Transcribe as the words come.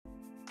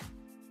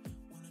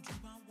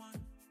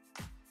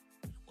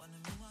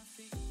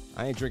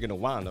I ain't drinking no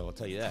wine, though, I'll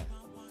tell you that.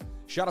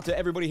 Shout out to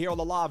everybody here on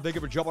the live. Thank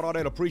you for jumping on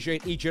in.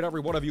 Appreciate each and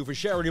every one of you for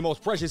sharing your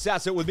most precious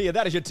asset with me, and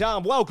that is your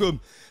time.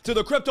 Welcome to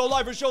the Crypto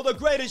Lifer Show, the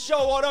greatest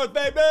show on earth,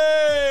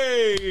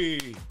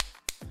 baby!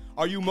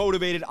 Are you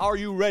motivated? Are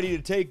you ready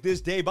to take this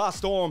day by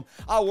storm?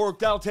 I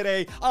worked out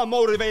today. I'm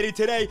motivated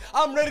today.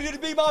 I'm ready to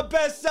be my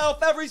best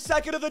self every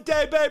second of the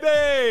day,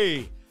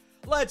 baby!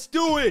 Let's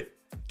do it!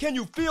 Can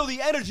you feel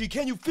the energy?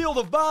 Can you feel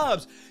the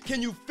vibes?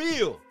 Can you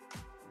feel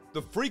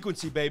the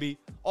frequency, baby?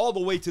 All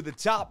the way to the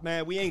top,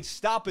 man. We ain't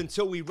stopping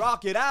till we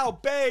rock it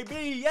out,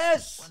 baby.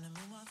 Yes!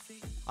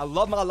 I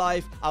love my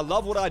life. I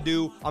love what I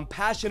do. I'm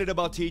passionate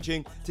about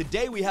teaching.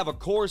 Today we have a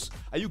course.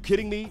 Are you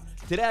kidding me?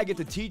 Today I get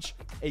to teach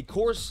a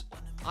course.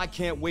 I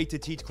can't wait to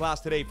teach class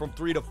today from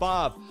 3 to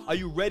 5. Are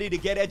you ready to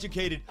get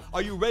educated?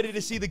 Are you ready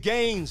to see the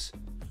gains?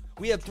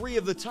 We have 3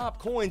 of the top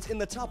coins in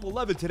the top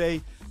 11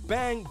 today.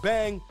 Bang,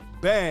 bang,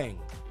 bang.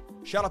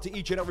 Shout out to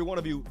each and every one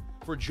of you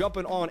for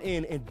jumping on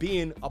in and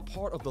being a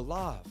part of the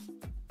live.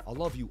 I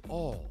love you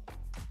all.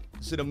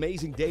 It's an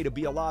amazing day to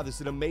be alive.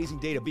 It's an amazing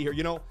day to be here.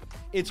 You know,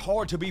 it's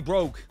hard to be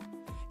broke.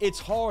 It's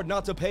hard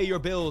not to pay your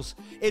bills.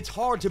 It's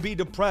hard to be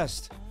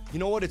depressed. You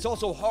know what? It's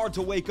also hard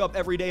to wake up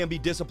every day and be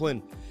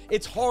disciplined.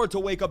 It's hard to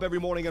wake up every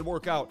morning and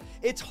work out.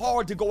 It's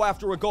hard to go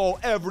after a goal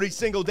every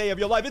single day of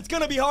your life. It's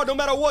going to be hard no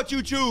matter what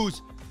you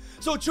choose.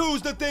 So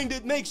choose the thing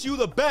that makes you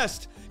the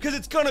best, because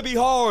it's going to be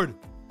hard.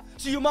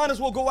 So you might as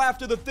well go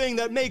after the thing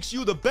that makes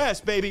you the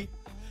best, baby,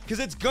 because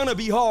it's going to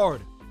be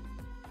hard.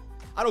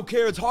 I don't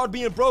care. It's hard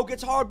being broke.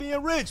 It's hard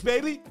being rich,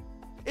 baby.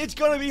 It's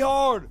going to be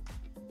hard.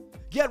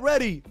 Get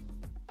ready.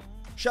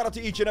 Shout out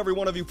to each and every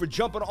one of you for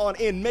jumping on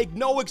in. Make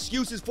no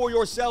excuses for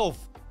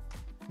yourself.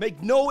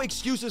 Make no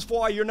excuses for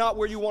why you're not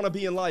where you want to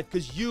be in life,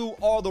 because you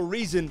are the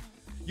reason.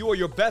 You are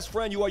your best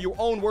friend. You are your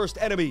own worst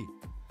enemy.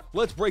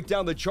 Let's break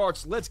down the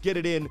charts. Let's get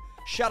it in.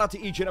 Shout out to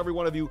each and every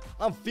one of you.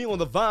 I'm feeling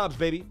the vibes,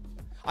 baby.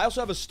 I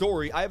also have a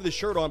story. I have the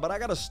shirt on, but I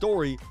got a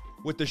story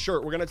with the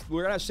shirt. We're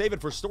gonna save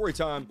it for story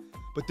time.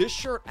 But this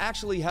shirt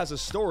actually has a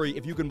story,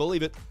 if you can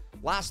believe it.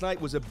 Last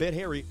night was a bit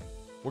hairy.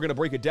 We're gonna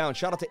break it down.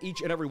 Shout out to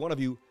each and every one of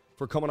you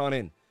for coming on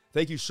in.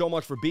 Thank you so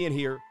much for being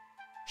here,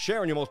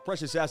 sharing your most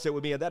precious asset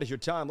with me, and that is your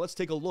time. Let's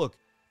take a look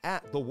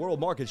at the world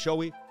market, shall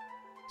we?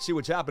 See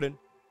what's happening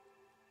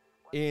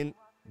in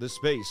the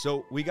space.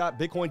 So we got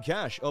Bitcoin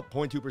Cash up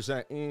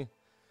 0.2%.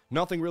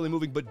 Nothing really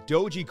moving, but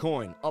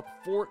Dogecoin up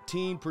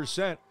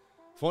 14%.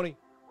 Funny.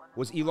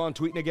 Was Elon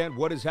tweeting again?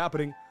 What is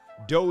happening?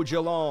 Doge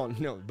Elon.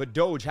 No, but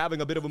Doge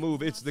having a bit of a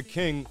move. It's the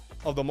king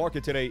of the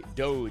market today.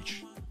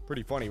 Doge.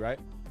 Pretty funny, right?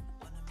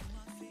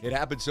 It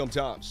happens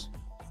sometimes.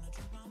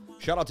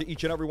 Shout out to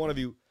each and every one of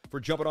you for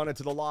jumping on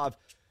into the live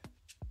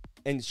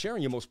and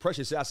sharing your most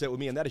precious asset with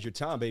me, and that is your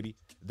time, baby.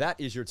 That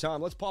is your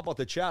time. Let's pop out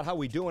the chat. How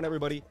we doing,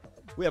 everybody?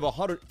 We have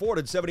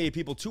 478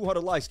 people,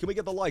 200 likes. Can we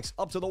get the likes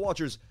up to the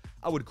watchers?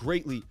 I would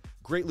greatly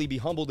be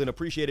humbled and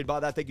appreciated by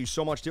that. Thank you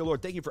so much, dear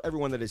Lord. Thank you for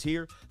everyone that is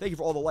here. Thank you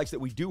for all the likes that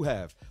we do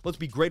have. Let's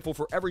be grateful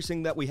for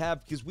everything that we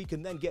have, because we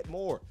can then get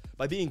more.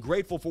 By being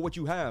grateful for what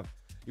you have,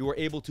 you are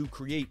able to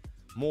create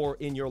more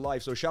in your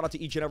life. So shout out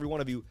to each and every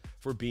one of you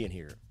for being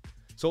here.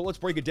 So let's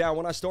break it down.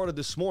 When I started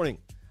this morning,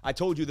 I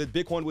told you that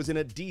Bitcoin was in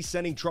a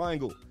descending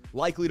triangle,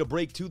 likely to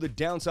break to the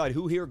downside.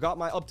 Who here got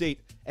my update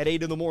at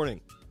 8 in the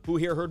morning? Who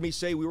here heard me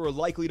say we were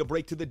likely to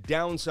break to the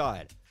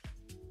downside?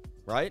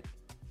 Right?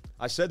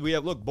 I said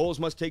bulls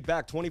must take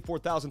back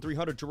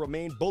 24,300 to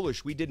remain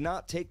bullish. We did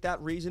not take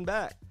that reason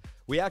back.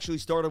 We actually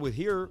started with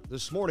here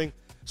this morning.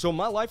 So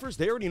my lifers,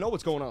 they already know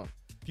what's going on.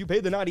 If you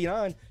paid the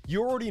 99,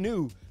 you already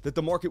knew that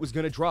the market was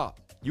going to drop.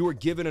 You were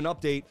given an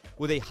update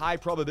with a high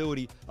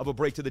probability of a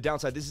break to the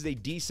downside. This is a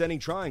descending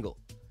triangle.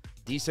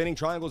 Descending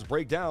triangles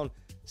break down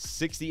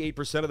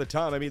 68% of the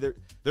time. I mean,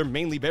 they're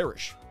mainly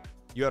bearish.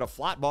 You had a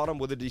flat bottom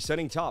with a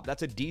descending top.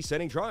 That's a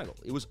descending triangle.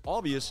 It was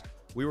obvious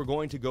we were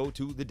going to go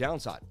to the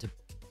downside.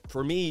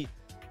 For me,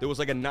 there was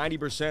like a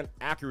 90%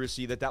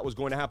 accuracy that was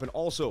going to happen.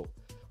 Also,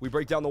 we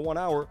break down the 1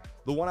 hour.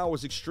 The 1 hour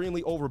was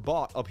extremely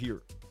overbought up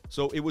here.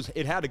 So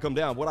it had to come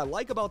down. What I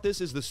like about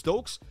this is the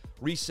Stokes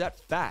reset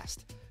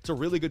fast. It's a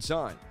really good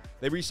sign.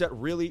 They reset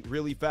really,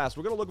 really fast.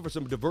 We're going to look for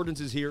some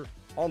divergences here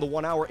on the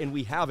 1 hour, and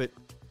we have it.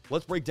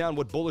 Let's break down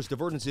what bullish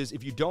divergence is.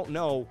 If you don't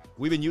know,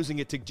 we've been using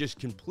it to just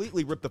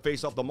completely rip the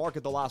face off the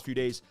market the last few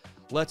days.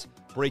 Let's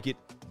break it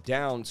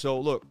down. So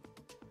look,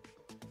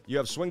 you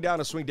have swing down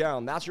to swing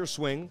down. That's your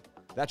swing.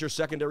 That's your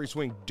secondary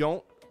swing.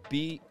 Don't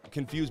be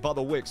confused by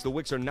the wicks. The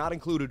wicks are not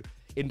included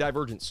in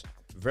divergence.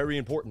 Very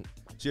important.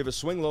 So you have a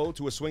swing low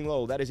to a swing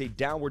low. That is a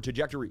downward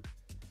trajectory.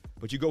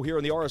 But you go here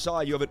on the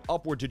RSI, you have an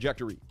upward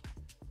trajectory.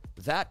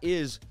 That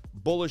is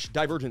bullish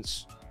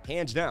divergence.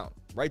 Hands down,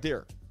 right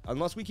there.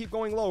 Unless we keep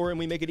going lower and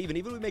we make it even.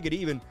 Even if we make it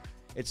even,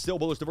 it's still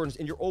bullish divergence,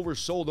 and you're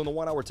oversold on the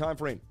 1 hour time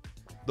frame.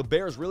 The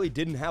bears really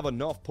didn't have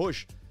enough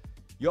push.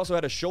 You also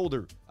had a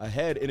shoulder, a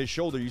head and a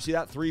shoulder. You see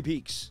that? 3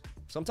 peaks.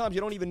 Sometimes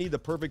you don't even need the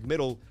perfect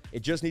middle.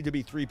 It just needs to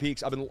be 3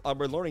 peaks. I've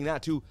been learning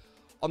that too.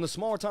 On the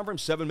smaller time frame,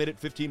 7 minute,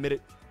 15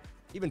 minute,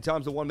 even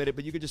times the 1 minute,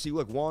 but you could just see,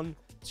 look, 1,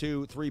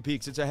 2, 3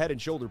 peaks. It's a head and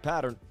shoulder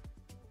pattern,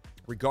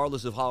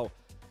 regardless of how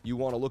you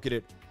want to look at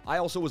it. I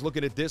also was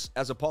looking at this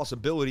as a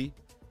possibility,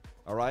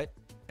 all right?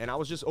 And I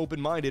was just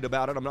open-minded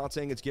about it. I'm not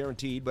saying it's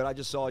guaranteed, but I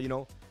just saw,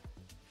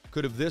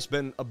 could have this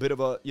been a bit of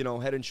a,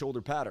 head and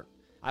shoulder pattern?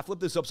 I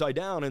flipped this upside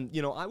down, and,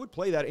 I would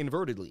play that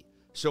invertedly.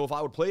 So if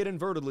I would play it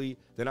invertedly,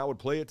 then I would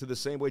play it to the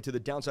same way to the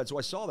downside. So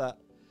I saw that.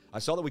 I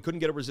saw that we couldn't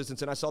get a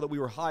resistance, and I saw that we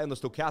were high on the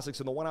stochastics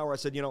in the 1 hour. I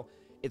said,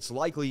 it's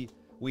likely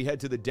we head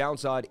to the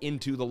downside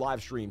into the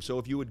live stream. So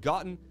if you had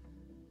gotten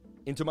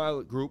into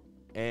my group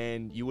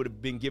and you would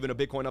have been given a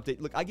Bitcoin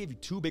update. Look, I gave you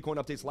 2 Bitcoin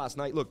updates last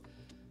night. Look,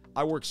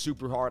 I work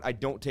super hard. I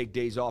don't take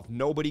days off.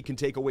 Nobody can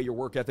take away your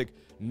work ethic.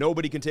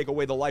 Nobody can take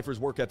away the lifer's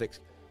work ethics.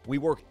 We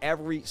work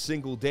every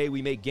single day.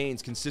 We make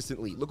gains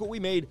consistently. Look what we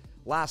made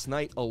last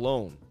night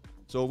alone.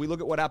 So if we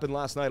look at what happened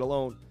last night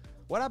alone,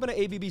 what happened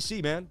to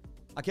ABBC, man?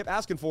 I kept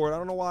asking for it. I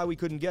don't know why we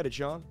couldn't get it,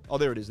 Sean. Oh,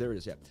 there it is. There it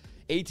is, yeah.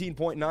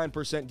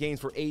 18.9% gains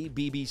for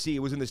ABBC. It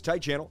was in this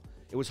tight channel.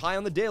 It was high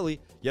on the daily,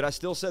 yet I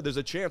still said there's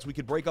a chance we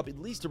could break up at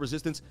least a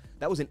resistance.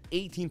 That was an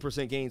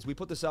 18% gains. We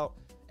put this out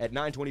at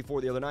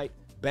 9:24 the other night.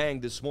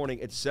 Bang this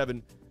morning at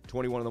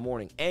 7:21 in the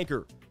morning.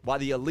 Anchor by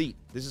the Elite.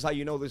 This is how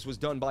you know this was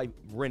done by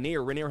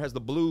Rainier. Rainier has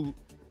the blue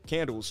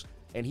candles,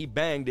 and he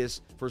banged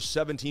this for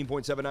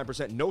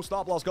 17.79%. No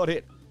stop loss got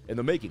hit in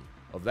the making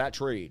of that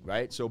trade,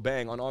 right? So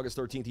bang, on August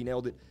 13th, he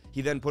nailed it.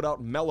 He then put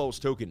out Mellows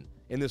token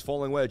in this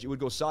falling wedge. It would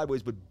go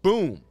sideways, but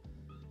boom.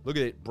 Look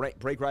at it.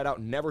 Break right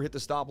out. Never hit the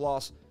stop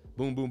loss.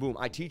 Boom, boom, boom.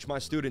 I teach my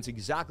students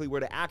exactly where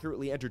to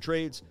accurately enter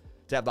trades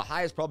to have the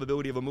highest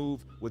probability of a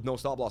move with no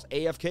stop loss.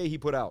 AFK he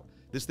put out.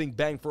 This thing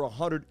banged for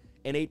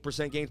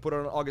 108% gains. Put it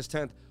on August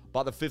 10th.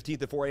 By the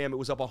 15th at 4 a.m., it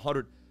was up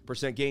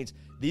 100% gains.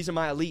 These are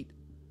my elite.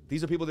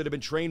 These are people that have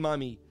been trained by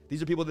me.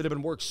 These are people that have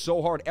been worked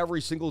so hard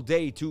every single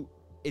day to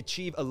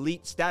achieve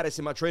elite status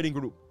in my trading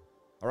group.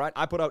 All right?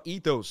 I put out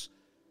Ethos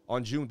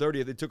on June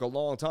 30th. It took a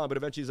long time, but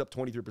eventually it's up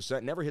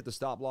 23%. Never hit the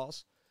stop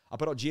loss. I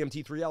put out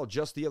GMT3L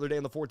just the other day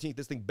on the 14th.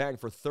 This thing banged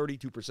for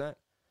 32%.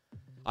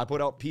 I put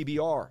out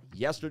PBR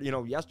yesterday.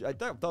 I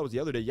thought it was the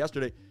other day.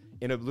 Yesterday,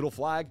 in a little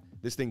flag,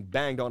 this thing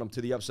banged on them to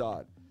the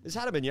upside. This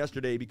had to have been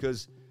yesterday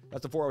because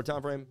that's the 4-hour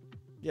time frame.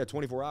 Yeah,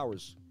 24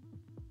 hours.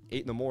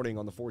 8 in the morning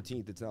on the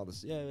 14th. It's now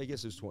this. Yeah, I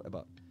guess it's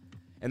about.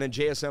 And then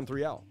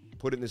JSM3L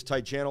put it in this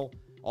tight channel.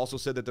 Also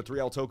said that the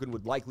 3L token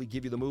would likely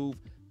give you the move.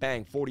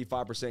 Bang,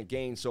 45%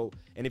 gain. So,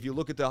 and if you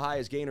look at the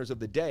highest gainers of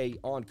the day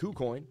on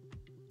KuCoin,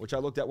 which I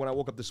looked at when I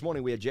woke up this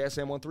morning, we had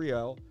JSM on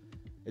 3L.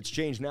 It's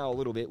changed now a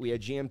little bit. We had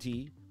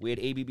GMT, we had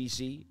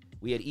ABBC,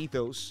 we had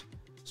Ethos.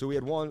 So we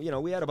had one,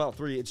 we had about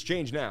 3. It's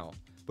changed now.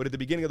 But at the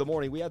beginning of the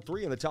morning, we had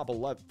 3 in the top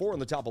 11, 4 in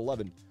the top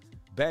 11.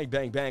 Bang,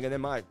 bang, bang. And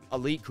then my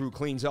elite crew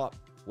cleans up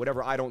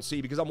whatever I don't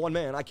see because I'm one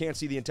man. I can't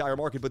see the entire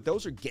market. But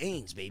those are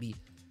gains, baby.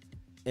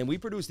 And we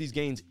produce these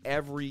gains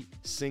every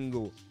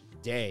single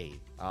day.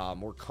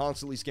 We're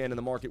constantly scanning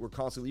the market.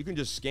 You can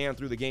just scan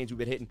through the gains we've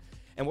been hitting.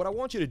 And what I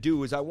want you to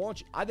do is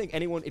I think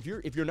anyone, if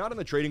you're not in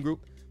the trading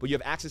group, but you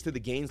have access to the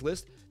gains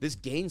list, this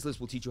gains list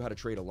will teach you how to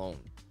trade alone.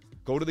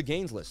 Go to the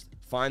gains list,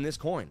 find this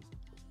coin,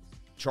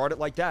 chart it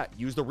like that,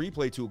 use the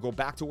replay tool, go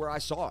back to where I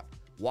saw it,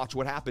 watch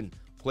what happened,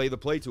 play the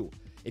play tool.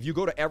 If you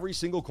go to every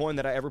single coin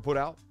that I ever put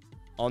out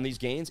on these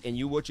gains and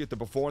you watch it the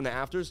before and the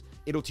afters,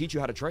 it'll teach you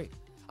how to trade.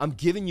 I'm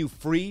giving you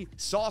free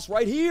sauce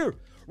right here.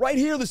 Right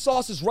here, the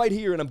sauce is right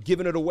here, and I'm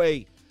giving it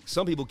away.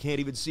 Some people can't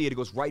even see it. It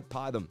goes right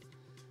by them.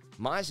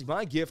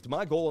 My gift,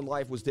 my goal in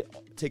life was to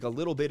take a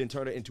little bit and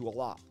turn it into a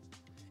lot.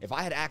 If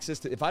I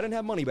didn't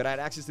have money, but I had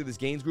access to this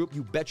gains group,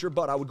 you bet your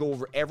butt I would go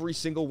over every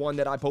single one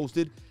that I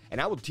posted, and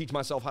I would teach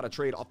myself how to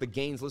trade off the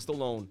gains list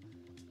alone.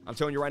 I'm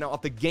telling you right now,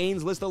 off the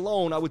gains list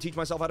alone, I would teach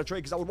myself how to trade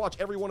because I would watch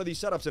every one of these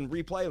setups and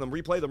replay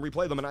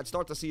them, and I'd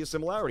start to see a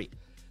similarity.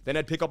 Then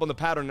I'd pick up on the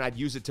pattern, and I'd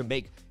use it to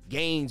make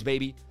gains,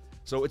 baby.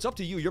 So it's up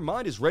to you. Your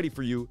mind is ready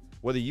for you.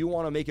 Whether you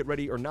want to make it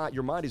ready or not,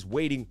 your mind is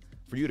waiting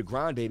for you to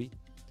grind, baby.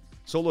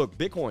 So look,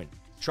 Bitcoin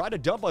tried to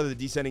dump out of the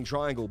descending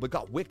triangle, but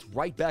got wicked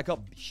right back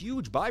up.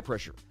 Huge buy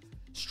pressure.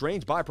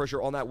 Strange buy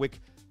pressure on that wick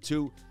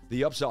to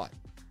the upside.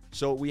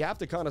 So we have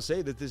to kind of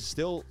say that this is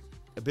still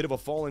a bit of a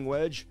falling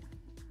wedge,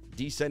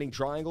 descending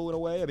triangle in a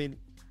way. I mean,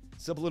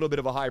 it's a little bit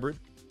of a hybrid.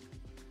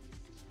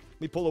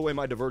 Let me pull away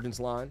my divergence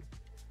line.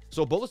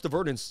 So bullish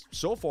divergence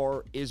so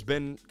far has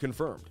been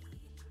confirmed.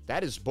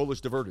 That is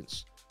bullish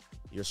divergence.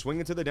 You're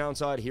swinging to the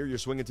downside. Here you're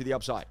swinging to the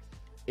upside.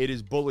 It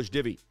is bullish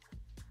divvy.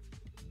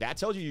 That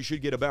tells you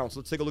should get a bounce.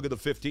 Let's take a look at the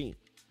 15.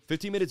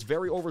 15 minutes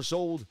very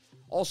oversold.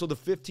 Also the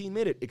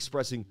 15-minute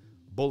expressing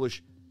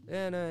bullish.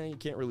 You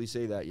can't really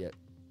say that yet.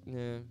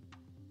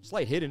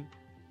 Slight hidden.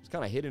 It's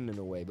kind of hidden in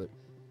a way, but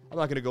I'm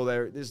not going to go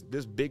there. This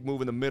big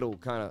move in the middle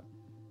kind of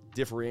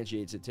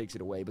differentiates it, takes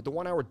it away. But the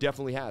 1 hour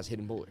definitely has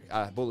hidden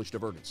bullish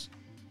divergence.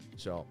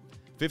 So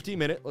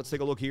 15-minute, let's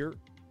take a look here,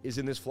 is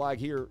in this flag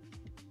here.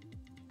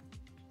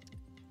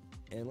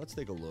 And let's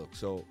take a look.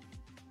 So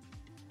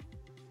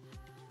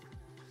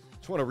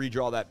just want to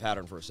redraw that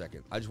pattern for a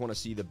second. I just want to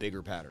see the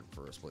bigger pattern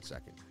for a split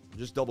second.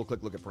 Just double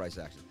click, look at price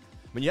action.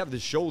 I mean, you have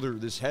this shoulder,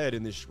 this head,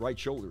 and this right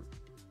shoulder.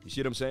 You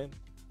see what I'm saying?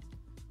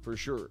 For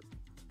sure.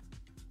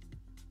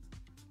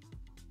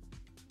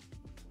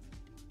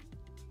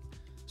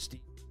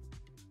 Steve.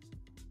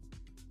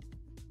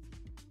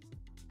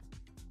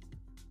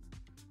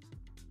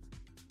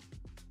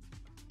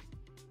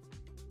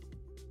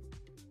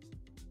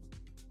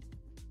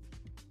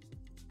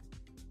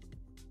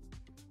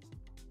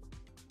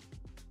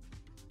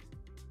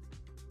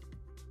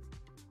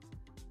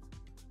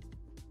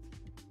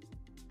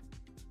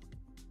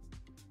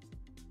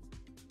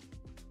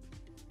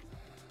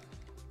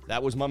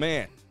 That was my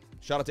man.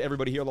 Shout out to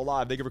everybody here on the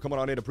live. Thank you for coming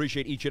on in.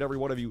 Appreciate each and every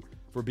one of you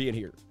for being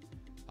here.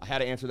 I had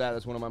to answer that.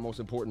 That's one of my most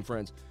important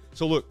friends.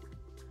 So look,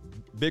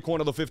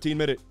 Bitcoin of the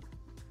 15-minute.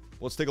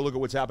 Let's take a look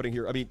at what's happening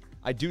here. I mean,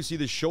 I do see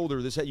this shoulder.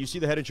 You see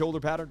the head and shoulder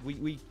pattern?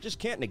 We just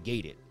can't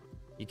negate it.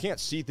 You can't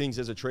see things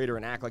as a trader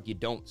and act like you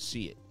don't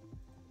see it.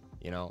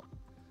 You know,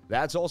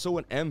 that's also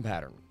an M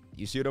pattern.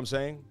 You see what I'm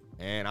saying?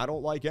 And I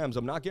don't like M's.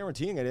 I'm not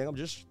guaranteeing anything.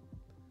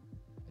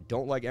 I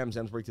don't like M's.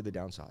 M's break to the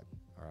downside.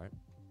 All right.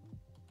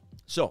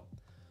 So,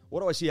 what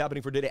do I see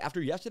happening for today?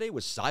 After yesterday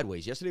was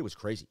sideways. Yesterday was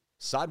crazy.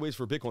 Sideways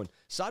for Bitcoin.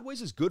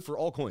 Sideways is good for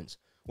altcoins.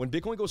 When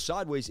Bitcoin goes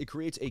sideways, it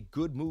creates a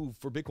good move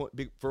for Bitcoin,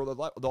 for the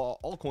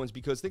altcoins,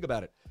 because think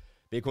about it.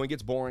 Bitcoin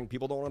gets boring.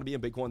 People don't want to be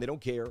in Bitcoin. They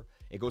don't care.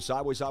 It goes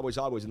sideways, sideways,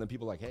 sideways. And then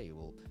people are like, hey,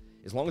 well,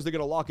 as long as they're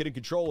going to lock it in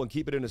control and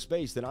keep it in a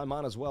space, then I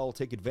might as well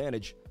take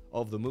advantage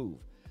of the move.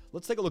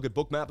 Let's take a look at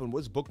Bookmap. And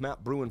what's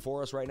Bookmap brewing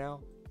for us right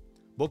now?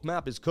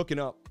 Bookmap is cooking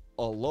up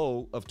a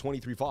low of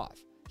 23.5.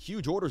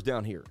 Huge orders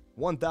down here.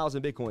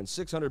 1,000 Bitcoin,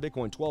 600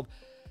 Bitcoin, 12.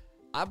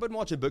 I've been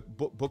watching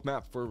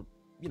Bookmap for,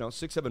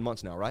 6-7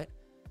 months now, right?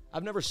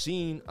 I've never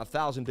seen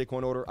 1,000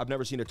 Bitcoin order. I've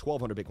never seen a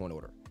 1,200 Bitcoin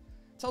order.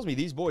 It tells me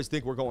these boys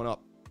think we're going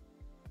up.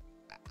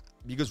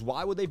 Because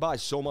why would they buy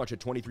so much at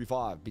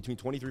 23.5, between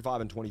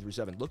 23.5 and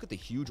 23.7? Look at the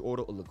huge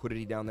order of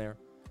liquidity down there.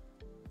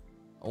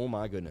 Oh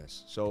my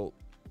goodness. So,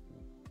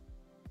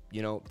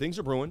 things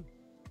are brewing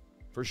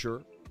for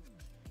sure.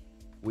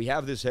 We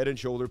have this head and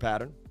shoulder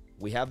pattern.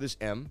 We have this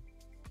M.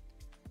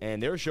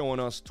 And they're showing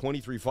us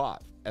 23.5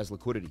 as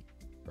liquidity,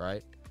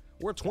 right?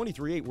 We're at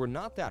 23.8. We're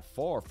not that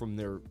far from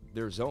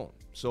their zone.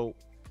 So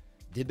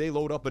did they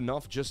load up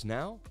enough just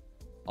now?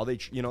 Are they,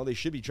 they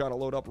should be trying to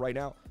load up right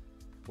now.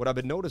 What I've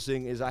been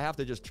noticing is I have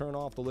to just turn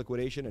off the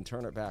liquidation and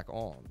turn it back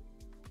on.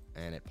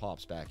 And it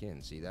pops back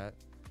in. See that?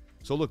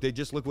 So look, they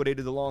just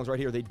liquidated the longs right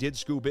here. They did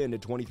scoop in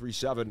at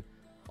 23.7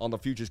 on the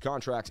futures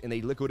contracts, and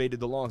they liquidated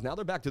the longs. Now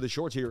they're back to the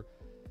shorts here.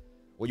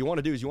 What you want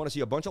to do is you want to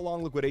see a bunch of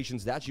long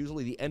liquidations. That's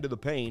usually the end of the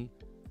pain.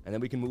 And then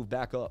we can move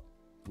back up.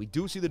 We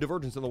do see the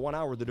divergence in the 1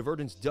 hour. The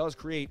divergence does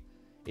create,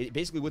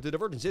 basically what the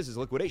divergence is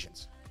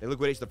liquidations. They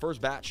liquidate the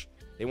first batch.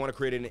 They want to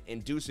create an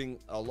inducing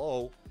a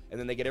low, and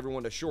then they get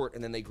everyone to short,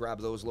 and then they grab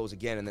those lows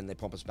again, and then they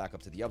pump us back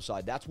up to the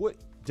upside. That's what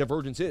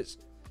divergence is.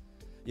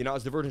 I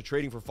was divergence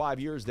trading for 5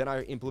 years. Then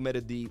I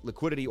implemented the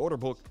liquidity order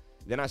book.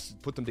 Then I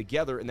put them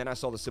together, and then I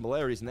saw the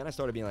similarities, and then I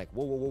started being like,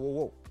 whoa, whoa, whoa, whoa,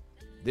 whoa.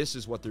 This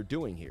is what they're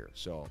doing here.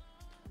 So,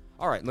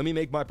 all right, let me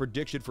make my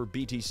prediction for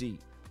BTC.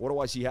 What do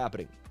I see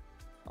happening?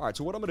 All right,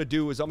 so what I'm going to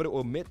do is I'm going to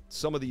omit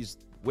some of these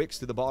wicks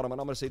to the bottom, and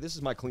I'm going to say this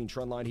is my clean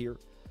trend line here.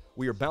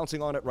 We are bouncing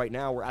on it right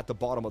now. We're at the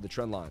bottom of the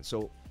trend line.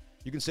 So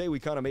you can say we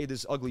kind of made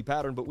this ugly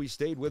pattern, but we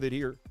stayed with it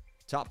here.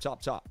 Top,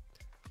 top, top.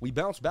 We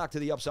bounced back to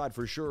the upside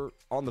for sure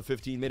on the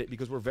 15-minute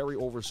because we're very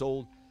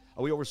oversold.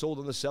 Are we oversold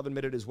on the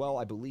 7-minute as well?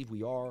 I believe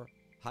we are.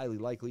 Highly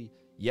likely.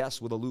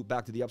 Yes, with a loop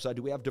back to the upside.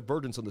 Do we have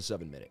divergence on the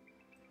 7-minute?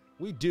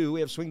 We do.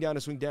 We have swing down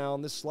to swing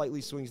down. This slightly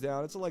swings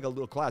down. It's like a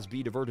little Class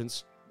B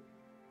divergence.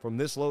 From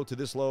this low to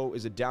this low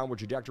is a downward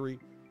trajectory.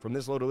 From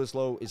this low to this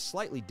low is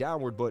slightly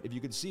downward, but if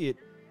you can see it,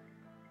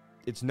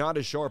 it's not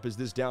as sharp as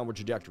this downward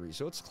trajectory.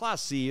 So it's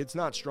Class C. It's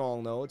not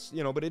strong, though. It's,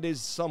 but it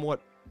is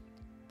somewhat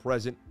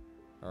present.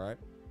 All right.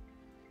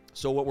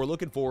 So what we're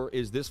looking for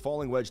is this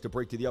falling wedge to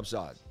break to the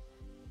upside.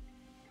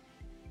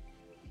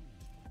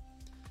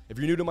 If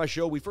you're new to my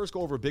show, we first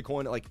go over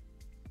Bitcoin, like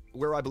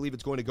where I believe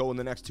it's going to go in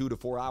the next 2 to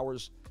 4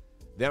 hours.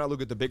 Then I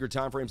look at the bigger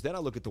time frames. Then I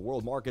look at the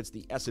world markets,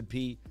 the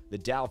S&P, the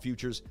Dow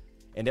futures,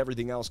 and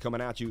everything else coming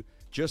at you,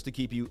 just to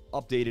keep you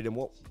updated and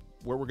where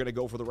we're going to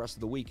go for the rest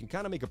of the week, and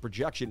kind of make a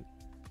projection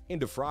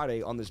into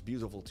Friday on this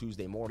beautiful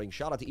Tuesday morning.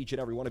 Shout out to each and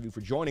every one of you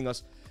for joining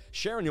us,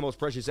 sharing your most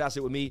precious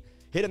asset with me.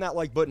 Hitting that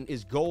like button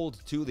is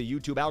gold to the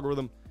YouTube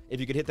algorithm. If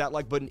you could hit that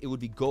like button, it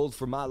would be gold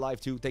for my life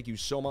too. Thank you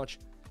so much.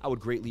 I would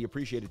greatly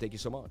appreciate it. Thank you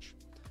so much.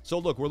 So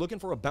look, we're looking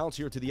for a bounce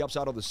here to the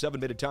upside of the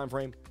 7-minute time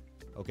frame.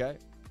 Okay.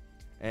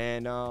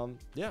 And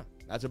yeah,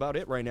 that's about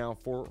it right now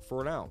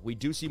for now. We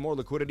do see more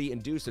liquidity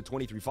induced at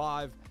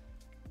 23.5.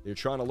 They're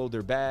trying to load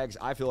their bags.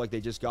 I feel like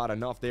they just got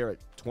enough there at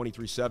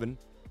 23.7.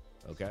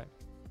 Okay.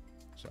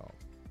 So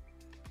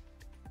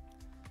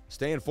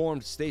stay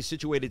informed, stay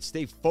situated,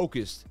 stay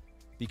focused.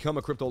 Become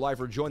a crypto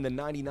lifer. Join the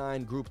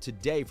 99 group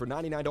today for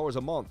 $99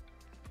 a month.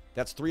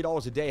 That's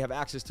 $3 a day. Have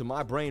access to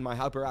my brain, my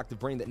hyperactive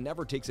brain that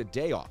never takes a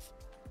day off.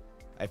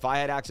 If I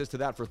had access to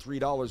that for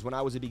 $3 when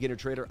I was a beginner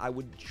trader, I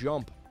would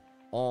jump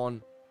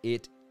on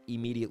it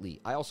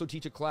immediately. I also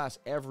teach a class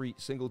every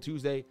single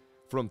Tuesday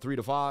from 3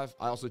 to 5.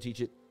 I also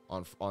teach it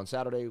on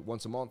Saturday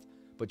once a month.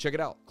 But check it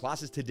out.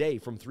 Classes today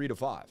from 3 to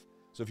 5.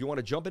 So if you want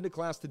to jump into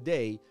class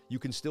today, you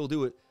can still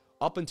do it.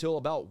 up until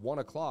about 1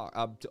 o'clock,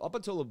 up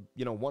until,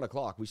 1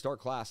 o'clock, we start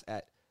class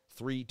at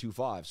 3 to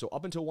 5. So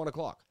up until 1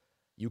 o'clock,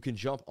 you can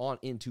jump on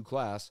into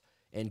class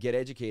and get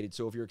educated.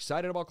 So if you're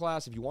excited about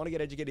class, if you want to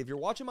get educated, if you're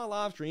watching my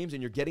live streams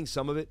and you're getting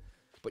some of it,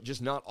 but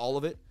just not all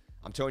of it,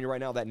 I'm telling you right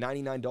now that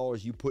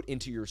 $99 you put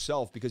into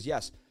yourself, because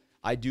yes,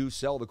 I do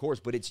sell the course,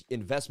 but it's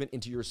investment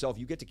into yourself.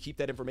 You get to keep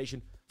that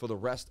information for the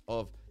rest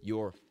of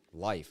your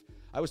life.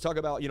 I was talking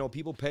about,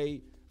 people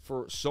pay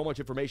for so much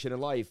information in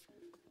life.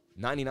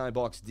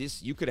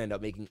 $99, you could end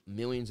up making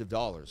millions of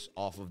dollars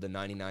off of the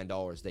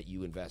 $99 that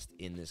you invest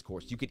in this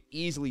course. You could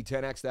easily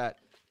 10x that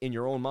in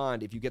your own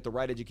mind if you get the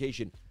right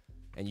education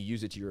and you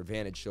use it to your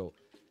advantage. So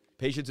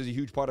patience is a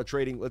huge part of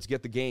trading. Let's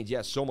get the gains.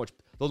 Yes, so much.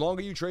 The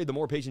longer you trade, the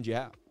more patience you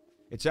have.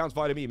 It sounds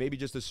fine to me. Maybe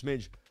just a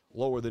smidge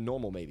lower than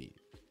normal, maybe.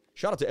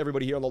 Shout out to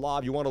everybody here on the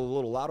live. You want it a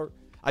little louder?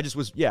 I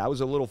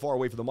was a little far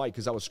away from the mic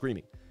because I was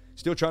screaming.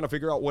 Still trying to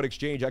figure out what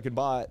exchange I can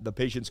buy the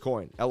patience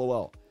coin.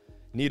 LOL.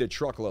 Need a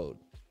truckload.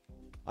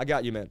 I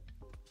got you, man.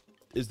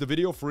 Is the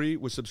video free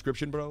with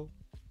subscription, bro?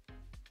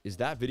 Is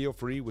that video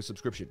free with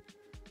subscription?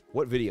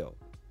 What video?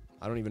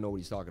 I don't even know what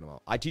he's talking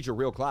about. I teach a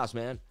real class,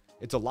 man.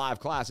 It's a live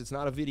class. It's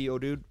not a video,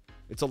 dude.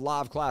 It's a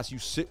live class. You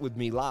sit with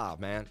me live,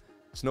 man.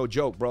 It's no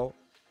joke, bro.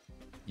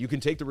 You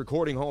can take the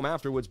recording home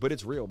afterwards, but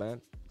it's real,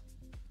 man.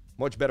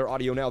 Much better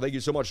audio now. Thank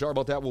you so much. Sorry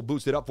about that. We'll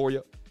boost it up for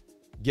you.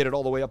 Get it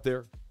all the way up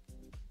there.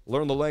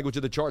 Learn the language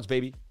of the charts,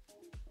 baby.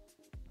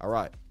 All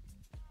right.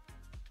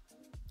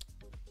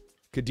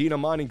 Kadena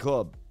Mining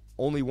Club.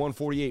 Only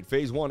 148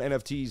 Phase 1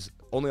 NFTs.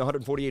 Only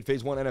 148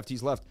 Phase 1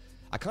 NFTs left.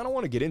 I kind of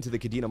want to get into the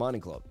Kadena Mining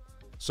Club.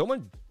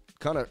 Someone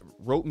kind of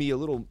wrote me a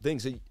little thing.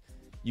 So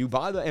you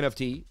buy the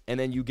NFT, and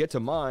then you get to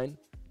mine.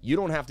 You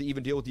don't have to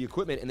even deal with the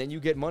equipment, and then you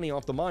get money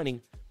off the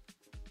mining.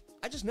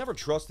 I just never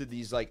trusted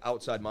these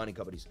outside mining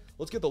companies.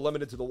 Let's get the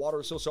lemon into the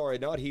water. So sorry,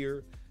 not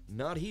here,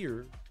 not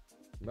here,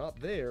 not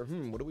there.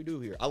 What do we do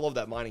here? I love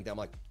that mining thing. I'm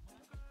like,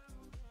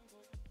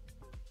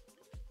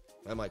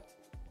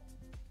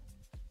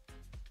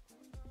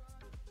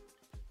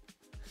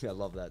 I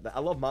love that. I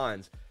love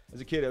mines.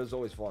 As a kid, it was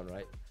always fun,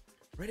 right?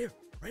 Right here,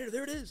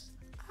 there it is.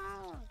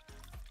 Ah.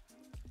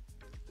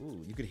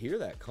 Ooh, you could hear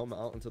that come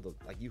out into the,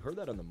 you heard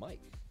that on the mic.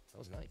 That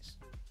was nice.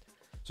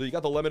 So you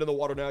got the lemon in the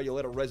water now. You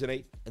let it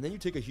resonate, and then you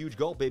take a huge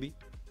gulp, baby.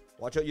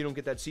 Watch out you don't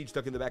get that seed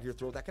stuck in the back of your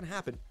throat. That can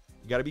happen.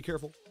 You got to be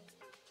careful.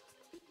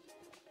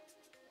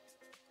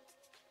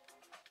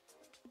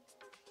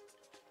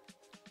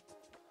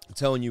 I'm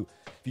telling you,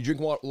 if you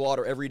drink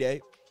water every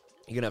day,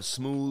 you're going to have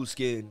smooth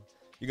skin.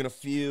 You're going to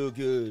feel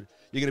good.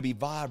 You're going to be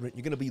vibrant.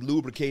 You're going to be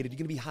lubricated. You're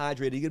going to be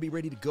hydrated. You're going to be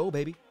ready to go,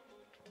 baby.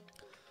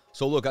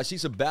 So, look, I see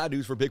some bad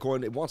news for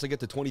Bitcoin. Once I get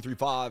to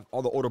 23.5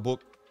 on the order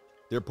book,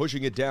 they're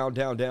pushing it down,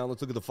 down, down.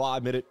 Let's look at the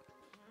 5 minute.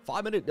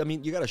 5 minute, I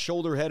mean, you got a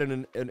shoulder head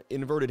and an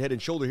inverted head and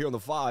shoulder here on the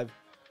 5.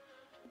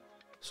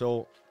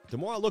 So, the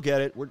more I look at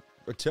it,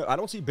 I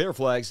don't see bear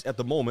flags at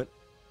the moment,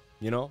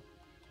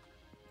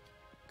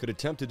 Could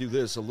attempt to do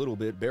this a little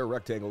bit, bear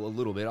rectangle a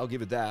little bit. I'll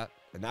give it that,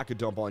 and that could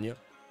dump on you.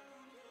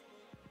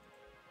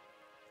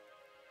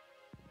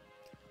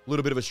 A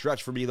little bit of a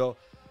stretch for me, though.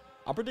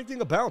 I'm predicting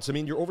a bounce. I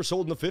mean, you're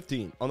oversold in the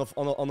 15. You're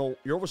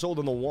oversold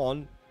in the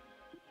 1.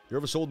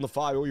 You're oversold in the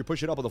 5. Or you're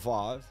pushing up on the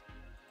 5.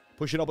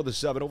 Pushing up on the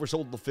 7.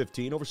 Oversold in the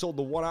 15. Oversold in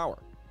the 1 hour.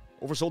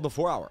 Oversold in the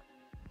 4 hour.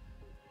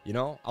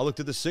 I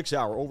looked at the 6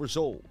 hour.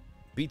 Oversold.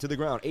 Beat to the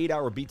ground. 8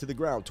 hour beat to the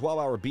ground. 12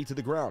 hour beat to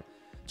the ground.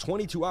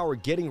 22 hour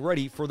getting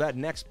ready for that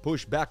next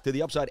push back to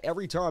the upside.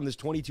 Every time this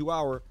 22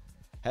 hour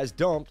has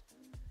dumped,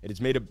 it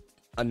has made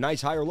a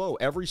nice higher low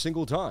every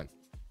single time.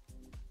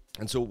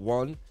 And so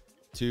 1,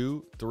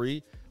 2,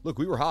 3. Look,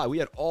 we were high. We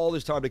had all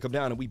this time to come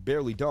down, and we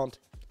barely dumped.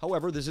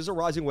 However, this is a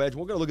rising wedge.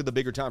 We're going to look at the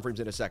bigger time frames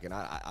in a second.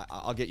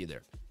 I'll get you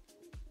there.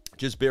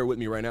 Just bear with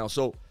me right now.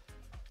 So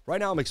right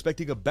now I'm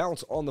expecting a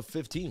bounce on the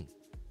 15.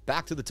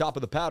 Back to the top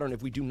of the pattern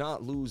if we do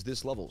not lose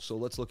this level. So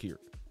let's look here.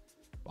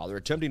 While they're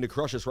attempting to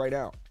crush us right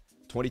now.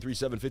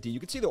 23,750. You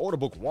can see the order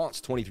book wants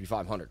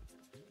 23,500.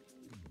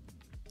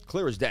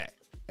 Clear as day.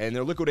 And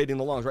they're liquidating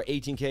the longs, right?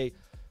 18K,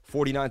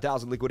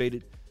 49,000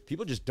 liquidated.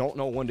 People just don't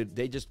know when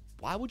to,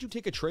 why would you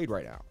take a trade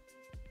right now?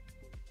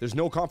 There's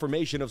no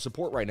confirmation of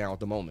support right now at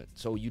the moment.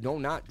 So you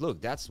don't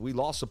look, we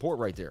lost support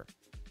right there.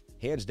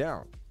 Hands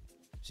down.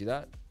 See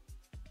that?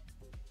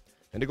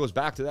 And it goes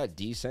back to that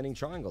descending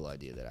triangle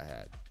idea that I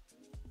had.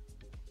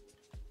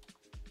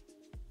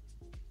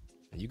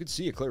 And you can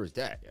see it clear as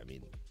day. I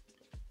mean,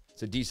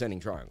 it's a descending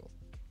triangle.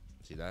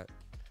 See that?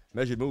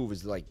 Measured move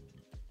is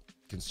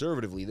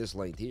conservatively this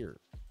length here.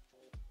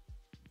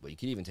 But you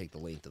can even take the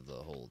length of the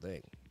whole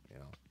thing,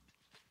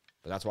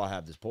 But that's why I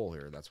have this pole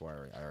here. That's why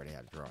I already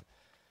had it drawn.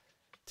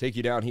 Take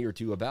you down here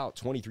to about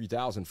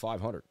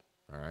 23,500.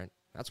 All right.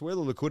 That's where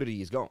the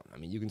liquidity is going. I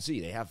mean, you can see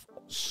they have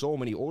so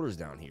many orders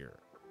down here.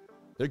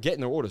 They're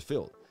getting their orders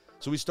filled.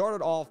 So we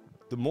started off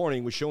the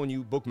morning with showing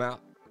you Bookmap,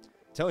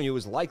 telling you it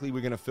was likely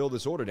we're going to fill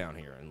this order down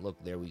here. And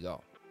look, there we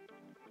go.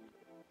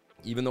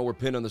 Even though we're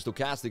pinned on the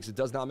stochastics, it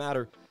does not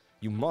matter.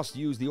 You must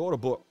use the order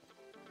book.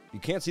 You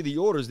can't see the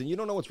orders, then you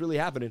don't know what's really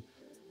happening.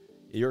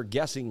 You're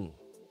guessing,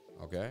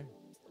 okay?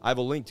 I have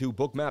a link to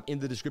Bookmap in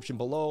the description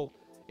below.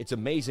 It's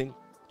amazing.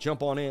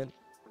 Jump on in.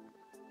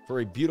 For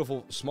a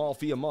beautiful small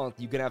fee a month,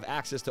 you can have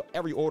access to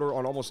every order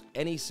on almost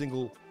any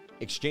single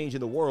exchange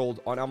in the world,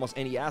 on almost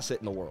any asset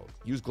in the world.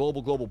 Use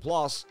Global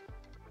Plus,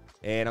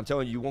 and I'm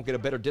telling you, you won't get a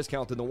better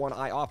discount than the one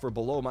I offer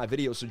below my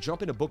video. So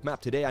jump into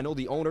Bookmap today. I know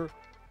the owner.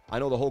 I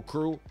know the whole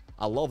crew.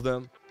 I love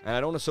them, and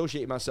I don't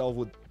associate myself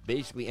with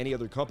basically any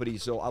other company,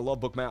 so I love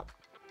Bookmap.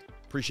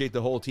 Appreciate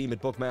the whole team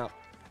at Bookmap.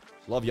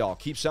 Love y'all.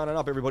 Keep signing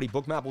up, everybody.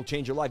 Bookmap will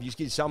change your life. You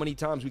see how many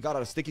times we got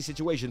out of sticky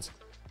situations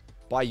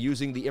by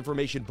using the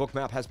information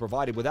Bookmap has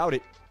provided. Without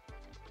it,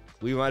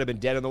 we might have been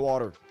dead in the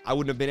water. I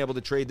wouldn't have been able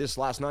to trade this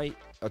last night,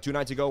 or 2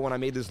 nights ago when I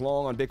made this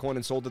long on Bitcoin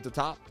and sold at the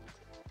top.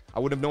 I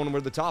wouldn't have known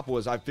where the top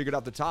was. I figured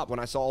out the top when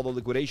I saw all the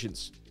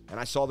liquidations, and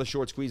I saw the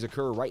short squeeze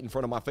occur right in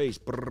front of my face.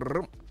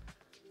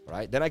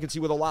 Right? Then I can see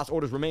where the last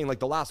orders remain. Like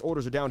the last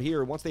orders are down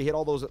here. Once they hit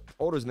all those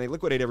orders and they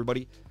liquidate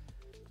everybody,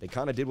 they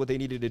kind of did what they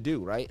needed to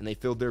do, right? And they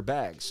filled their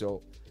bags.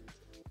 So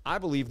I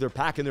believe they're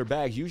packing their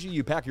bags. Usually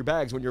you pack your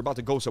bags when you're about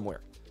to go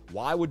somewhere.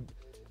 Why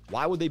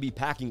would they be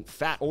packing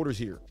fat orders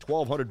here?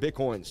 1,200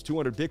 Bitcoins,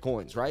 200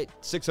 Bitcoins, right?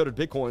 600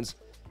 Bitcoins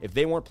if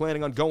they weren't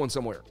planning on going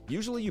somewhere.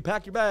 Usually you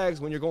pack your bags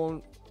when you're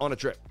going on a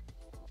trip.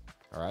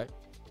 All right?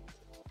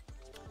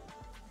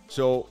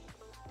 So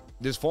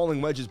this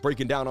falling wedge is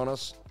breaking down on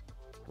us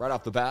right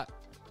off the bat.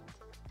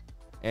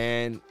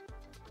 And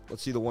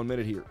let's see the 1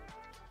 minute here.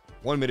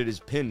 1 minute is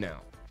pinned now.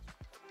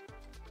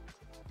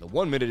 The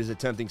 1 minute is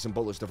attempting some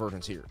bullish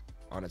divergence here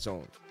on its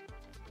own.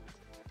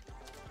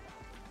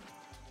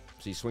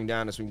 See, swing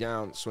down to swing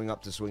down, swing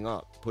up to swing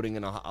up, putting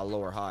in a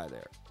lower high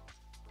there.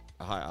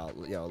 A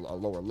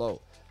lower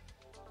low.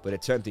 But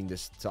attempting to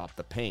stop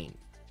the pain.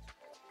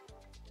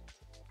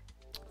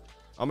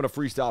 I'm going to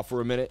freestyle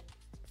for a minute.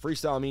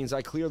 Freestyle means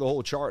I clear the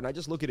whole chart and I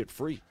just look at it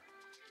free.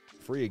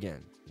 Free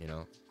again, you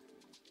know.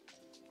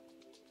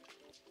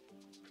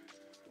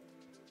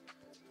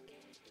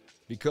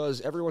 Because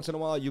every once in a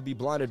while you'll be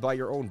blinded by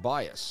your own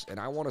bias, and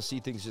I want to see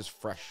things just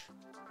fresh.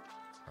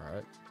 All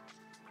right.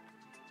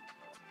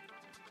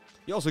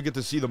 You also get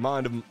to see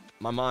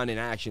my mind in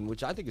action,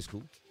 which I think is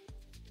cool.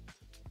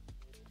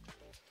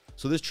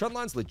 So this trend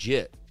line's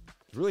legit.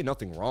 There's really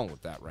nothing wrong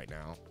with that right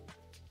now.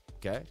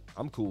 Okay?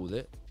 I'm cool with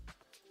it.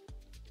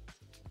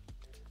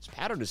 This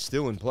pattern is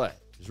still in play.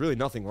 There's really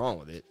nothing wrong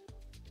with it.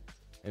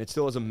 And it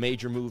still has a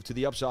major move to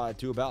the upside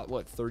to about,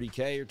 what,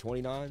 30K or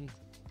 29?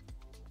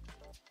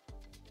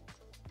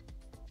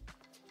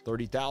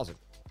 30,000.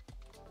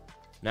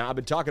 Now, I've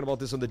been talking about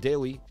this on the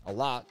daily a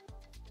lot.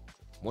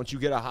 Once you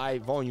get a high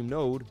volume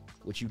node,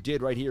 which you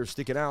did right here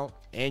sticking out,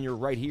 and you're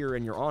right here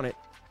and you're on it,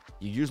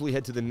 you usually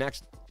head to the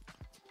next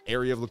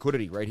area of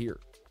liquidity right here.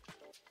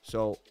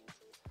 So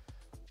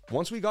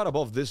once we got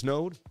above this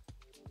node,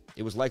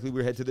 it was likely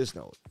we'd head to this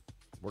node.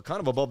 We're kind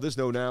of above this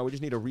node now. We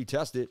just need to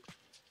retest it.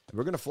 And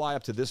we're going to fly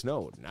up to this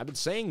node. And I've been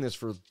saying this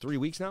for 3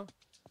 weeks now.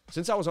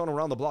 Since I was on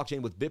Around the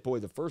Blockchain with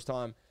BitBoy the first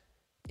time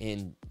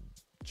in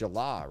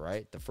July,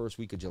 right? The first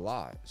week of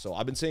July. So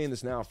I've been saying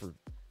this now for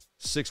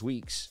 6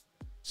 weeks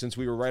since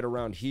we were right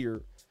around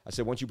here. I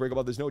said, once you break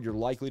above this node, you're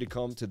likely to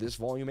come to this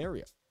volume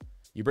area.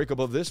 You break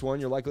above this one,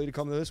 you're likely to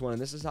come to this one.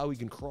 And this is how we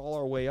can crawl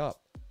our way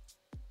up,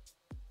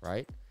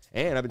 right?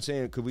 And I've been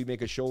saying, could we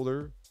make a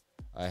shoulder,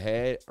 a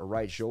head, a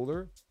right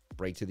shoulder,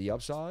 break to the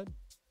upside?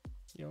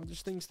 You know,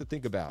 just things to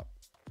think about,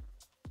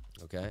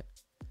 okay?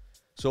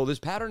 So this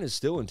pattern is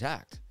still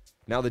intact.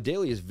 Now, the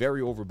daily is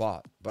very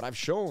overbought, but I've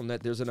shown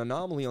that there's an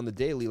anomaly on the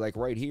daily, like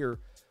right here,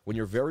 when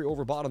you're very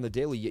overbought on the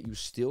daily, yet you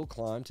still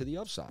climb to the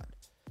upside.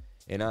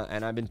 And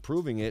I've been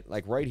proving it,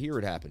 like right here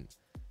it happened.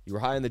 You were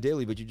high on the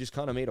daily, but you just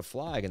kind of made a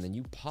flag, and then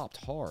you popped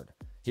hard.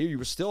 Here, you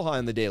were still high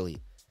on the daily,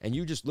 and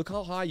you just, look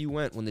how high you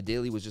went when the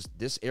daily was just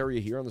this area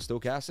here on the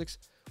stochastics.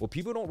 What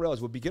people don't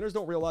realize, what beginners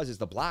don't realize is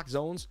the black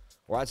zones,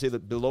 or I'd say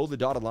that below the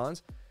dotted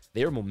lines,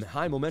 they are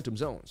high momentum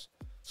zones.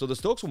 So the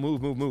Stokes will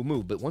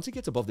move, but once it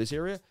gets above this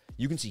area,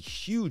 you can see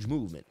huge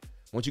movement.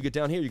 Once you get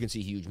down here, you can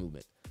see huge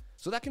movement.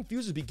 So that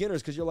confuses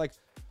beginners because you're like,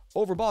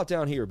 overbought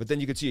down here, but then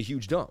you can see a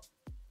huge dump.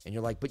 And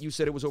you're like, but you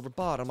said it was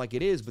overbought. I'm like,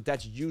 it is, but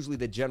that's usually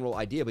the general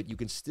idea, but you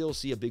can still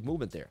see a big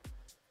movement there.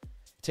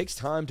 It takes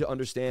time to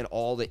understand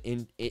all the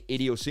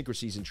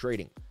idiosyncrasies in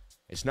trading.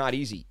 It's not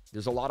easy.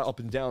 There's a lot of up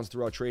and downs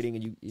throughout trading,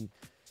 and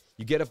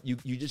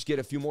you just get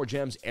a few more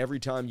gems every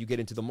time you get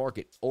into the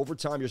market. Over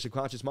time, your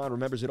subconscious mind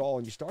remembers it all,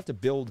 and you start to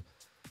build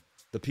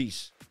the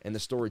piece and the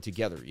story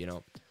together, you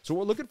know? So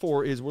what we're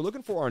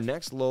looking for our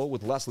next low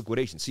with less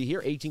liquidation. See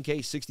here, 18K,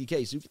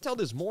 60K. So you can tell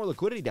there's more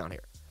liquidity down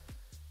here.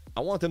 I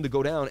want them to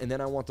go down, and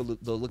then I want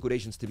the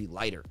liquidations to be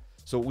lighter.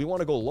 So we want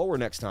to go lower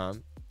next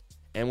time.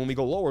 And when we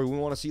go lower, we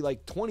want to see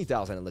like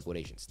 20,000 in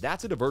liquidations.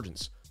 That's a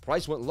divergence.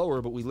 Price went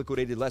lower, but we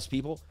liquidated less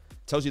people.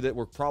 Tells you that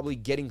we're probably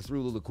getting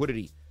through the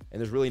liquidity,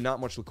 and there's really not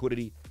much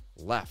liquidity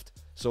left.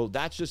 So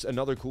that's just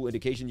another cool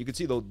indication. You can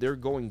see, though, they're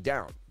going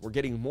down. We're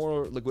getting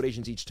more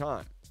liquidations each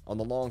time on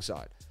the long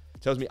side.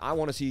 Tells me I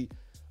want to see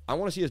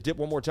us dip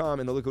one more time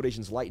and the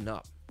liquidations lighten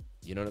up.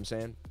 You know what I'm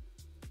saying?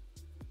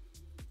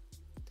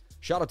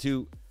 Shout out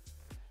to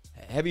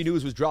Heavy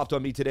news was dropped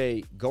on me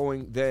today.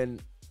 Going then.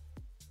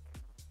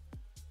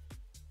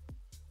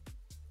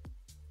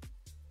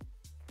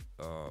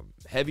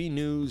 Heavy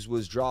news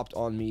was dropped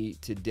on me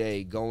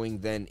today. Going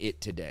then it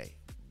today.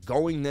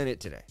 Going then it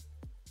today.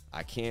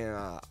 I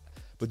can't.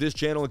 But this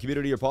channel and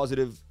community are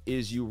positive.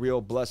 Is you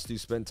real blessed to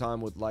spend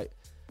time with light.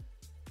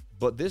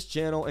 But this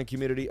channel and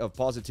community of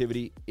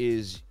positivity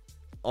is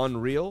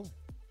unreal.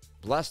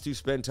 Blessed to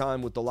spend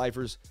time with the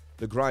lifers.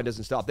 The grind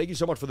doesn't stop. Thank you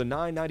so much for the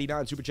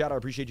 $9.99 super chat. I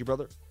appreciate you,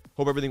 brother.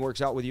 Hope everything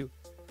works out with you.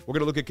 We're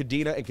going to look at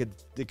Kadena and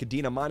the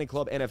Kadena Mining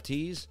Club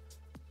NFTs.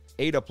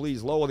 Ada,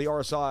 please, low on the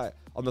RSI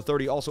on the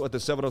 30, also at the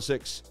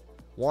 706.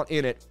 Want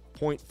in at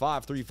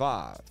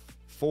 0.535.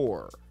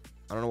 4.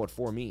 I don't know what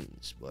 4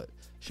 means, but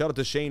shout out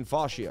to Shane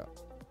Fascia.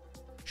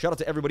 Shout out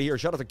to everybody here.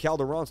 Shout out to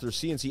Calderonster,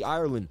 CNC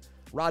Ireland,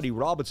 Roddy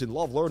Robinson,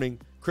 Love Learning,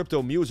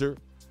 Crypto Muser,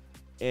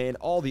 and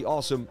all the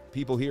awesome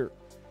people here.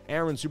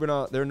 Aaron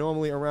Supernaut, they're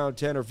normally around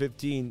 10 or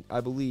 15,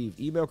 I believe.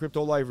 Email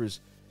Crypto Lifers.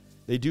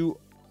 They do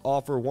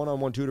offer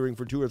one-on-one tutoring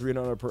for $200 or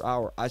 $300 per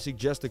hour. I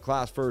suggest the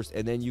class first,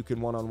 and then you can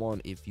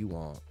one-on-one if you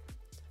want.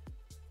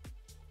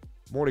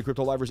 Morning,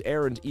 Crypto Lifers.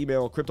 Aaron's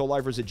email,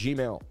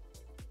 cryptolifers@gmail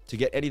to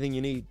get anything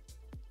you need.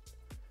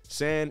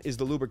 San is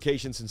the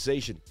lubrication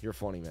sensation. You're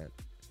funny, man.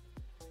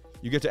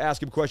 You get to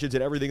ask him questions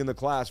and everything in the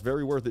class.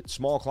 Very worth it.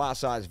 Small class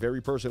size,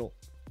 very personal.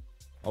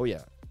 Oh,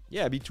 yeah.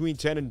 Yeah, between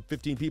 10 and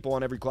 15 people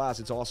on every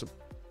class. It's awesome.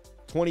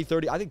 20,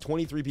 30. I think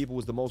 23 people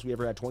was the most we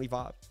ever had.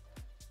 25.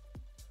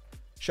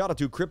 Shout out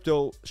to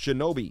Crypto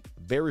Shinobi.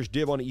 Bearish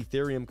div on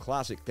Ethereum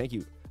Classic. Thank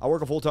you. I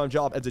work a full-time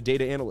job as a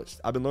data analyst.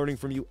 I've been learning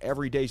from you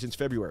every day since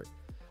February.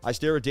 I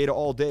stare at data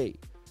all day.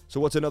 So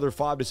what's another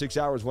 5 to 6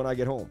 hours when I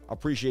get home?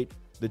 Appreciate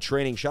the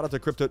training. Shout out to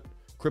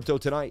Crypto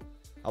Tonight.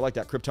 I like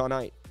that.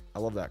 Kryptonite. I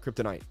love that.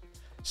 Kryptonite.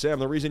 Sam,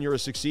 the reason you're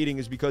succeeding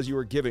is because you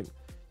are giving.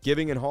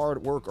 Giving and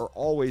hard work are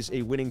always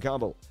a winning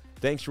combo.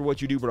 Thanks for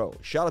what you do, bro.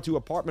 Shout out to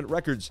Apartment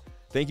Records.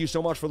 Thank you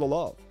so much for the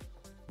love.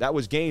 That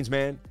was Gaines,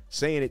 man.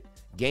 Saying it.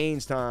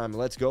 Gaines time.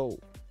 Let's go.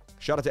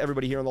 Shout out to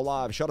everybody here on the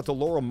live. Shout out to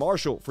Laura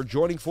Marshall for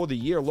joining for the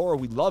year. Laura,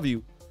 we love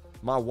you.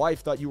 My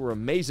wife thought you were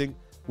amazing.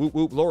 Whoop,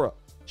 whoop, Laura.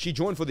 She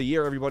joined for the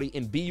year, everybody,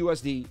 in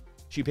BUSD.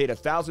 She paid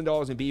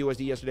 $1,000 in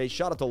BUSD yesterday.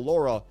 Shout out to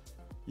Laura.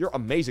 You're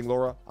amazing,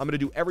 Laura. I'm going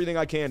to do everything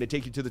I can to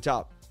take you to the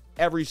top.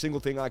 Every single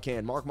thing I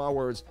can. Mark my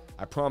words.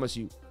 I promise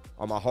you,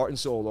 on my heart and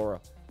soul,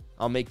 Laura,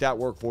 I'll make that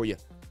work for you.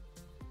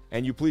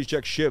 And you please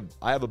check SHIB.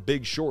 I have a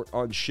big short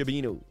on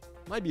Shibino.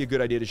 Might be a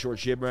good idea to short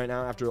SHIB right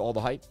now after all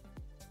the hype.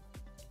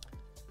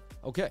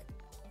 Okay.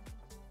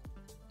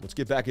 Let's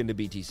get back into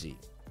BTC.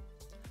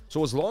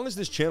 So as long as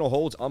this channel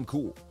holds, I'm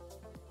cool.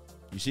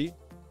 You see?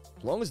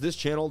 As long as this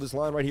channel, this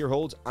line right here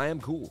holds, I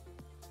am cool.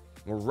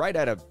 We're right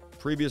at a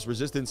previous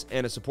resistance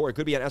and a support. It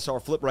could be an SR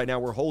flip right now.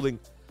 We're holding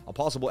a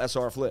possible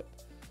SR flip.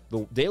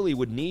 The daily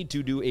would need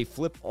to do a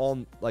flip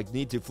on, like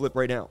need to flip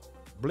right now.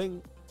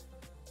 Bling.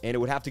 And it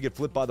would have to get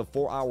flipped by the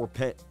 4-hour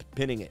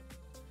pinning it.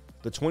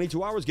 The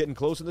 22 hour is getting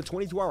close, and the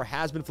 22 hour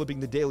has been flipping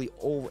the daily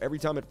over. Every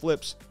time it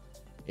flips,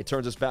 it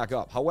turns us back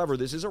up. However,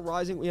 this is a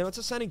rising, it's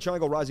a ascending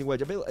triangle rising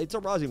wedge. It's a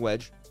rising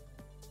wedge.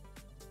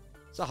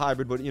 It's a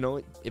hybrid, but,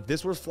 if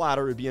this was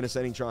flatter, it'd be an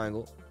ascending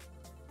triangle.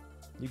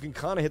 You can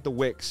kind of hit the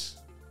wicks.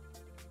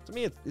 To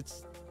me,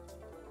 it's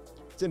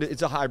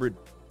a hybrid.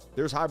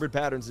 There's hybrid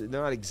patterns. They're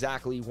not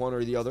exactly one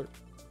or the other.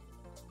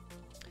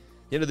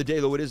 At the end of the day,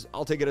 though,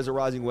 I'll take it as a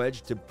rising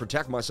wedge to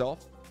protect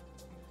myself.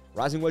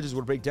 Rising wedges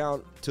would break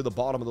down to the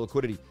bottom of the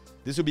liquidity.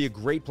 This would be a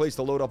great place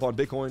to load up on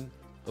Bitcoin.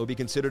 It would be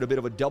considered a bit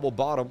of a double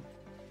bottom,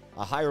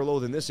 a higher low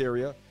than this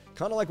area.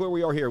 Kind of like where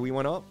we are here. We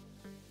went up.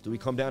 Do we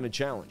come down and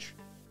challenge?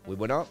 We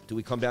went up. Do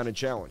we come down and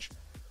challenge?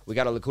 We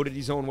got a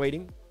liquidity zone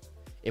waiting.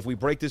 If we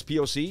break this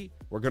POC,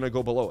 we're going to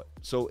go below it.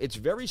 So it's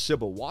very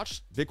simple.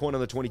 Watch Bitcoin on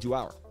the 22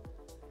 hour.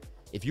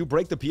 If you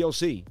break the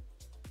POC,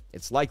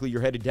 it's likely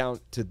you're headed down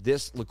to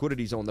this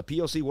liquidity zone. The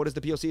POC, what is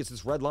the POC? It's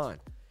this red line.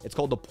 It's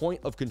called the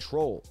point of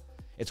control.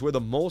 It's where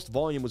the most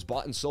volume was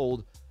bought and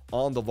sold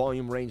on the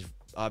volume range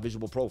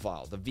visual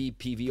profile, the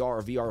VPVR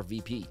or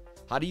VRVP.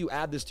 How do you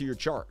add this to your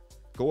chart?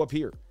 Go up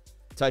here,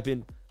 type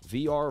in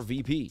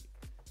VRVP,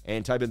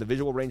 and type in the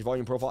visual range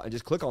volume profile, and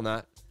just click on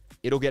that.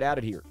 It'll get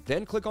added here.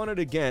 Then click on it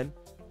again,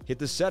 hit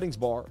the settings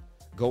bar,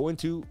 go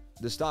into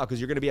the style, because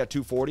you're going to be at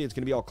 240. It's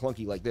going to be all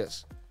clunky like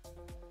this.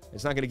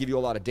 It's not going to give you a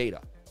lot of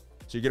data.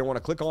 So you're going to want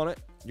to click on it.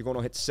 You're going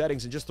to hit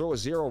settings and just throw a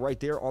 0 right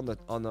there on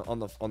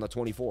the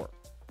 24.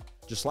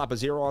 Just slap a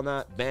 0 on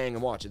that, bang,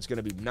 and watch. It's going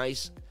to be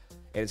nice,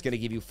 and it's going to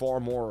give you far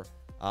more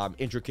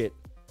intricate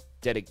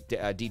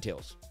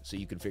details so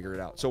you can figure it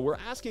out. So we're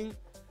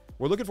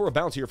looking for a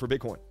bounce here for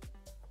Bitcoin.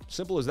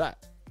 Simple as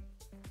that.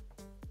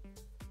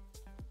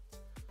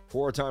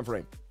 4-hour time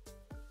frame.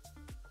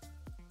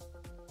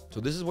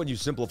 So this is when you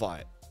simplify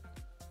it.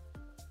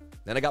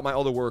 Then I got my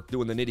other work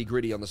doing the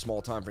nitty-gritty on the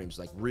small time frames,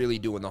 like really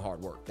doing the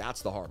hard work.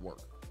 That's the hard work.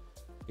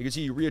 You can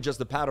see you readjust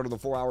the pattern on the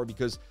 4-hour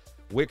because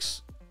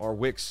wicks are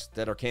wicks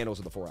that are candles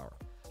in the 4-hour.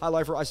 Hi,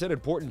 Lifer. I sent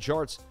important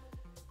charts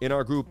in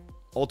our group,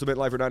 Ultimate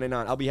Lifer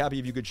 99. I'll be happy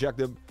if you could check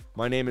them.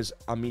 My name is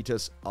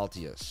Amitas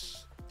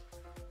Altius.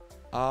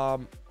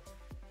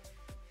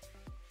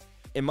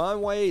 in my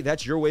way,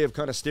 that's your way of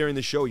kind of steering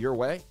the show your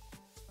way.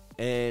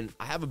 And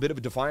I have a bit of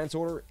a defiance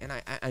order, and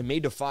I may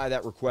defy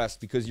that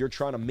request because you're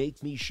trying to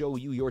make me show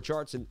you your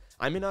charts, and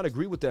I may not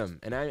agree with them,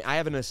 and I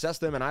haven't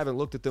assessed them, and I haven't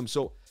looked at them,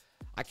 so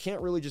I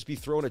can't really just be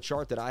throwing a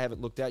chart that I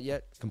haven't looked at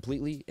yet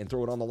completely and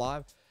throw it on the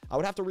live. I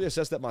would have to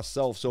reassess that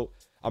myself, so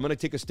I'm going to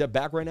take a step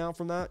back right now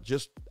from that,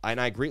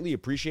 and I greatly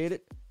appreciate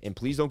it, and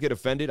please don't get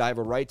offended. I have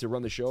a right to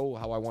run the show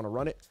how I want to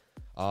run it.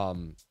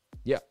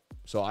 Yeah,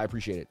 so I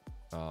appreciate it.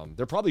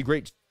 They're probably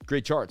great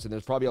charts, and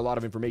there's probably a lot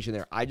of information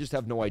there. I just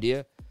have no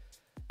idea.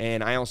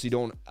 And I honestly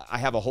don't, I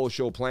have a whole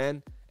show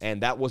planned,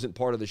 and that wasn't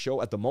part of the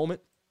show at the moment.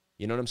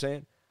 You know what I'm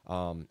saying?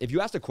 If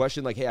you asked a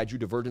question like, hey, I drew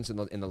divergence in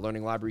the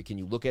learning library, can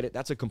you look at it?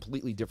 That's a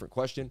completely different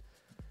question.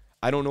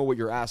 I don't know what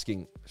you're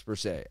asking, per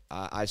se.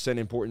 I send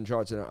important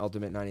charts in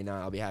Ultimate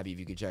 99. I'll be happy if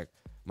you could check.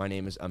 My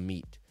name is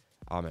Amit.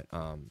 Amit.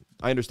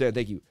 I understand.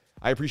 Thank you.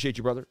 I appreciate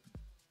you, brother.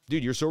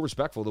 Dude, you're so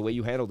respectful the way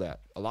you handled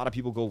that. A lot of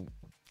people go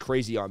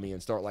crazy on me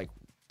and start, like,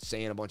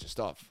 saying a bunch of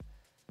stuff.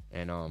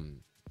 And,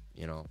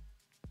 you know.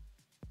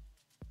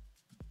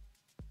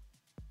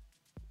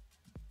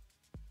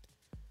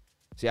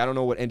 See, I don't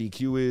know what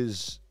NDQ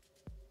is.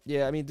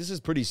 Yeah, I mean, this is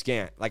pretty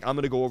scant. Like, I'm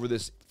going to go over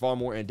this far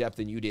more in depth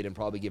than you did and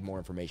probably give more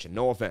information.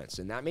 No offense.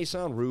 And that may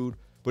sound rude,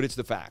 but it's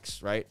the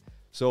facts, right?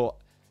 So,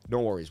 no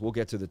worries. We'll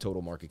get to the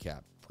total market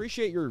cap.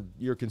 Appreciate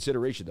your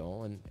consideration,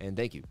 though, and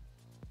thank you.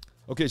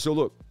 Okay, so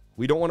look,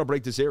 we don't want to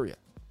break this area.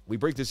 We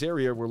break this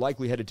area, we're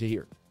likely headed to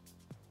here.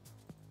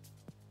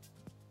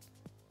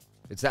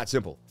 It's that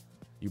simple.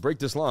 You break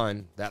this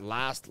line, that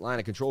last line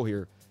of control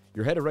here,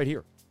 you're headed right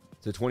here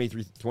to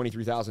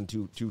 23,000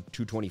 to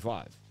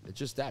 225. It's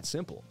just that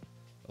simple,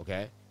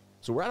 okay?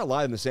 So we're at a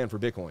line in the sand for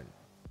Bitcoin.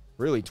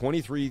 Really,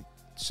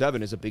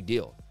 23.7 is a big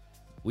deal.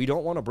 We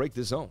don't want to break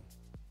this zone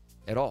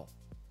at all,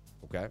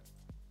 okay?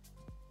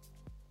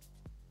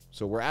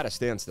 So we're at a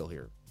standstill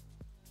here,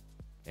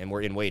 and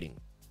we're in waiting,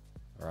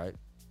 all right?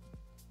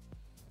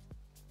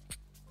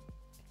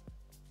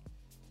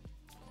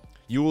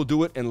 You will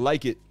do it and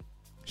like it.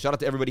 Shout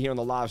out to everybody here on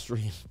the live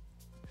stream.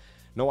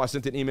 No, I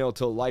sent an email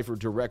to Lifer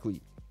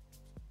directly.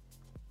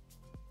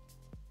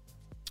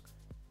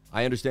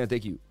 I understand.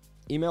 Thank you.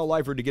 Email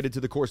Lifer to get into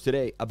the course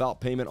today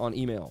about payment on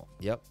email.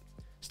 Yep.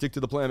 Stick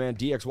to the plan, man.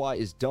 DXY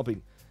is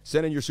dumping.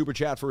 Send in your super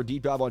chat for a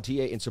deep dive on TA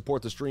and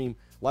support the stream.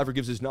 Lifer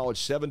gives his knowledge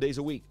 7 days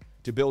a week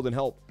to build and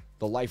help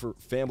the Lifer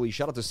family.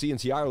 Shout out to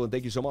CNC Ireland.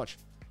 Thank you so much.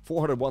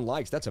 401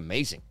 likes. That's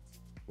amazing.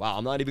 Wow.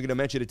 I'm not even going to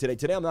mention it today.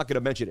 Today, I'm not going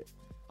to mention it.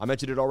 I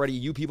mentioned it already.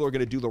 You people are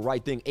going to do the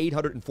right thing.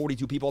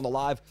 842 people on the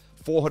live,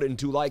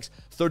 402 likes,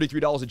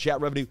 $33 in chat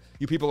revenue.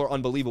 You people are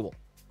unbelievable.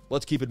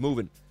 Let's keep it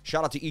moving.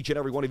 Shout out to each and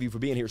every one of you for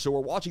being here. So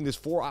we're watching this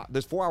 4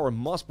 hour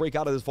must break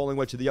out of this falling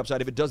wedge to the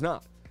upside. If it does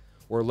not,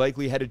 we're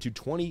likely headed to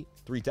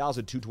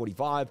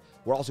 23,225.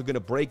 We're also going to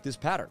break this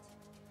pattern.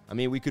 I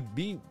mean, we could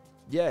be,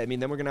 yeah, I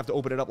mean, then we're going to have to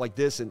open it up like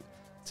this. And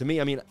to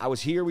me, I mean, I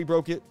was here, we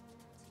broke it.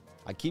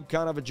 I keep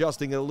kind of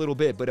adjusting it a little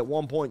bit, but at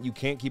one point, you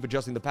can't keep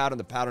adjusting the pattern.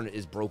 The pattern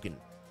is broken,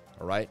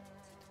 all right?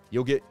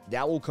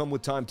 That will come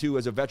with time too.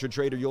 As a veteran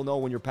trader, you'll know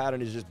when your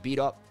pattern is just beat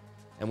up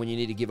and when you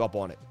need to give up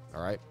on it,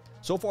 all right?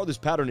 So far, this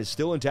pattern is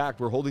still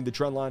intact. We're holding the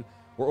trend line.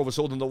 We're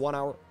oversold in the 1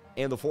 hour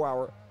and the 4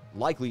 hour,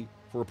 likely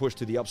for a push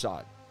to the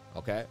upside,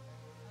 okay?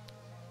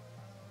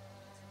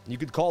 You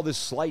could call this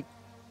slight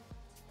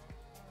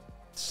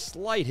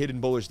hidden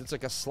bullish. That's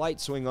like a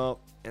slight swing up,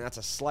 and that's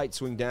a slight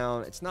swing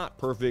down. It's not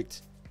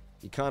perfect.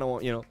 You kind of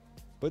want, you know,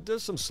 but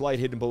there's some slight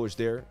hidden bullish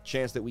there.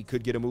 Chance that we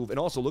could get a move. And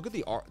also, look at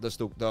the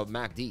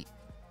MACD.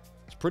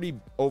 It's pretty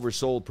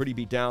oversold, pretty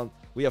beat down.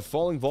 We have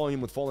falling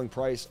volume with falling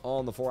price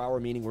on the 4 hour,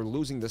 meaning we're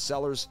losing the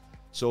sellers.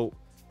 So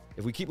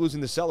if we keep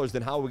losing the sellers,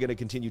 then how are we going to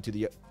continue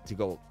to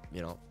go,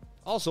 you know?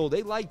 Also,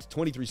 they liked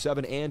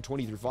 23.7 and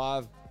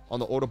 23.5 on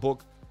the order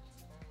book.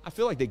 I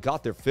feel like they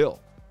got their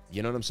fill.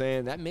 You know what I'm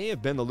saying? That may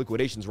have been the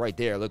liquidations right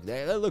there. Look,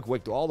 they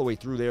wicked all the way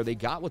through there. They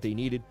got what they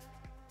needed.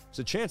 It's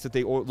a chance that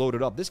they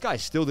loaded up. This guy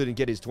still didn't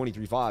get his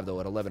 23.5, though,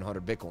 at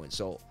 1,100 Bitcoin.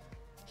 So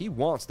he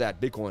wants that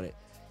Bitcoin.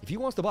 If he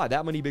wants to buy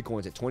that many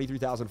Bitcoins at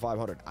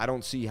 23,500, I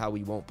don't see how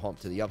he won't pump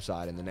to the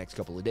upside in the next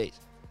couple of days.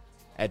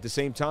 At the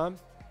same time,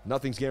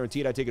 nothing's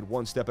guaranteed. I take it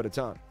one step at a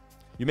time.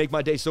 You make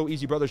my day so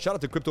easy, brother. Shout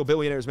out to Crypto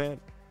Billionaires, man.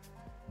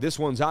 This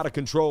one's out of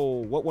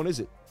control. What one is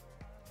it?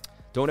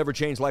 Don't ever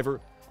change Lifer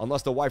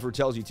unless the wifer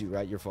tells you to,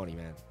 right? You're funny,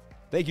 man.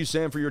 Thank you,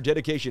 Sam, for your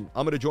dedication.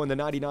 I'm going to join the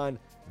 99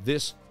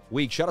 this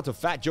week. Shout out to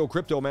Fat Joe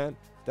Crypto, man.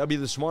 That'll be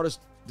the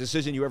smartest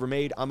decision you ever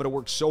made. I'm going to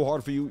work so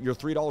hard for you. Your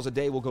 $3 a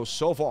day will go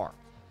so far.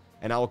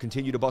 And I will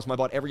continue to bust my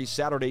butt every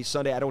Saturday,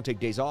 Sunday. I don't take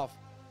days off.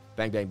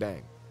 Bang, bang,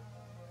 bang.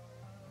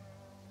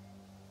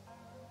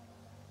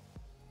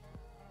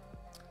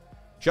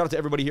 Shout out to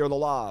everybody here on the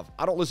live.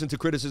 I don't listen to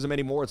criticism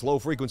anymore. It's low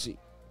frequency.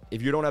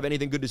 If you don't have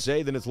anything good to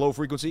say, then it's low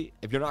frequency.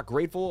 If you're not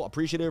grateful,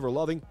 appreciative, or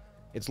loving,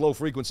 it's low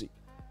frequency.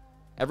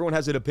 Everyone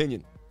has an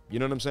opinion. You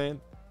know what I'm saying?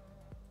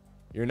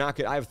 You're not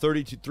gonna, I have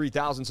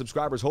 33,000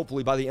 subscribers.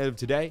 Hopefully by the end of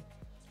today,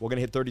 we're going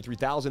to hit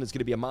 33,000. It's going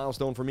to be a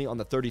milestone for me on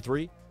the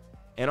 33.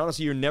 And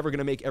honestly, you're never going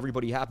to make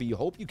everybody happy. You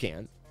hope you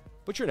can,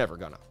 but you're never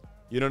going to.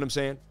 You know what I'm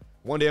saying?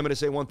 One day I'm going to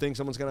say one thing,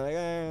 someone's going to,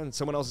 and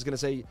someone else is going to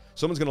say,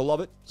 someone's going to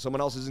love it,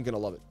 someone else isn't going to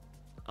love it.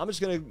 I'm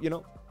just going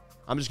to,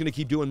 I'm just going to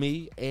keep doing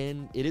me,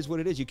 and it is what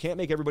it is. You can't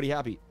make everybody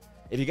happy.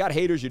 If you got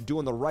haters, you're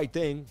doing the right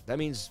thing. That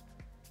means,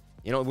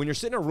 when you're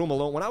sitting in a room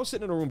alone, when I was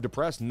sitting in a room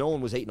depressed, no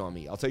one was hating on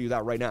me. I'll tell you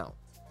that right now.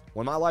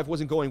 When my life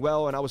wasn't going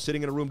well and I was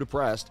sitting in a room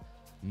depressed,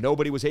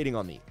 nobody was hating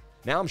on me.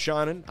 Now I'm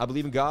shining. I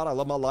believe in God. I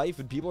love my life,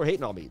 and people are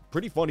hating on me.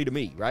 Pretty funny to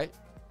me, right?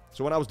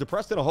 So when I was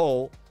depressed in a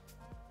hole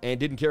and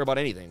didn't care about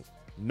anything,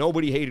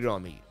 nobody hated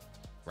on me,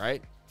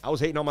 right? I was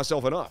hating on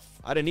myself enough.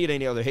 I didn't need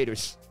any other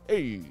haters.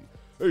 Hey,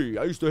 I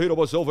used to hate on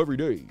myself every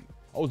day.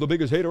 I was the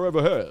biggest hater I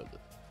ever had.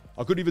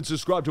 I couldn't even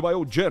subscribe to my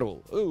own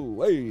channel.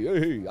 Oh,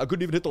 hey. I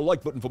couldn't even hit the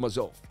like button for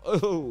myself.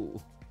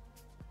 Oh.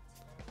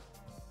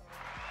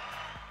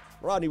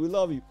 Rodney, we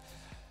love you.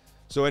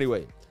 So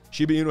anyway,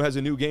 Shiba Inu has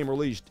a new game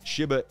released,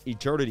 Shiba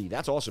Eternity.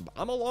 That's awesome.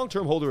 I'm a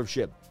long-term holder of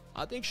SHIB.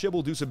 I think SHIB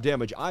will do some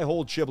damage. I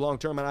hold SHIB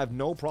long-term, and I have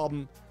no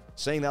problem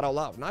saying that out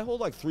loud. And I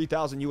hold like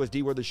 3,000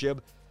 USD worth of SHIB.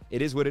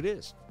 It is what it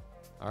is.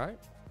 All right?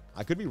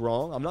 I could be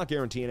wrong. I'm not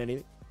guaranteeing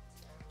anything.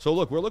 So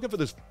look, we're looking for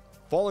this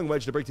falling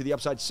wedge to break to the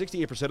upside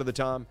 68% of the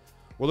time.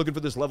 We're looking for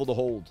this level to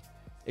hold.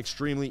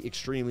 Extremely,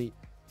 extremely,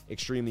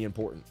 extremely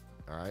important.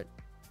 All right?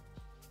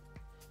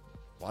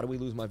 Why do we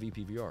lose my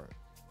VPVR?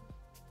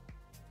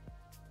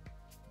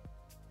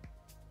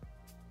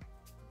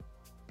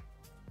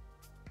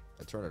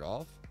 I turn it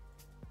off?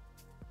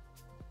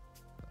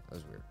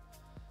 That's weird.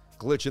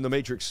 Glitch in the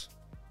matrix.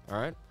 All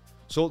right?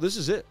 So this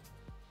is it.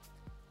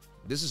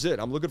 This is it.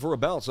 I'm looking for a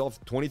bounce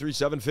off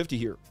 23,750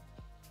 here.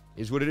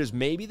 Is what it is.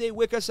 Maybe they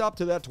wick us up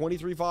to that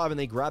 23.5 and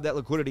they grab that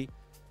liquidity.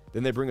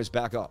 Then they bring us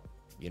back up.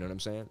 You know what I'm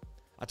saying?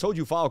 I told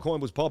you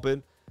Filecoin was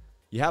pumping.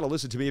 You had to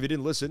listen to me. If you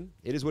didn't listen,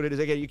 it is what it is.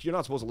 Again, you're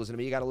not supposed to listen to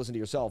me. You got to listen to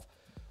yourself.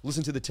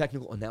 Listen to the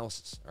technical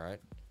analysis, all right?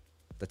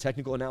 The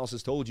technical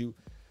analysis told you.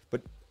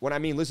 But when I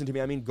mean listen to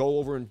me, I mean go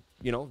over and,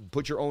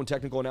 put your own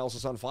technical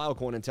analysis on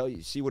Filecoin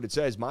and see what it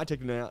says. My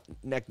technical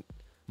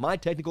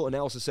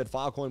analysis said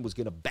Filecoin was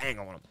going to bang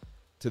on them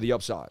to the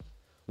upside.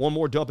 One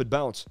more dump and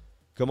bounce.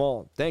 Come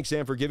on. Thanks,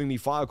 Sam, for giving me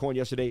Filecoin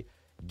yesterday.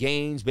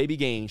 Gains, baby,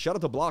 gains. Shout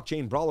out to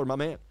Blockchain Brawler, my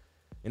man.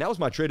 And that was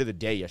my trade of the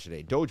day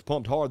yesterday. Doge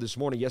pumped hard this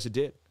morning. Yes, it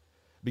did.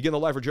 Begin the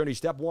Lifer journey.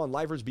 Step 1,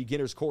 Lifer's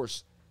beginner's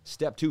course.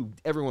 Step 2,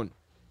 everyone,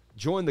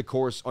 join the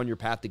course on your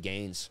path to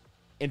gains.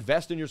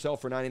 Invest in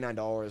yourself for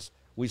 $99.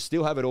 We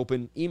still have it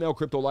open. Email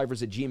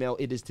CryptoLifers@gmail.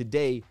 It is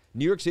today,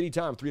 New York City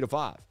time, 3 to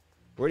 5.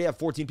 We already have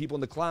 14 people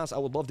in the class. I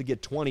would love to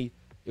get 20.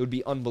 It would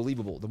be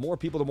unbelievable. The more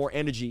people, the more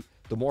energy,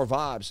 the more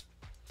vibes,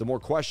 the more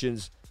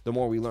questions, the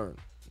more we learn,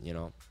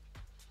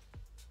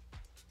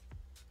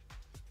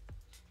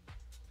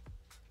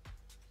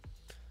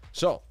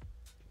 So,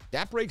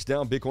 that breaks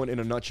down Bitcoin in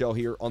a nutshell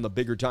here on the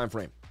bigger time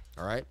frame,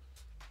 all right?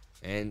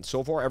 And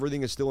so far,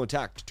 everything is still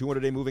intact.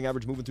 200-day moving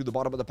average moving through the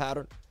bottom of the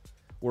pattern.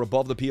 We're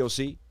above the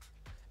POC,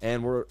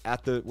 and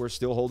we're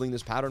still holding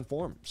this pattern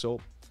form.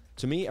 So,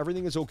 to me,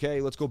 everything is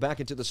okay. Let's go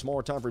back into the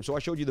smaller time frame. So, I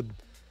showed you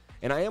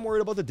and I am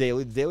worried about the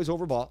daily. The daily's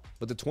overbought,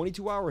 but the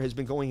 22-hour has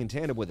been going in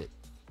tandem with it,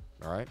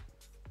 all right?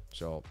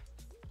 So,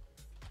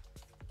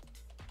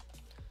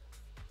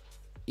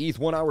 ETH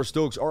 1 hour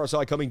Stokes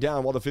RSI coming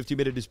down while the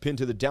 50-minute is pinned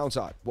to the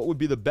downside. What would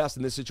be the best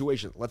in this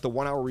situation? Let the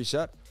 1 hour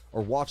reset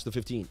or watch the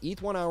 15?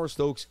 ETH 1 hour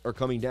Stokes are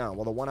coming down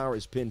while the 1 hour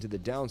is pinned to the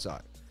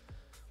downside.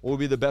 What would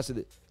be the best of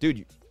it?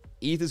 Dude,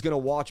 ETH is going to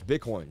watch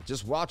Bitcoin.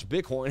 Just watch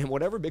Bitcoin, and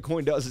whatever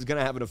Bitcoin does is going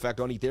to have an effect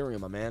on Ethereum,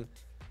 my man.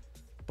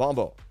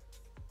 Bombo,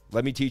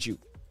 let me teach you.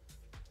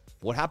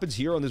 What happens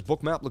here on this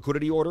Bookmap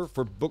liquidity order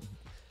for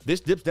this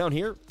dips down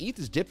here, ETH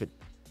is dipping.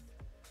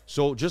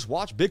 So just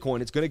watch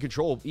Bitcoin. It's going to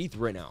control ETH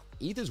right now.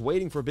 ETH is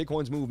waiting for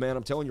Bitcoin's move, man.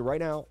 I'm telling you right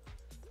now.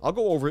 I'll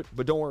go over it,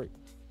 but don't worry.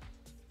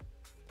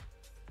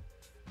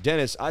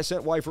 Dennis, I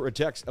sent Wifer a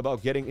text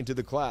about getting into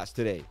the class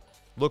today.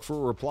 Look for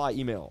a reply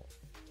email.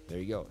 There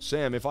you go.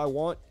 Sam, if I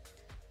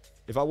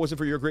wasn't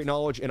for your great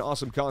knowledge and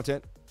awesome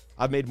content,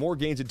 I've made more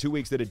gains in 2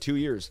 weeks than in 2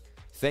 years.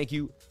 Thank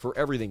you for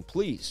everything.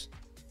 Please,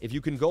 if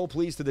you can go,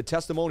 please, to the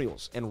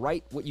testimonials and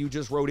write what you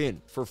just wrote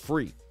in for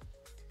free.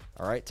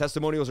 All right,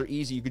 testimonials are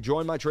easy. You can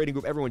join my trading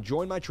group. Everyone,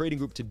 join my trading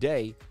group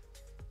today.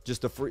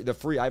 Just the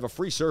free. I have a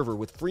free server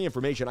with free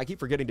information. I keep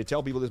forgetting to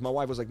tell people this. My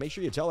wife was like, make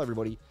sure you tell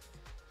everybody.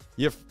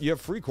 You have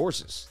free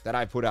courses that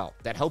I put out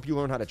that help you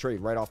learn how to trade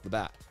right off the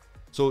bat.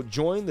 So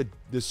join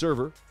the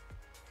server.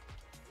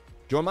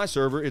 Join my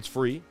server. It's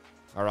free.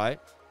 All right,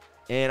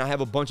 and I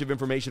have a bunch of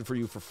information for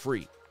you for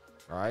free.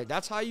 All right,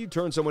 that's how you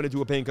turn someone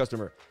into a paying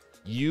customer.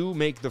 You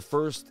make the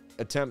first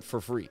attempt for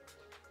free.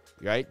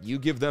 Right? You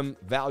give them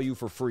value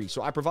for free.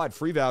 So I provide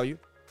free value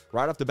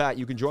right off the bat.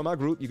 You can join my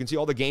group. You can see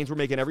all the gains we're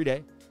making every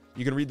day.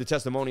 You can read the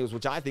testimonials,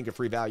 which I think are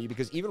free value,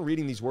 because even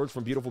reading these words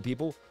from beautiful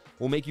people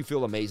will make you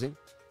feel amazing.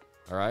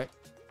 All right?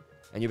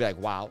 And you'll be like,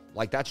 wow,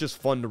 like that's just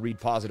fun to read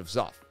positive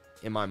stuff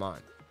in my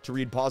mind. To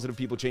read positive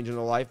people changing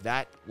their life,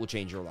 that will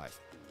change your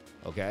life.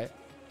 Okay?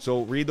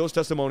 So read those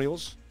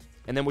testimonials.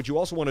 And then what you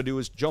also want to do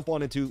is jump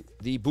on into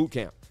the boot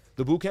camp.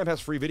 The boot camp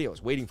has free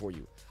videos waiting for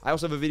you. I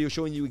also have a video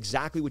showing you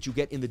exactly what you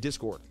get in the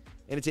Discord.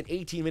 And it's an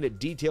 18-minute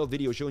detailed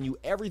video showing you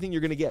everything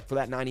you're going to get for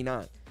that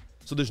 $99.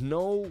 So there's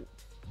no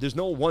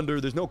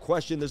wonder, there's no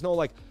question, there's no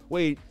like,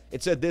 wait,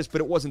 it said this,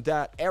 but it wasn't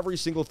that. Every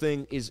single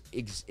thing is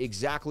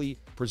exactly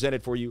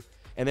presented for you.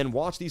 And then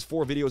watch these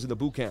 4 videos in the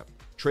bootcamp.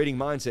 Trading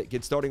mindset,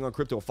 get starting on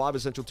crypto, 5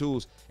 essential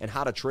tools, and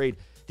how to trade.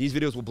 These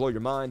videos will blow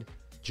your mind.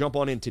 Jump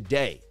on in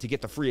today to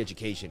get the free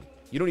education.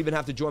 You don't even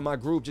have to join my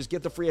group. Just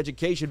get the free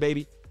education,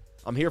 baby.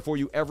 I'm here for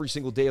you every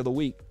single day of the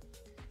week.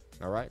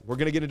 All right? We're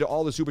going to get into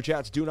all the super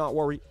chats. Do not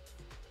worry.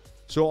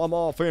 So, I'm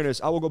all fairness.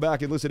 I will go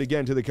back and listen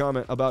again to the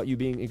comment about you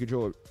being in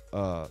control.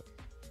 All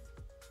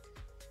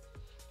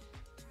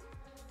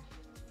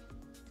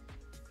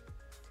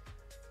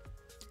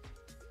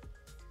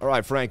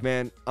right, Frank,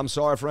 man. I'm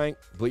sorry, Frank,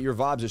 but your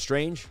vibes are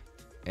strange,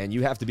 and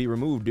you have to be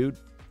removed, dude.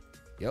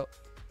 Yep.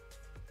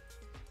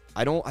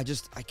 I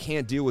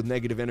can't deal with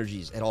negative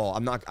energies at all.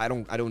 I'm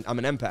an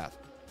empath.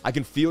 I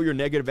can feel your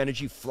negative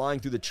energy flying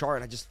through the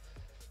chart.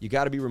 You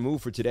got to be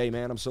removed for today,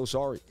 man. I'm so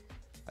sorry.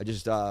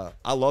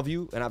 I love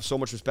you, and I have so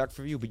much respect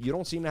for you, but you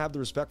don't seem to have the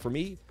respect for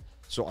me,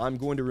 so I'm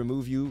going to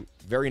remove you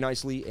very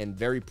nicely and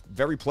very,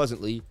 very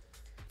pleasantly.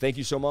 Thank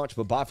you so much,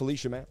 but bye,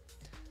 Felicia, man.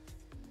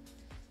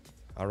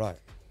 All right.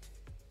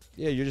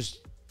 Yeah,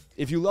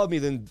 if you love me,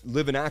 then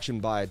live in action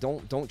by it.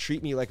 Don't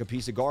treat me like a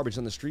piece of garbage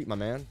on the street, my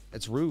man.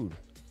 It's rude.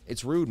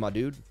 It's rude, my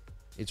dude.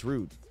 It's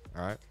rude.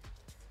 All right.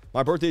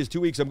 My birthday is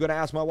 2 weeks. I'm going to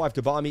ask my wife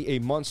to buy me a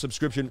month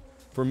subscription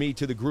for me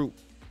to the group.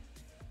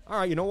 All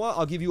right, you know what?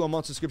 I'll give you a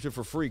month subscription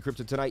for free.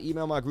 Crypto Tonight.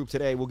 Email my group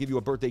today. We'll give you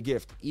a birthday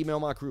gift. Email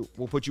my group.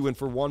 We'll put you in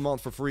for 1 month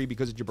for free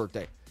because it's your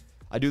birthday.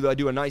 I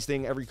do a nice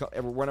thing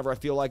whenever I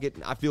feel like it.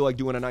 I feel like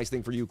doing a nice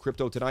thing for you.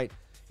 Crypto Tonight.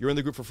 You're in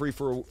the group for free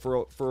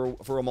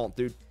for a month,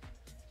 dude.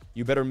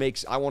 You better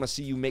I want to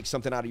see you make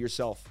something out of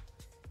yourself.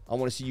 I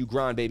want to see you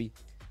grind, baby.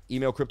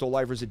 Email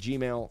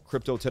cryptolifers@gmail,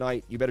 Crypto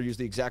Tonight. You better use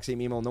the exact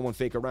same email. No one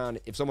fake around.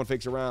 If someone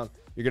fakes around,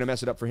 you're going to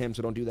mess it up for him,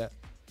 so don't do that.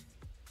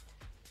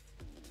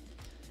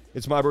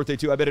 It's my birthday,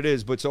 too. I bet it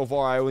is, but so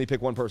far I only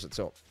pick one person,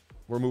 so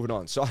we're moving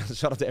on. So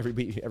shout out to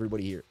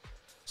everybody here.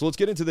 So let's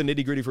get into the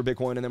nitty-gritty for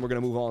Bitcoin, and then we're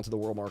going to move on to the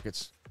world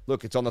markets.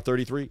 Look, it's on the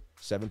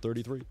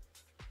 733.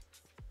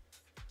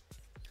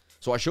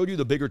 So I showed you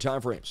the bigger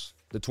time frames.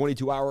 The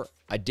 22-hour,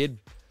 I did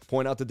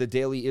point out that the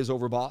daily is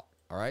overbought.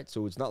 All right,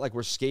 so it's not like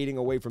we're skating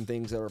away from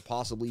things that are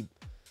possibly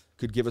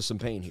could give us some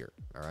pain here.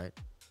 All right,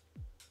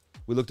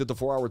 we looked at the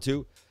 4-hour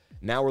too.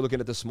 Now we're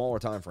looking at the smaller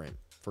time frame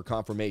for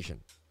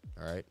confirmation.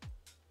 All right,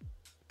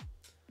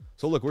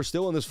 so look, we're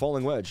still in this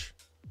falling wedge.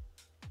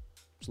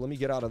 So let me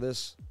get out of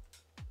this.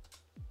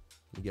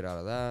 Let me get out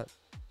of that.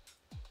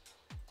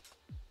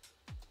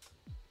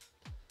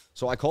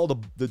 So I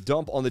called the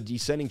dump on the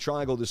descending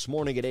triangle this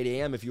morning at 8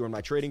 a.m. If you were in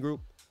my trading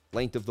group,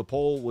 length of the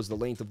pole was the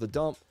length of the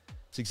dump.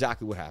 It's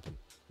exactly what happened.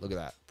 Look at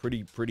that.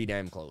 Pretty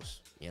damn close.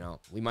 You know,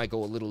 we might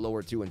go a little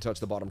lower too and touch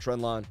the bottom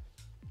trend line.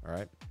 All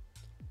right.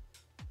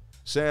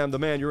 Sam, the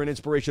man, you're an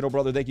inspirational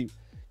brother. Thank you.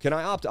 Can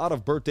I opt out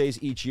of birthdays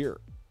each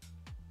year?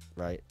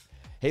 Right.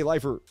 Hey,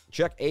 Lifer,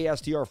 check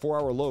ASTR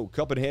 4-hour low.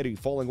 Cup and handy,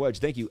 falling wedge.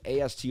 Thank you,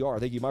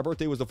 ASTR. Thank you. My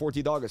birthday was the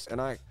 14th August, and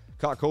I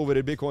caught COVID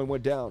and Bitcoin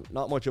went down.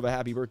 Not much of a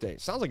happy birthday.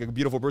 Sounds like a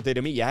beautiful birthday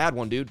to me. You had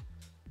one, dude.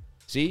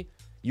 See?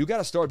 You got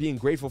to start being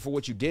grateful for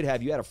what you did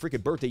have. You had a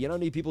freaking birthday. You know how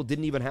many people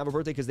didn't even have a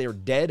birthday because they are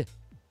dead?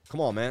 Come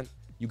on, man.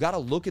 You got to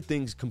look at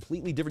things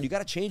completely different. You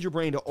got to change your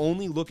brain to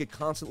only look at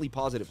constantly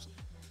positives.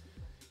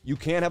 You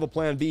can't have a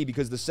plan B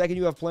because the second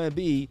you have plan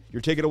B,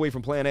 you're taking away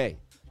from plan A.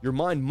 Your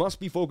mind must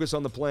be focused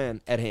on the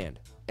plan at hand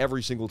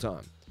every single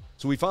time.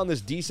 So we found this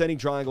descending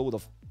triangle with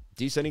a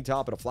descending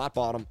top and a flat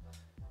bottom.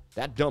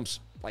 That dumps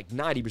like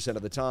 90%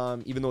 of the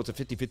time. Even though it's a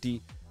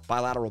 50-50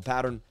 bilateral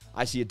pattern,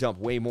 I see it dump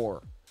way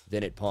more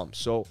than it pumps.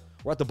 So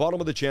we're at the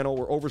bottom of the channel.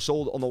 We're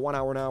oversold on the 1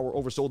 hour now. We're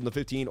oversold in the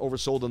 15,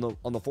 oversold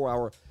on the 4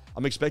 hour.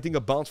 I'm expecting a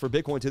bounce for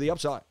Bitcoin to the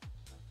upside.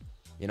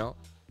 You know,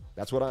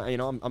 that's what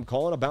I'm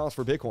calling a bounce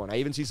for Bitcoin. I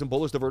even see some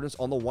bullish divergence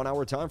on the 1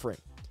 hour time frame.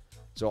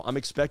 So I'm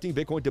expecting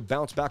Bitcoin to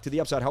bounce back to the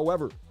upside.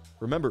 However,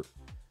 remember,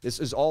 this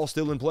is all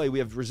still in play. We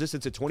have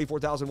resistance at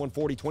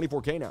 24,140,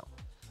 24K now.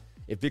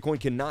 If Bitcoin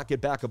cannot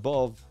get back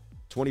above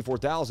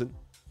 24,000,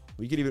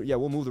 we could even,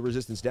 we'll move the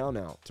resistance down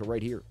now to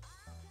right here.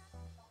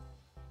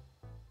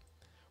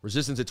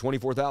 Resistance at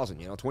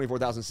 24,000,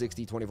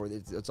 24,060, 24,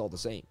 it's all the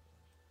same.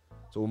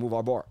 So we'll move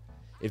our bar.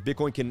 If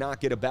Bitcoin cannot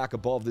get it back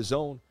above the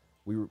zone,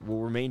 we will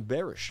remain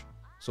bearish.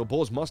 So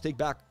bulls must take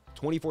back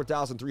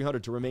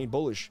 24,300 to remain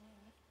bullish,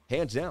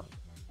 hands down.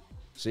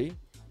 See?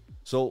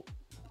 So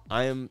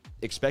I am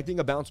expecting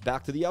a bounce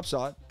back to the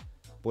upside,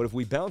 but if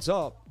we bounce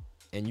up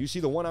and you see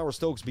the 1 hour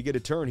Stokes begin to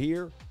turn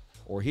here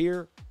or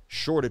here,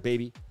 short it,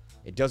 baby.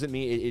 It doesn't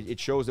mean, it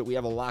shows that we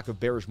have a lack of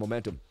bearish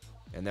momentum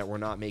and that we're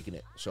not making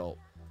it. So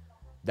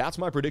that's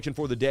my prediction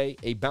for the day,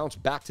 a bounce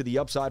back to the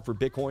upside for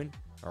Bitcoin,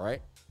 all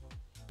right?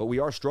 But we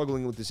are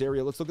struggling with this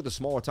area. Let's look at the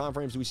smaller time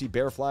frames. Do we see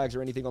bear flags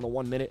or anything on the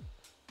 1 minute?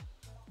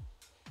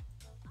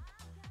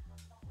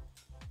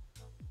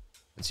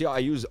 And see how I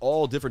use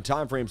all different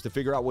time frames to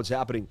figure out what's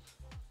happening,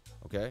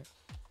 okay?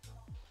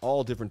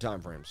 All different time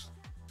frames.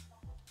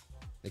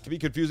 It can be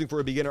confusing for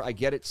a beginner. I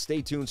get it.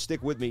 Stay tuned.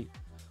 Stick with me.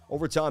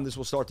 Over time, this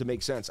will start to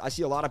make sense. I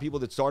see a lot of people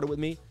that started with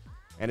me,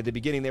 and at the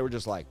beginning, they were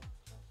just like,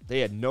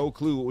 they had no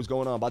clue what was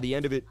going on. By the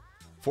end of it,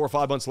 4 or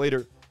 5 months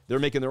later, they're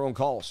making their own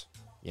calls,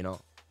 you know.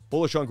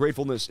 Bullish on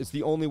gratefulness. It's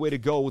the only way to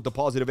go with the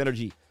positive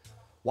energy.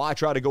 Why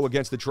try to go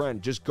against the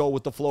trend? Just go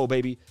with the flow,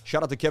 baby.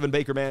 Shout out to Kevin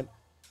Baker, man.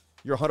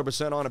 You're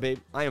 100% on it, babe.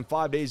 I am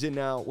 5 days in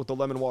now with the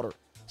lemon water.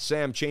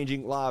 Sam,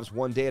 changing lives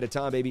one day at a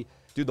time, baby.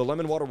 Dude, the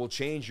lemon water will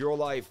change your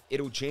life.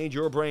 It'll change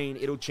your brain.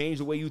 It'll change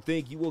the way you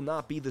think. You will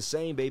not be the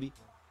same, baby.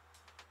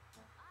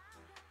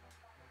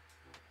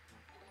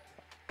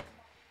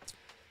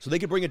 So they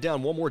could bring it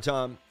down one more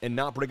time and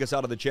not break us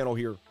out of the channel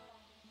here.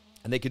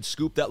 And they could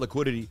scoop that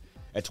liquidity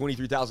at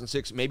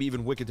 23,006, maybe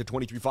even wick it to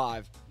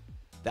 23.5.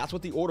 That's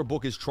what the order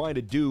book is trying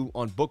to do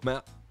on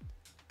Bookmap.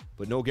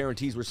 But no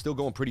guarantees. We're still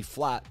going pretty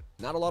flat.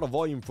 Not a lot of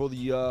volume for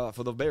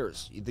the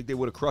Bears. You'd think they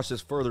would have crushed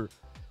this further.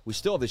 We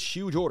still have this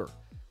huge order.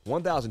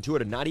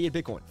 1,298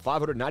 Bitcoin,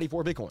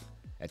 594 Bitcoin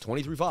at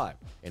 23.5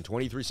 and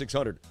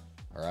 23,600.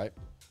 All right.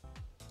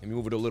 Let me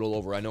move it a little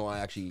over. I know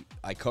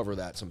I cover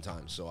that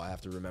sometimes, so I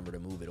have to remember to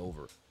move it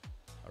over.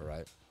 All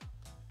right.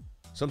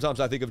 Sometimes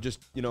I think of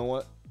just, you know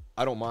what?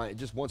 I don't mind.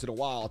 Just once in a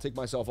while, I'll take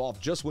myself off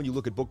just when you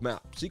look at Bookmap.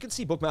 So you can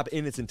see Bookmap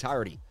in its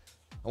entirety.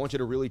 I want you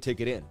to really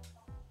take it in.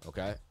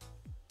 Okay.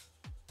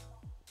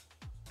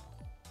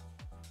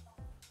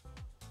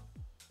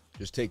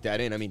 Just take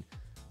that in. I mean,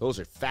 those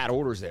are fat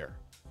orders there.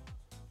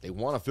 They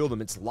want to fill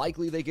them. It's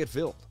likely they get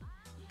filled.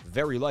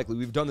 Very likely.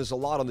 We've done this a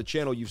lot on the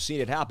channel. You've seen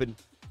it happen.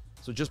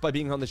 So just by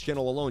being on this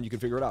channel alone, you can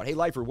figure it out. Hey,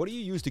 Lifer, what do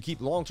you use to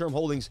keep long-term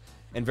holdings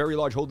and very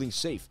large holdings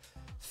safe?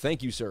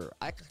 Thank you, sir.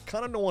 I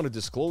kind of don't want to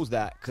disclose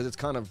that because it's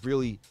kind of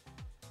really,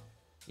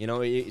 you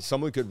know,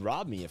 someone could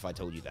rob me if I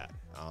told you that.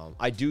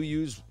 I do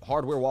use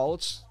hardware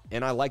wallets,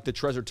 and I like the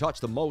Trezor Touch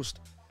the most.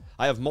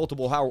 I have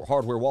multiple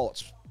hardware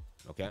wallets.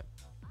 Okay.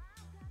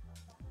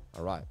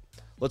 All right.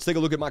 Let's take a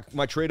look at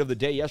my trade of the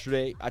day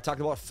yesterday. I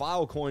talked about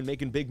Filecoin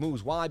making big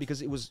moves. Why?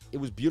 Because it was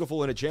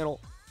beautiful in a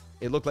channel.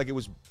 It looked like it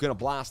was going to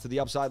blast to the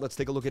upside. Let's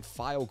take a look at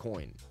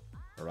Filecoin.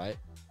 All right.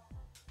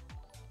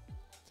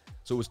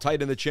 So it was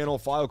tight in the channel.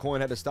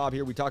 Filecoin had to stop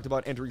here. We talked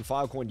about entering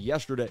Filecoin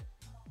yesterday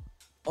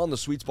on the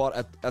sweet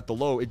spot at the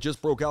low. It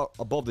just broke out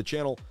above the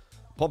channel,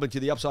 pumping to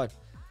the upside,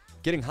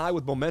 getting high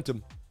with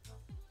momentum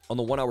on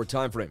the 1 hour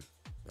time frame.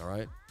 All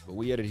right. But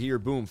we had it here.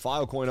 Boom.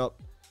 Filecoin up,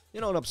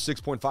 you know, and up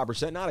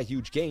 6.5%. Not a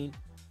huge gain,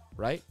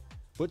 right?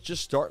 But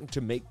just starting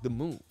to make the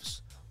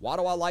moves. Why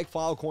do I like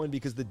Filecoin?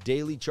 Because the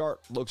daily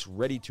chart looks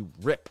ready to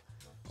rip,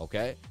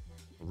 okay?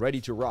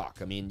 Ready to rock.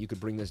 I mean, you could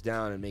bring this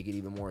down and make it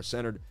even more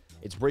centered.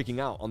 It's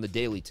breaking out on the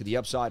daily to the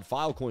upside.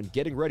 Filecoin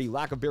getting ready.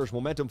 Lack of bearish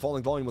momentum.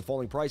 Falling volume with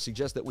falling price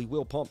suggests that we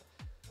will pump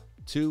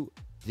to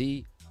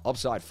the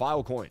upside.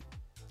 Filecoin.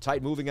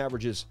 Tight moving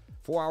averages.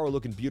 4 hour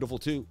looking beautiful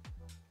too.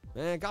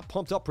 Man, got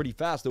pumped up pretty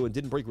fast though and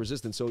didn't break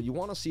resistance. So you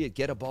want to see it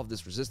get above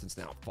this resistance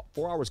now.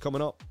 4 hours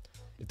coming up.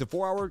 If the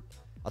 4 hour...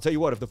 I'll tell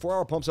you what, if the 4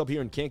 hour pumps up here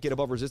and can't get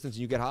above resistance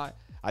and you get high,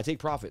 I take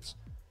profits.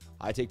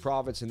 I take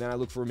profits and then I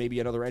look for maybe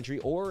another entry.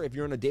 Or if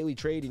you're in a daily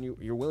trade and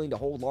you're willing to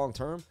hold long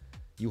term,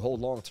 you hold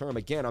long term.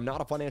 Again, I'm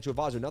not a financial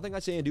advisor. Nothing I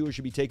say and do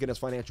should be taken as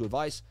financial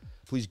advice.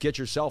 Please get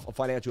yourself a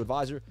financial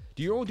advisor.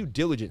 Do your own due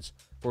diligence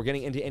before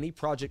getting into any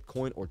project,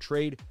 coin, or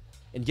trade.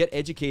 And get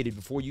educated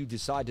before you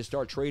decide to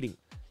start trading.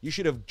 You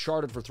should have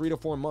charted for 3 to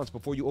 4 months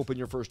before you open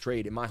your first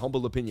trade, in my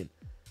humble opinion.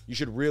 You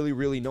should really,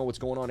 really know what's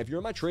going on. If you're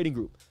in my trading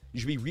group, you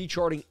should be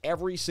recharting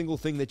every single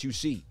thing that you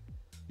see.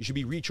 You should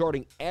be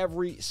recharting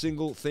every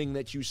single thing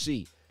that you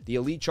see. The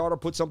elite charter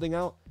put something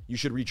out, you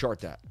should rechart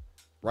that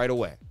right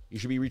away. You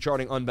should be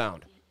recharting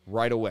Unbound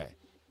right away.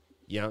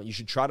 You know, you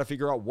should try to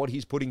figure out what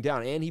he's putting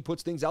down. And he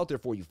puts things out there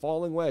for you.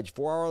 Falling wedge,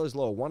 4 hour is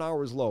low, 1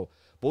 hour is low.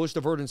 Bullish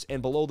divergence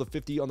and below the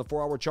 50 on the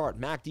 4 hour chart.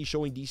 MACD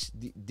showing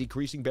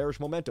decreasing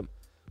bearish momentum.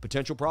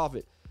 Potential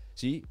profit.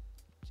 See,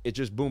 it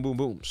just boom, boom,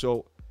 boom.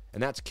 So,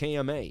 and that's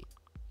KMA.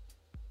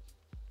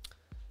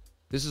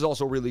 This is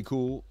also really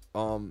cool.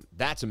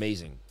 That's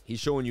amazing. He's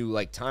showing you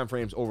like time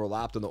frames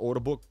overlapped on the order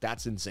book.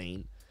 That's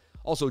insane.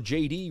 Also,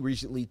 JD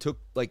recently took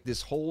like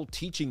this whole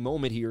teaching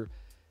moment here.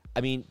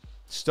 I mean,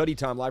 study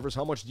time, Livers.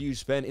 How much do you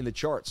spend in the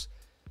charts?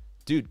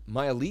 Dude,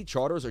 my elite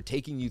charters are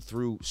taking you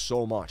through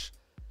so much.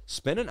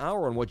 Spend an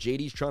hour on what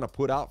JD's trying to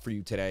put out for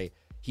you today.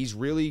 He's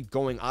really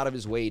going out of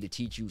his way to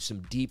teach you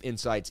some deep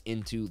insights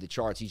into the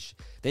charts.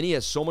 Then he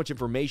has so much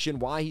information,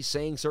 why he's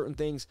saying certain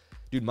things.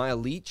 Dude, my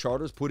elite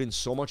charters put in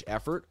so much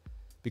effort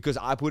because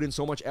I put in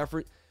so much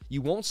effort.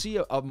 You won't see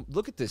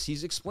look at this.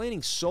 He's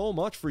explaining so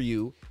much for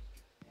you.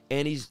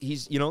 And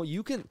he's you know,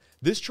 you can,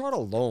 this chart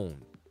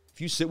alone,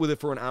 if you sit with it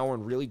for an hour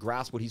and really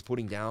grasp what he's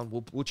putting down,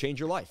 will change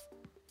your life.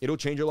 It'll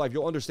change your life.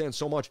 You'll understand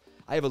so much.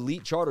 I have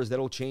elite charters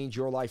that'll change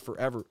your life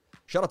forever.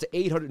 Shout out to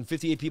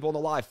 858 people on the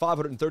live,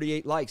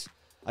 538 likes.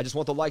 I just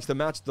want the likes to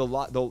match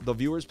the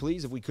viewers,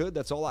 please, if we could.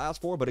 That's all I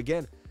ask for. But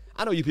again,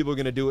 I know you people are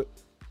going to do it.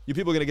 You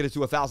people are going to get it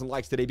to 1,000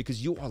 likes today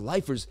because you are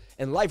lifers,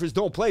 and lifers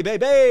don't play,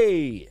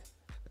 baby.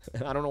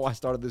 I don't know why I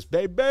started this,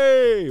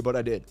 baby, but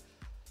I did.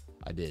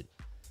 I did.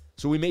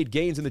 So we made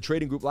gains in the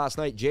trading group last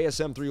night.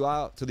 JSM threw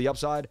out to the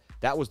upside.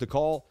 That was the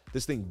call.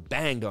 This thing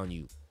banged on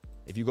you.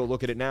 If you go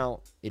look at it now,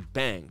 it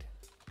banged.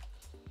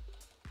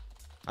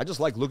 I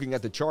just like looking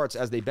at the charts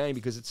as they bang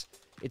because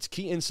it's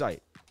key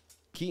insight.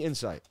 Key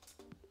insight.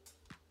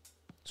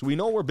 So we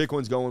know where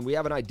Bitcoin's going. We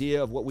have an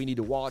idea of what we need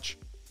to watch.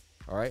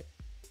 All right?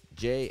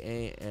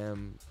 J-A-S-M-Y.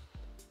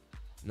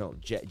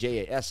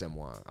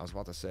 I was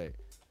about to say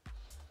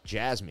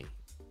Jasmy.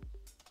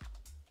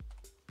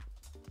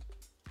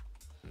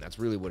 And that's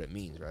really what it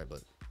means, right?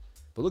 But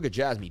look at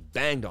Jasmy,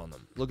 banged on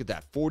them. Look at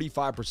that,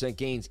 45%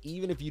 gains.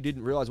 Even if you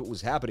didn't realize what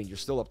was happening, you're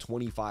still up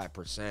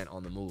 25%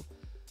 on the move.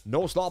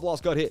 No stop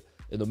loss got hit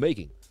in the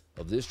making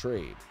of this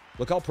trade.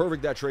 Look how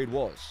perfect that trade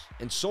was.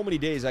 In so many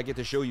days, I get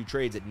to show you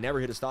trades that never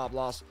hit a stop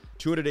loss,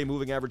 200-day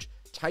moving average,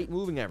 tight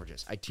moving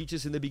averages. I teach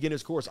this in the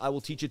beginner's course. I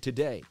will teach it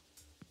today.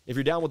 If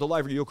you're down with the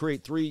lifer, you'll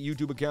create 3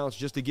 YouTube accounts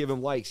just to give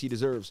him likes he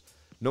deserves.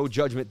 No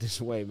judgment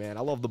this way, man.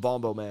 I love the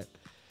Bombo, man.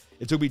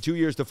 It took me 2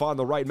 years to find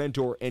the right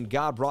mentor, and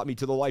God brought me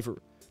to the lifer.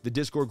 The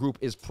Discord group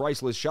is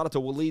priceless. Shout out to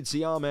Waleed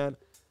Siam, man.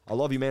 I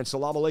love you, man.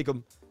 Salam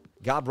alaikum.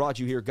 God brought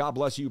you here. God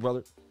bless you,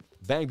 brother.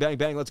 Bang, bang,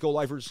 bang. Let's go,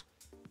 lifers.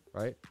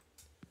 Right?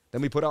 Then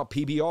we put out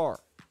PBR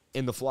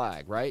in the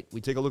flag, right? We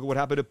take a look at what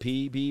happened to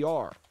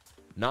PBR,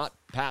 not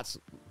Pat's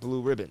blue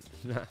ribbon.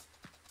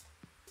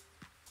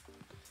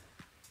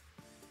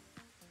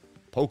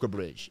 Poker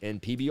Bridge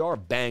and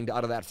PBR banged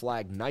out of that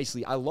flag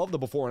nicely. I love the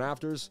before and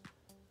afters,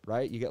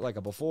 right? You get like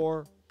a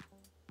before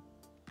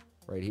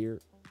right here,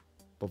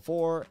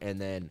 before, and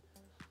then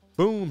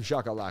boom,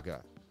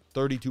 shakalaka.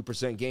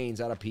 32%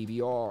 gains out of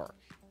PBR,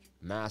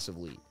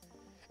 massively.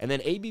 And then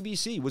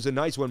ABBC was a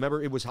nice one.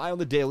 Remember, it was high on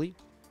the daily,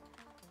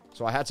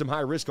 so I had some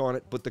high risk on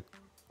it, but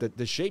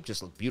the shape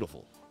just looked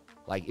beautiful.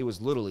 Like, it was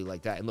literally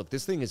like that. And look,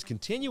 this thing is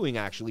continuing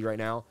actually right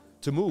now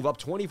to move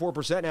up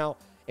 24% now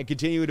and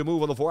continuing to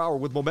move on the 4-hour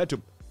with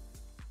momentum.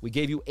 We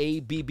gave you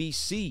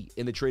ABBC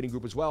in the trading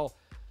group as well.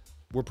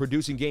 We're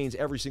producing gains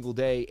every single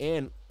day,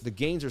 and the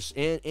gains are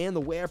and the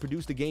way I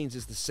produce the gains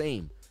is the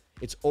same.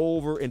 It's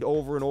over and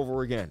over and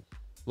over again.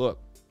 Look,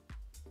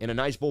 in a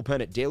nice bull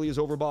pennant, daily is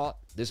overbought.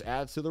 This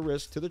adds to the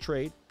risk to the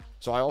trade.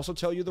 So I also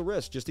tell you the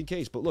risk just in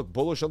case. But look,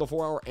 bullish on the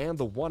 4-hour and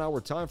the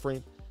 1-hour time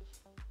frame.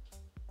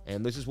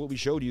 And this is what we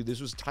showed you. This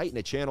was tight in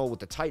a channel with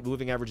the tight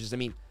moving averages. I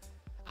mean,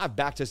 I've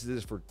backtested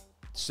this for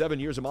 7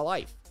 years of my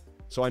life.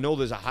 So I know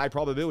there's a high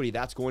probability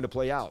that's going to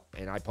play out.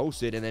 And I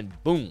posted, and then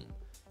boom.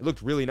 It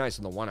looked really nice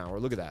in the 1-hour.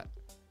 Look at that.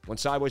 Went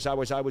sideways,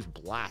 sideways, sideways,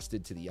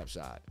 blasted to the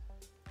upside.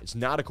 It's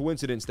not a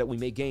coincidence that we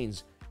make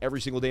gains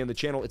every single day on the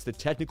channel. It's the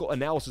technical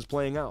analysis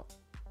playing out.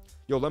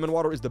 Yo, lemon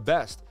water is the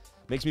best.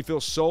 Makes me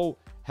feel so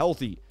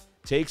healthy.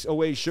 Takes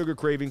away sugar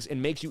cravings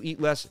and makes you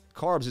eat less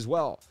carbs as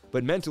well.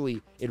 But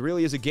mentally, it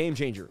really is a game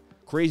changer.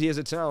 Crazy as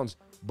it sounds,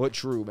 but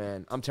true,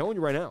 man. I'm telling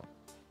you right now.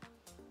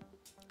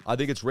 I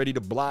think it's ready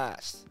to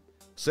blast.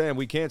 Sam,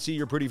 we can't see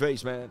your pretty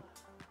face, man.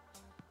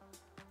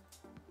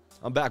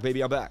 I'm back,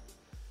 baby. I'm back.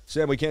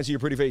 Sam, we can't see your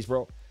pretty face,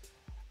 bro.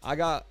 I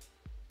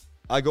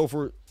go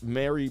for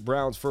Mary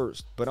Brown's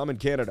first, but I'm in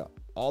Canada.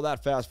 All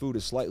that fast food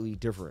is slightly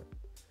different.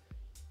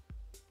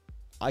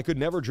 I could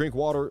never drink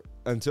water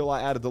until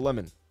I added the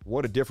lemon.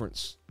 What a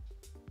difference.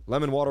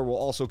 Lemon water will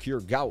also cure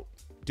gout.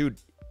 Dude,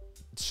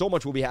 so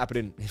much will be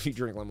happening if you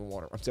drink lemon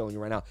water. I'm telling you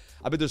right now.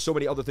 I bet there's so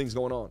many other things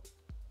going on.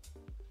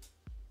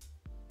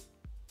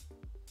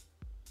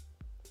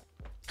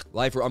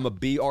 Lifer, I'm a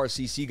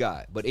BRCC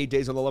guy, but 8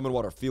 days on the lemon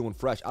water, feeling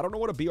fresh. I don't know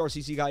what a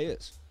BRCC guy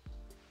is.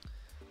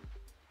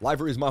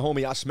 Lifer is my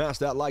homie. I smashed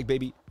that like,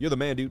 baby. You're the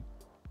man, dude.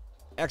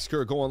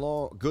 Xcur going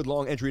long, good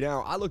long entry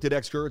now. I looked at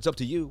Xcur. It's up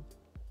to you.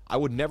 I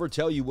would never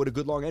tell you what a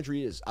good long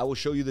entry is. I will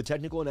show you the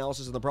technical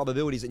analysis and the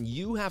probabilities, and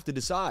you have to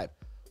decide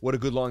what a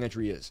good long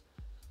entry is.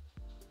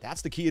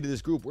 That's the key to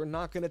this group. We're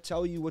not going to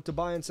tell you what to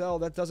buy and sell.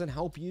 That doesn't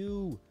help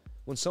you.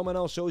 When someone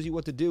else shows you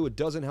what to do, it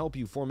doesn't help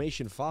you.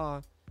 Formation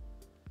FA.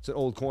 It's an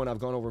old coin I've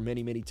gone over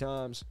many, many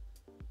times.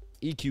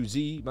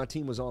 EQZ, my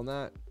team was on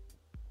that.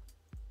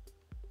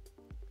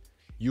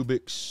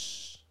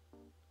 Ubix.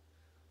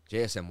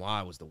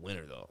 JSMY was the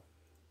winner, though.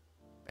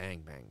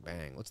 Bang, bang,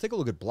 bang. Let's take a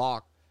look at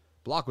Block.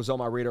 Block was on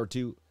my radar,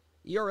 too.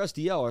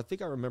 ERSDL, I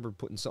think I remember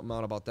putting something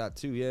out about that,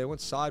 too. Yeah, it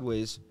went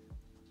sideways.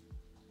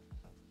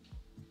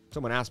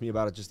 Someone asked me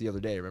about it just the other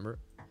day, remember?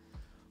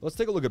 Let's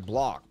take a look at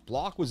Block.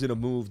 Block was in a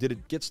move. Did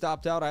it get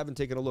stopped out? I haven't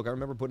taken a look. I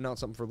remember putting out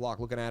something for Block,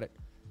 looking at it.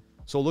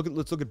 So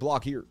let's look at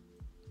Block here.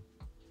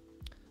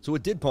 So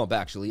it did pump,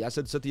 actually. I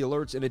said set the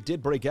alerts, and it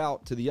did break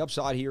out to the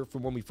upside here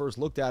from when we first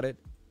looked at it.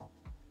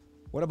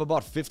 Went up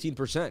about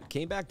 15%.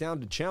 Came back down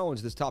to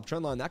challenge this top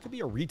trend line. That could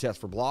be a retest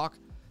for Block.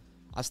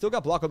 I still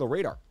got Block on the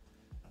radar.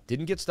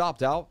 Didn't get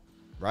stopped out,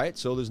 right?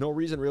 So there's no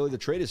reason, really. The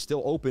trade is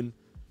still open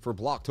for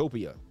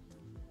Blocktopia.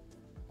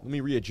 Let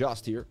me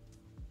readjust here.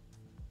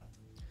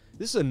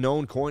 This is a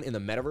known coin in the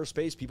metaverse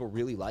space people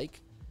really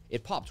like.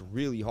 It popped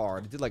really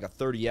hard. It did like a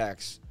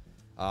 30x.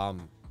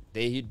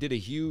 They did a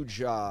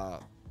huge,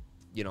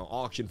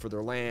 auction for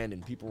their land,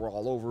 and people were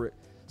all over it.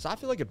 So I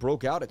feel like it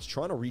broke out. It's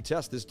trying to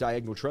retest this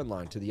diagonal trend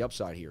line to the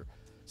upside here.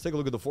 Let's take a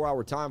look at the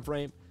 4-hour time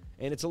frame,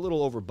 and it's a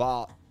little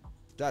overbought.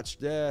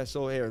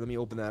 So here, let me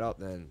open that up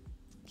then.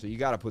 So you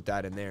got to put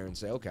that in there and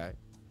say, okay.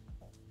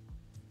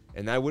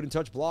 And I wouldn't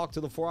touch block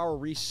till the 4-hour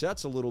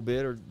resets a little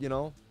bit, or, you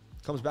know,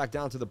 comes back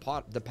down to the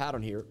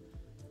pattern here.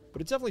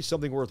 But it's definitely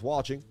something worth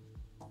watching.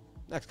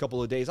 Next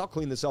couple of days, I'll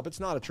clean this up. It's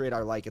not a trade I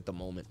like at the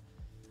moment.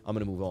 I'm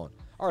going to move on.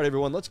 All right,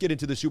 everyone, let's get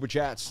into the super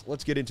chats.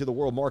 Let's get into the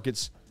world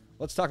markets.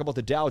 Let's talk about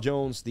the Dow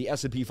Jones, the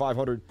S&P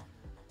 500,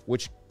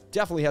 which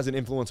definitely has an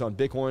influence on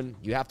Bitcoin.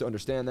 You have to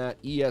understand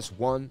that.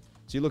 ES1.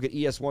 So you look at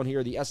ES1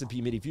 here, the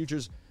S&P Mini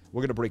Futures.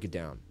 We're going to break it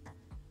down.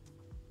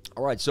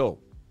 All right, so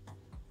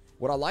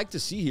what I like to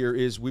see here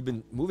is we've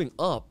been moving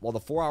up while the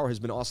 4-hour has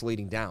been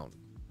oscillating down.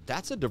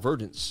 That's a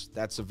divergence.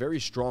 That's a very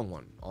strong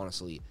one,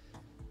 honestly.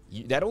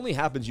 That only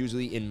happens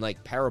usually in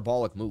like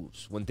parabolic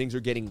moves when things are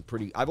getting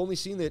pretty. I've only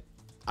seen that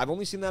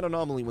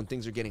anomaly when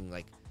things are getting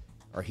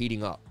are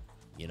heating up,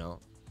 you know,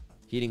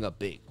 heating up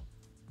big.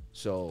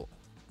 So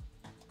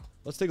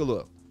let's take a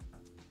look.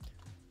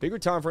 Bigger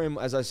time frame,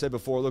 as I said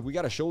before. Look, we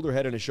got a shoulder,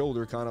 head, and a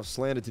shoulder kind of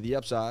slanted to the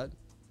upside.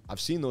 I've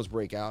seen those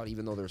break out,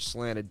 even though they're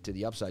slanted to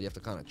the upside. You have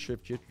to kind of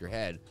shift your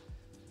head.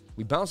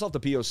 We bounced off the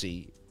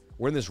POC.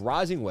 We're in this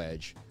rising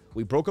wedge.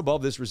 We broke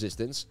above this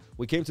resistance.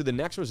 We came to the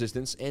next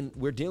resistance, and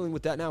we're dealing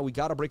with that now. We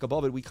got to break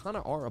above it. We kind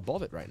of are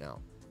above it right now.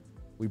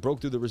 We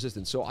broke through the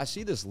resistance. So I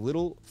see this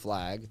little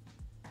flag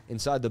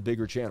inside the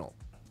bigger channel.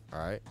 All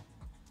right.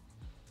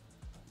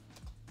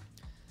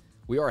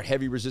 We are at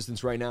heavy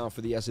resistance right now for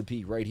the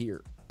S&P right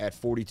here at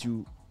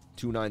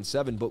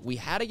 42,297, but we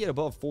had to get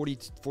above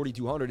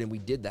 4,200, and we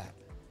did that.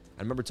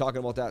 I remember talking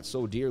about that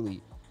so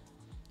dearly.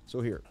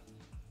 So here.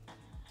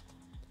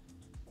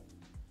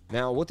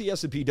 Now, what the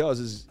S&P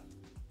does is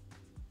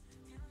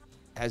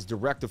has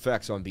direct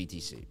effects on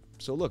BTC.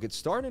 So look, it's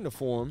starting to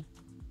form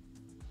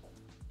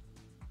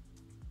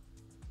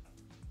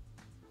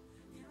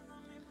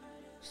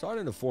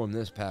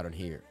this pattern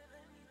here.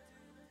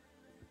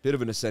 Bit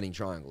of an ascending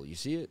triangle. You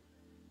see it?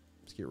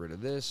 Let's get rid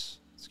of this.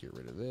 Let's get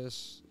rid of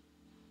this.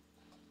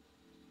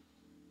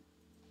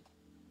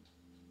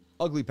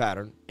 Ugly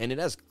pattern, and it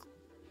has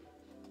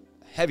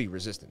heavy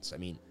resistance. I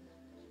mean,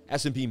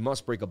 S&P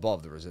must break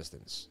above the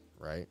resistance,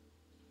 right?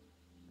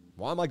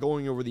 Why am I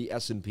going over the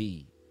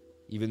S&P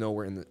even though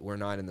we're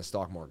not in the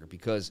stock market?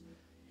 Because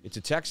it's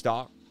a tech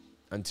stock.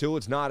 Until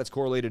it's not, it's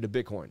correlated to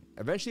Bitcoin.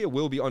 Eventually, it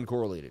will be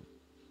uncorrelated.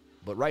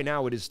 But right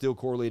now, it is still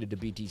correlated to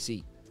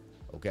BTC,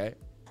 okay?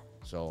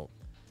 So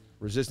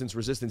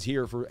resistance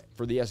here for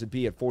the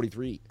S&P at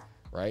 43,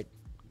 right?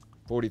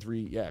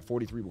 43, yeah,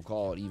 43 we'll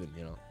call it even,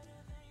 you know.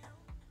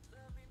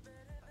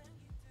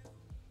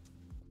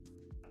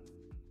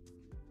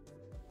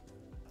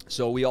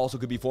 So we also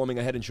could be forming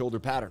a head and shoulder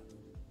pattern.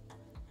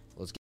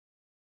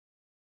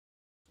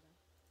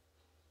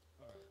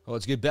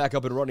 Let's get back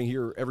up and running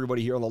here,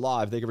 everybody here on the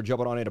live. Thank you for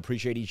jumping on in.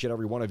 Appreciate each and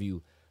every one of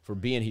you for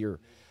being here.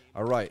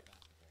 All right.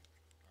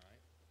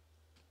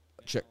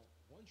 Check.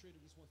 One trader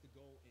just wants to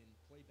go and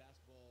play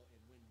basketball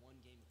and win one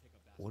game and pick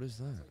up basketball. What is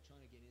that?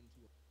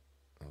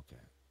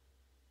 Okay.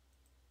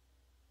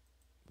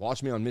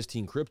 Watch me on Miss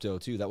Teen Crypto,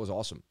 too. That was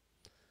awesome.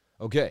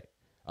 Okay.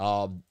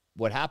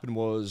 What happened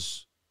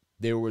was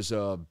there was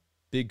a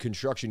big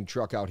construction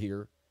truck out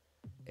here,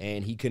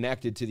 and he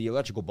connected to the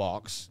electrical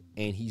box,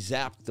 and he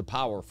zapped the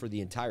power for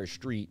the entire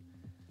street,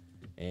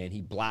 and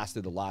he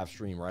blasted the live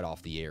stream right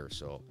off the air.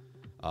 So,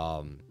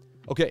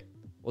 okay,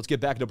 let's get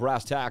back to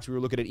brass tacks. We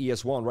were looking at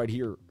ES1 right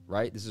here,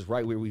 right? This is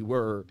right where we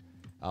were.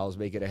 I was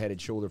making a head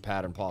and shoulder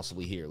pattern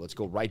possibly here. Let's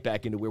go right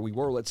back into where we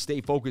were. Let's stay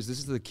focused. This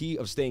is the key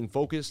of staying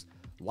focused.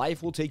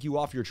 Life will take you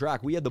off your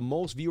track. We had the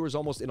most viewers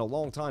almost in a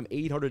long time,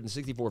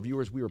 864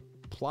 viewers. We were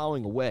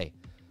plowing away.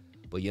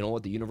 But you know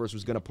what? The universe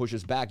was going to push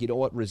us back. You know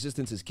what?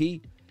 Resistance is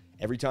key.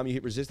 Every time you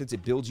hit resistance,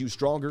 it builds you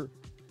stronger.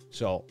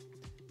 So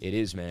it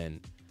is, man.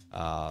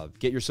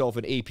 Get yourself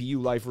an APU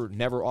lifer,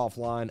 never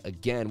offline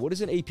again. What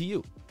is an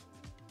APU?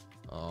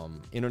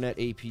 Internet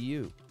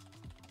APU.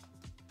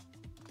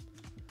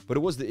 But it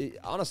was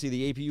honestly,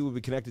 the APU would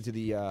be connected to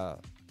the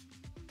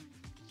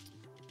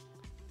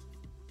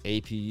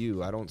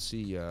APU. I don't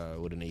see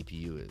what an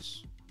APU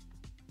is.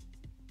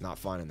 Not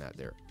finding that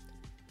there.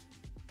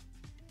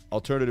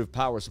 Alternative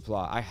power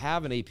supply. I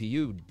have an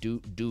APU,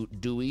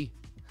 Dewey.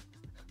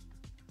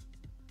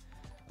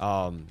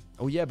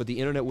 Oh yeah, but the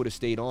internet would have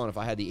stayed on if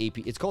I had the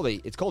AP. It's called a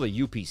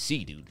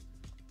UPC, dude.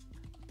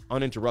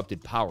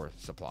 Uninterrupted power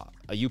supply.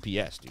 A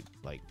UPS, dude.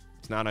 Like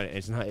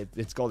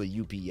it's called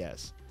a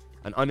UPS.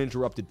 An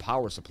uninterrupted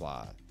power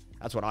supply.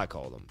 That's what I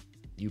call them.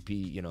 UP,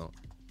 you know.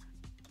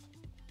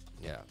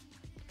 Yeah.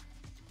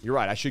 You're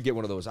right. I should get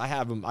one of those. I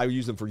have them. I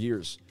use them for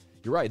years.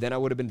 You're right. Then I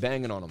would have been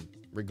banging on them,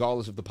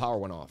 regardless if the power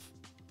went off.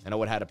 And I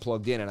would have had it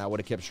plugged in, and I would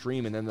have kept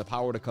streaming, and then the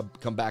power would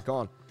have come back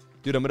on.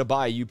 Dude, I'm going to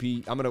buy a UP.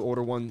 I'm going to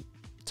order one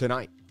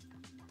tonight.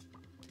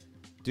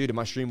 Dude, and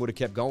my stream would have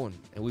kept going,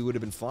 and we would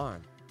have been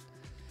fine.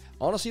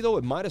 Honestly, though,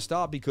 it might have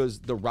stopped because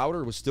the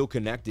router was still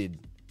connected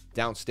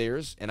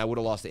downstairs, and I would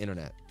have lost the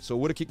internet. So it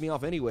would have kicked me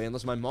off anyway,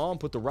 unless my mom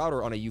put the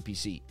router on a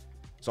UPC.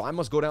 So I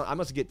must go down. I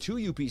must get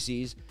 2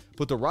 UPCs,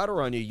 put the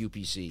router on a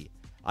UPC.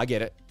 I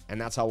get it,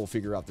 and that's how we'll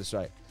figure out this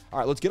site. All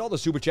right, let's get all the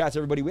super chats,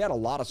 everybody. We had a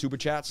lot of super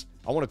chats.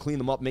 I want to clean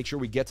them up, make sure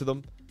we get to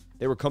them.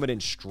 They were coming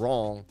in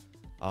strong.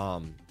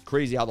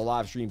 crazy how the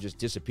live stream just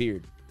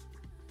disappeared.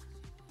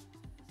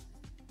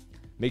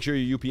 Make sure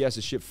your UPS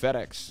is shipped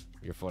FedEx.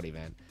 You're funny,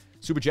 man.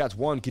 Super Chats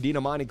 1,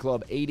 Kadena Mining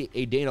Club,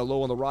 a Dana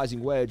low on the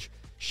rising wedge.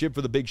 Ship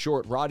for the Big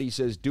Short. Roddy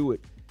says do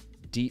it.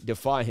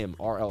 Defy him,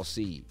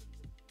 RLC.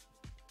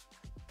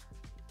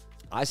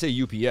 I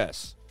say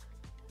UPS.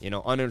 You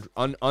know,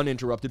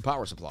 uninterrupted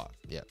power supply.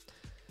 Yeah.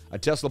 A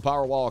Tesla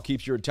Powerwall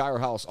keeps your entire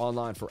house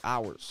online for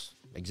hours.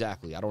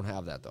 Exactly. I don't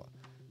have that, though.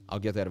 I'll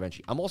get that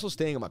eventually. I'm also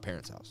staying at my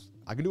parents' house.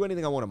 I can do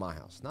anything I want at my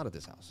house, not at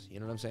this house. You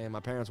know what I'm saying? My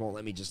parents won't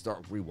let me just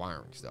start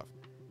rewiring stuff.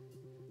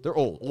 They're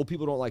old. Old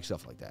people don't like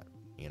stuff like that,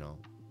 you know?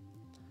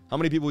 How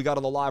many people we got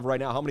on the live right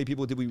now? How many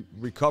people did we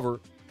recover?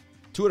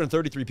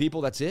 233 people.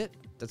 That's it?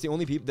 That's the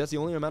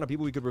only amount of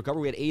people we could recover.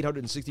 We had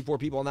 864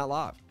 people on that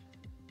live.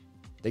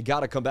 They got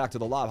to come back to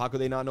the live. How could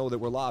they not know that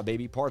we're live,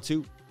 baby? Part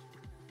 2.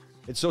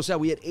 It's so sad.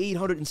 We had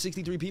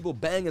 863 people.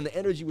 Bang, and the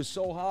energy was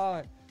so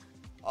high.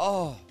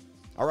 Oh.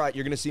 All right,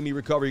 you're going to see me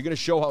recover. You're going to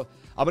show how.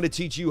 I'm going to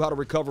teach you how to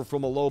recover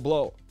from a low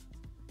blow.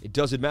 It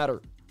doesn't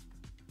matter.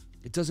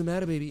 It doesn't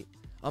matter, baby.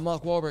 I'm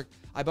Mark Wahlberg.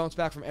 I bounce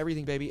back from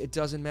everything, baby. It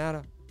doesn't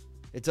matter.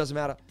 It doesn't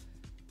matter.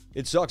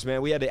 It sucks,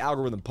 man. We had the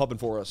algorithm pumping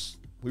for us.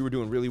 We were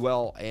doing really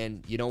well,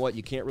 and you know what?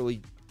 You can't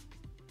really...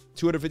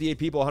 258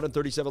 people,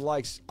 137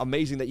 likes.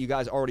 Amazing that you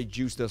guys already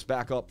juiced us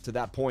back up to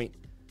that point.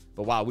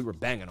 But wow, we were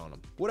banging on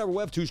them. Whatever, we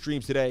have 2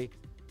 streams today.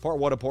 Part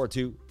 1 and Part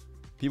 2.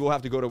 People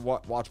have to go to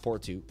watch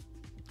Part 2.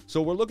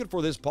 So we're looking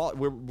for this...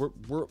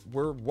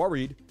 We're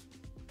worried.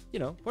 You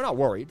know, we're not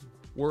worried.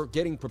 We're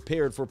getting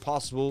prepared for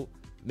possible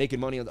making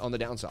money on the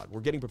downside.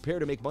 We're getting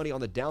prepared to make money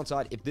on the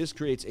downside if this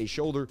creates a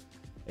shoulder,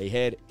 a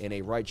head, and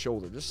a right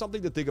shoulder. Just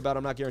something to think about.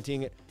 I'm not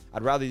guaranteeing it.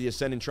 I'd rather the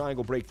ascending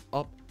triangle break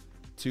up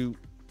to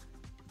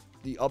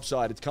the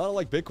upside. It's kind of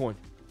like Bitcoin.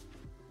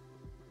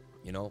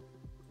 You know,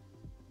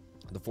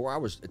 the 4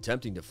 hours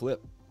attempting to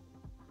flip.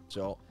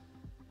 So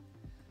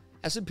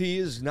S&P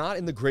is not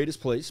in the greatest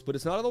place, but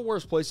it's not in the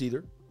worst place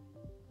either.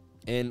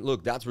 And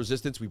look, that's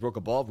resistance. We broke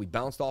above. We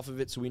bounced off of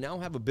it. So we now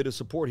have a bit of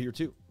support here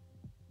too.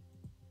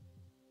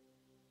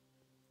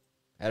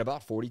 At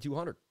about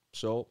 4,200.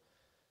 So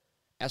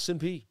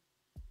S&P,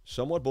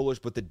 somewhat bullish,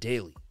 but the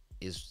daily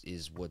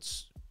is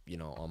what's, you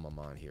know, on my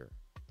mind here.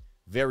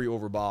 Very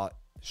overbought,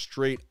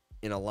 straight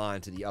in a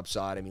line to the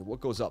upside. I mean,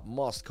 what goes up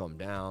must come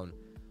down.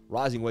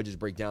 Rising wedges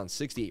break down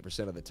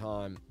 68% of the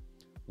time.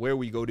 Where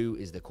we go to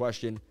is the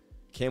question.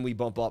 Can we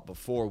bump up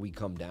before we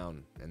come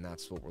down? And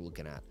that's what we're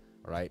looking at,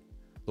 all right?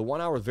 The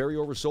 1 hour is very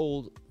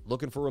oversold.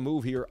 Looking for a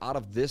move here out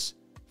of this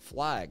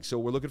flag. So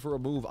we're looking for a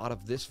move out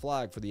of this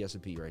flag for the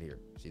S&P right here.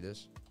 See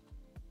this?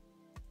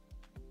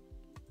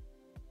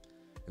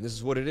 And this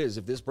is what it is.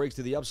 If this breaks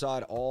to the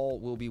upside, all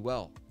will be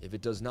well. If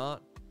it does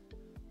not,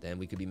 then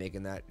we could be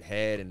making that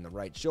head and the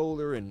right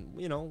shoulder. And,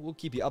 you know, we'll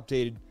keep you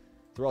updated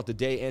throughout the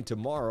day and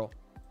tomorrow.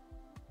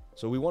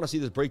 So we want to see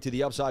this break to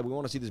the upside. We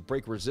want to see this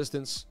break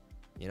resistance.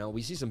 You know,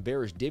 we see some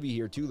bearish divvy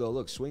here too, though.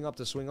 Look, swing up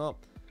to swing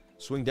up.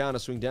 Swing down to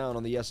swing down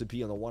on the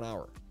S&P on the 1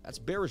 hour. That's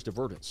bearish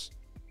divergence.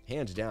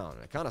 Hands down.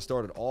 And it kind of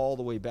started all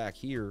the way back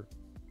here.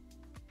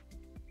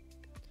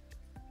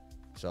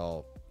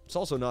 So it's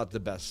also not the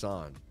best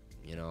sign,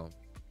 you know.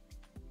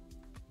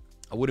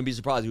 I wouldn't be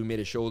surprised if we made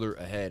a shoulder,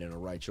 a head, and a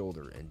right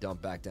shoulder and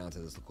dump back down to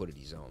this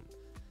liquidity zone.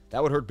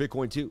 That would hurt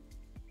Bitcoin too.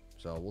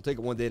 So we'll take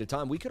it one day at a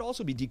time. We could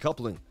also be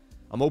decoupling.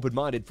 I'm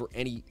open-minded for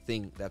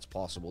anything that's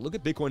possible. Look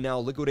at Bitcoin now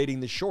liquidating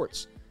the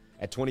shorts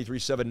at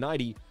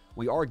 23,790.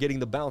 We are getting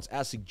the bounce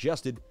as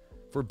suggested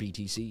for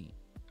BTC.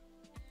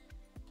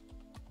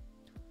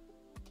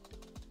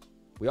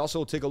 We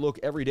also take a look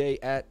every day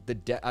at the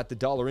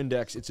dollar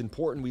index. It's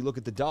important we look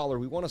at the dollar.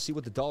 We want to see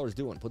what the dollar is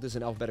doing. Put this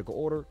in alphabetical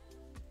order.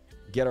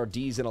 Get our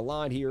D's in a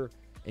line here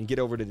and get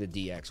over to the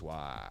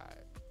DXY.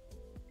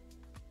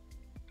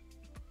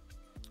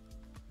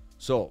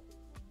 So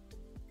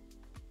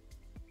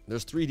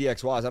there's 3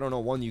 DXYs. I don't know,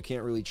 one you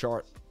can't really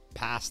chart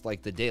past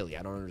like the daily.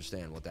 I don't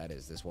understand what that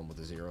is. This one with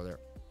the 0 there.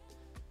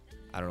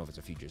 I don't know if it's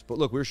a futures. But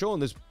look, we're showing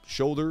this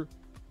shoulder,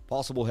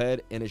 possible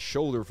head, and a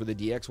shoulder for the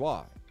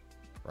DXY,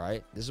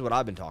 right? This is what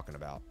I've been talking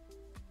about.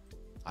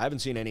 I haven't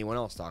seen anyone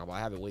else talk about. I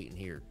have it waiting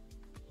here.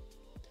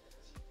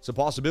 It's a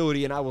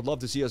possibility, and I would love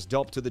to see us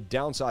dump to the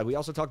downside. We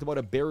also talked about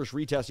a bearish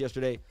retest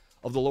yesterday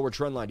of the lower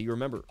trend line. Do you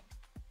remember?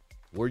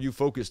 Were you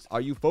focused? Are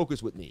you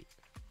focused with me?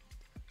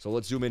 So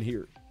let's zoom in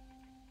here.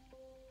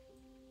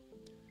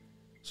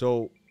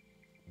 So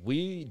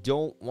we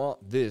don't want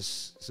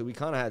this. So we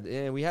kind of had,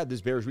 and we had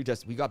this bearish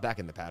retest. We got back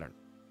in the pattern.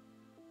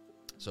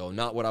 So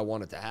not what I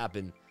wanted to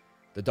happen.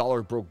 The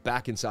dollar broke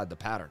back inside the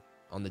pattern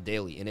on the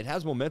daily, and it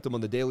has momentum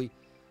on the daily.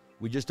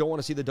 We just don't want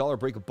to see the dollar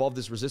break above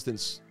this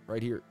resistance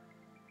right here.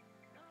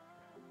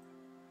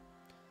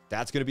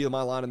 That's going to be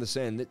my line in the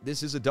sand.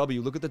 This is a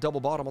W. Look at the double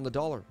bottom on the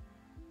dollar.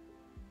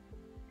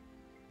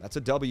 That's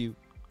a W.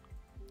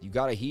 You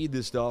got to heed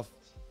this stuff.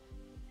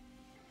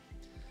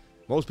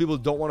 Most people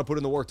don't want to put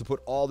in the work to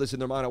put all this in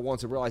their mind at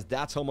once and realize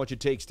that's how much it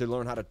takes to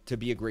learn how to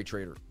be a great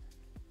trader.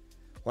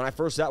 When I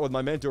first sat with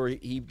my mentor,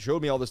 he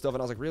showed me all this stuff,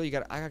 and I was like, really?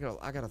 I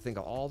got to think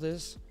of all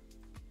this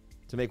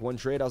to make one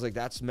trade? I was like,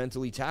 that's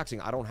mentally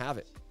taxing. I don't have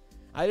it.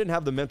 I didn't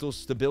have the mental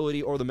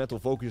stability or the mental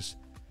focus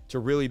to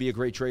really be a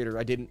great trader.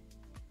 I didn't.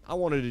 I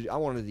wanted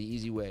the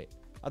easy way.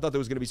 I thought there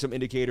was going to be some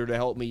indicator to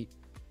help me,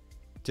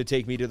 to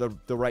take me to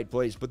the right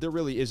place, but there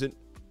really isn't.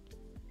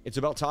 It's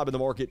about timing the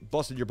market,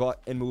 busting your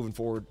butt, and moving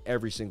forward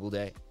every single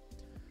day.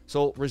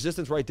 So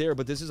resistance right there,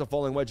 but this is a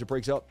falling wedge that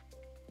breaks up.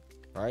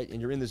 All right,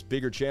 and you're in this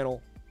bigger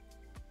channel.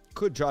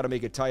 Could try to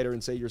make it tighter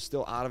and say you're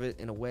still out of it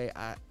in a way.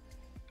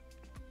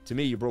 To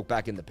me, you broke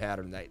back in the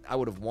pattern. I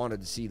would have wanted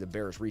to see the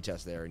bearish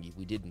retest there, and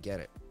we didn't get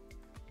it.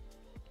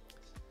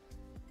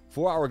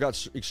 4-hour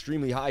got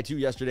extremely high too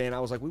yesterday, and I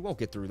was like, we won't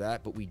get through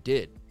that, but we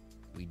did.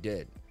 We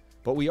did.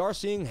 But we are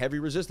seeing heavy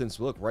resistance.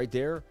 Look, right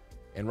there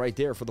and right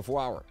there for the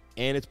 4-hour.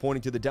 And it's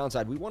pointing to the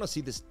downside. We want to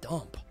see this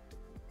dump.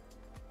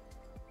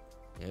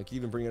 Yeah, I can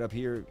even bring it up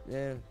here.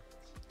 Yeah.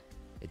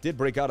 It did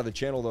break out of the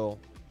channel, though.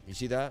 You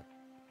see that?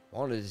 I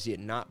wanted to see it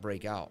not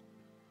break out.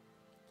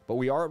 But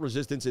we are at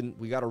resistance, and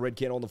we got a red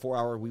candle on the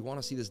 4-hour. We want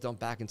to see this dump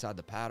back inside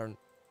the pattern.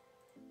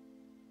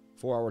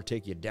 4-hour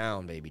take you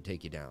down, baby.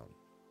 Take you down.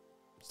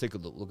 Let's take a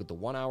look at the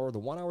 1-hour. The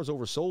 1-hour is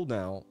oversold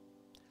now.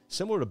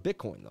 Similar to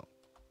Bitcoin, though.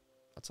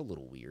 That's a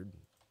little weird,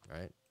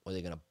 right? Are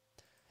they going to...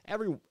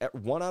 At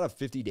 1 out of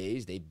 50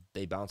 days,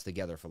 they bounce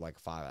together for like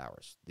 5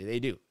 hours. They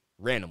do.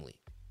 Randomly,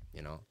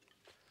 you know?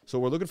 So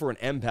we're looking for an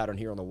M pattern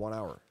here on the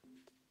 1-hour.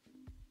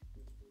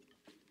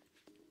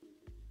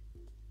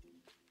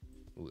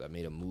 Ooh, that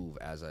made a move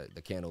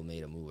the candle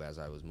made a move as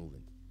I was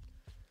moving.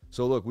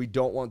 So look, we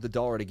don't want the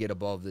dollar to get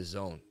above this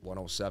zone,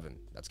 107.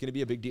 That's going to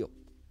be a big deal.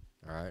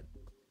 All right.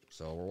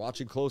 So we're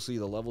watching closely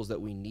the levels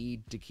that we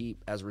need to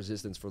keep as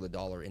resistance for the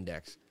dollar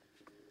index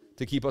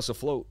to keep us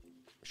afloat.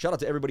 Shout out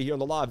to everybody here on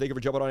the live. Thank you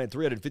for jumping on at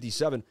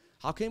 357.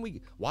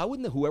 Why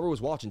wouldn't whoever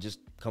was watching just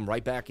come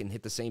right back and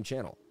hit the same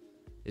channel?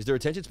 Is their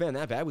attention span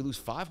that bad? We lose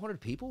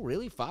 500 people?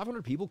 Really?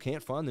 500 people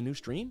can't find the new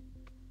stream?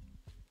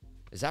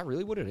 Is that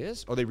really what it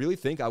is? Or they really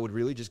think I would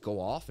really just go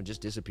off and just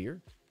disappear?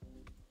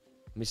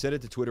 Let me send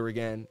it to Twitter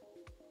again.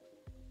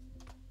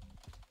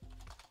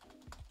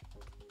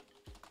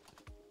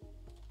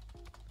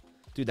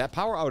 Dude, that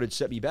power outage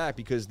set me back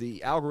because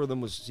the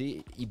algorithm was,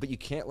 but you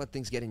can't let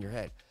things get in your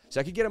head. So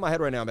I could get in my head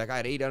right now. I'm back. I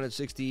had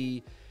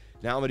 860.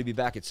 Now I'm going to be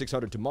back at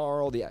 600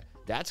 tomorrow.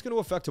 That's going to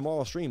affect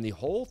tomorrow's stream.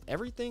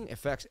 Everything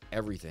affects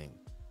everything,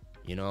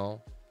 you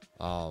know?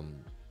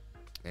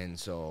 And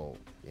so,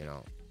 you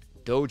know,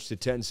 Doge to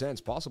 10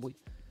 cents, possibly.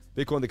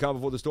 Bitcoin, the calm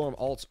before the storm.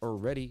 Alts are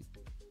ready.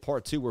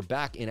 Part 2, we're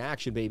back in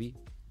action, baby.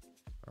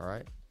 All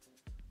right.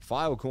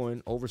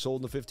 Filecoin, oversold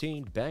in the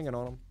 15. Banging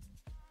on them.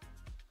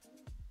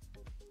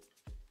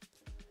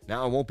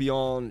 Now I won't be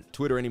on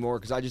Twitter anymore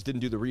because I just didn't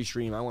do the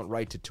restream. I went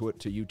right to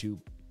YouTube.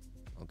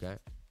 Okay.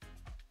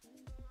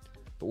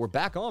 But we're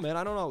back on, man.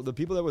 I don't know. The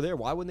people that were there,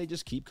 why wouldn't they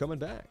just keep coming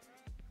back?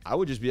 I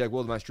would just be like,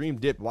 well, my stream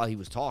dipped while he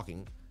was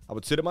talking. I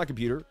would sit at my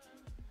computer,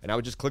 and I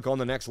would just click on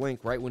the next link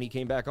right when he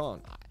came back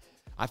on.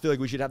 I feel like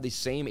we should have the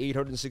same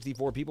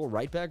 864 people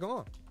right back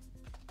on.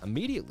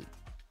 Immediately.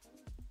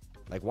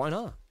 Like, why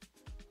not?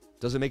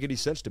 Doesn't make any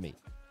sense to me.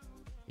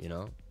 You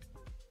know?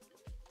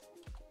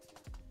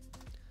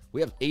 We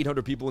have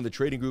 800 people in the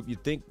trading group.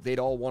 You'd think they'd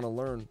all want to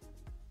learn.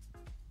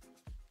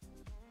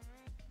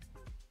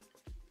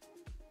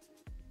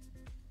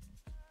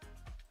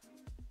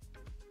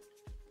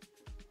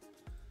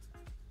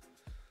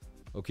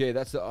 Okay,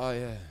 that's the... Oh,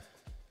 yeah.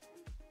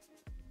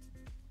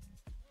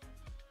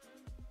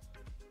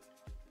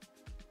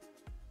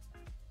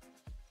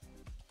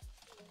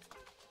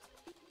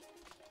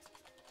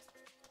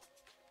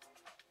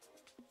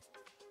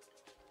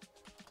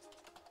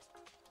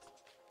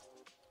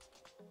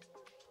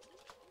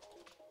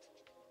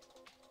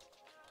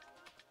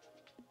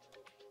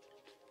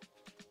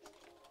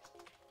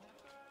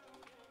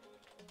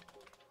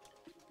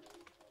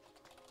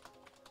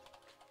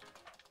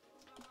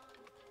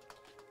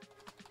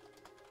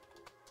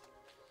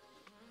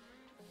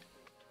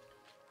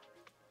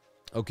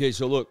 Okay,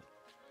 so look.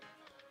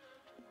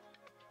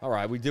 All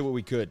right, we did what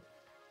we could.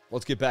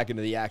 Let's get back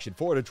into the action.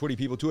 420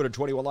 people,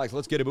 221 likes.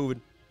 Let's get it moving.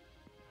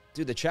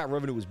 Dude, the chat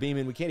revenue was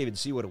beaming. We can't even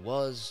see what it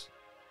was.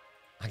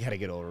 I got to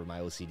get over my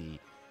OCD.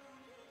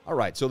 All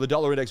right, so the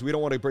dollar index, we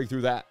don't want to break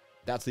through that.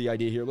 That's the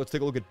idea here. Let's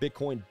take a look at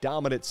Bitcoin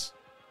dominance.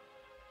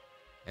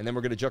 And then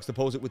we're going to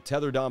juxtapose it with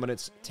Tether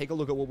dominance. Take a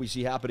look at what we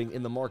see happening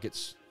in the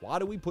markets. Why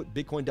do we put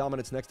Bitcoin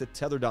dominance next to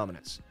Tether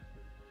dominance?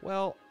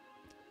 Well,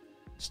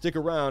 stick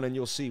around and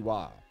you'll see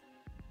why.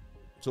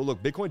 So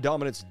look, Bitcoin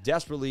dominance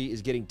desperately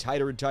is getting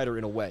tighter and tighter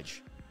in a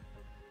wedge.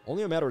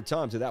 Only a matter of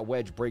time till that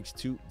wedge breaks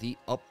to the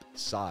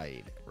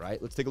upside, right?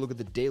 Let's take a look at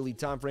the daily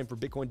time frame for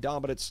Bitcoin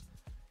dominance.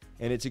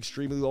 And it's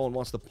extremely low and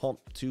wants to pump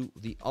to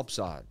the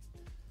upside.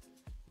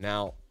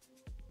 Now,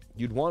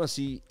 you'd want to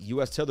see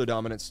U.S. Tether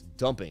dominance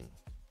dumping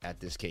at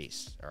this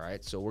case, all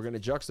right? So we're going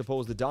to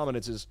juxtapose the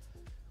dominances.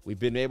 We've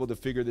been able to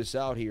figure this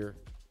out here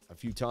a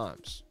few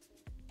times.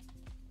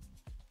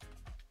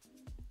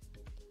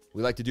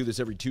 We like to do this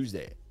every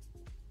Tuesday.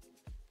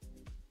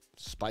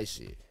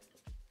 Spicy.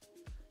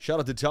 Shout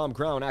out to Tom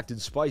Crown, acting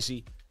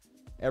spicy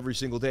every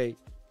single day.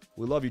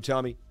 We love you,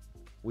 Tommy.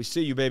 We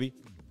see you, baby.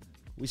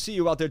 We see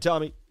you out there,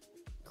 Tommy.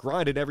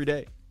 grinding every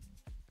day.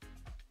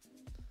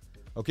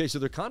 Okay, so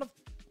they're kind of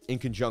in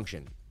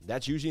conjunction.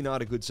 That's usually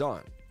not a good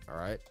sign, all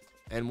right?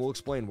 And we'll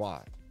explain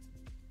why.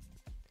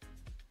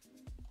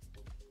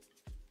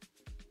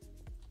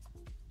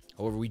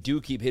 However, we do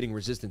keep hitting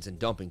resistance and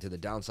dumping to the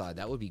downside.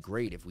 That would be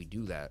great if we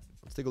do that.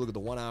 Let's take a look at the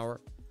 1 hour,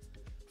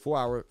 4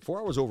 hour.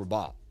 4 hours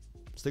overbought.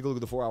 Let's take a look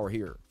at the 4 hour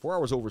here. 4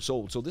 hours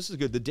oversold. So this is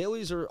good. The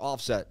dailies are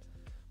offset,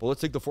 but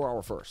let's take the 4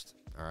 hour first.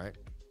 All right.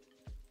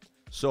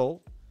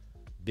 So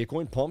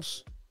Bitcoin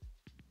pumps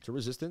to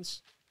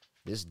resistance.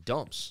 This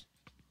dumps,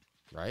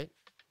 right?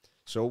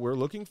 So we're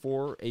looking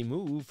for a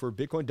move for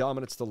Bitcoin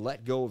dominance to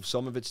let go of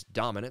some of its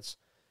dominance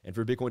and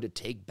for Bitcoin to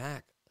take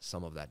back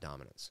some of that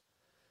dominance.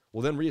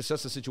 We'll then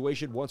reassess the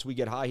situation. Once we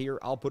get high here,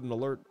 I'll put an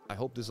alert. I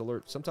hope this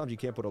alert. Sometimes you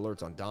can't put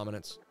alerts on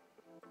dominance.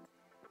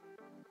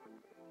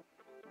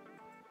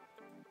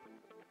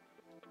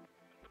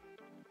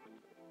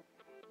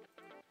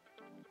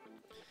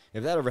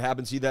 If that ever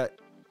happens, see that?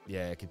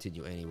 Yeah,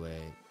 continue anyway.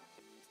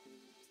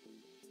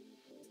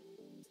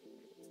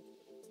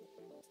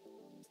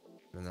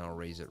 And then I'll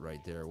raise it right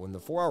there. When the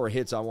 4 hour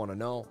hits, I want to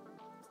know.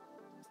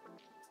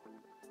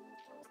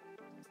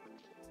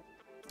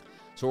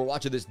 So we're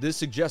watching this. This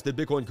suggests that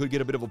Bitcoin could get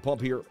a bit of a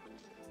pump here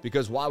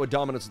because why would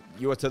dominance,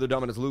 U.S. tether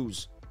dominance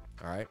lose?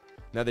 All right.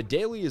 Now, the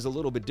daily is a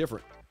little bit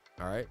different.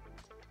 All right.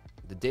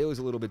 The daily is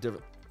a little bit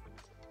different.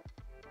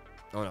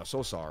 Oh, no.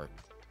 So sorry.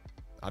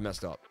 I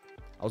messed up.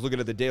 I was looking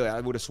at the daily. I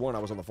would have sworn I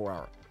was on the 4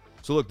 hour.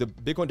 So look, the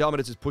Bitcoin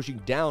dominance is pushing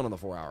down on the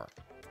 4 hour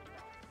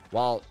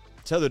while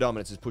tether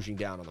dominance is pushing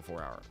down on the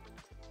 4 hour.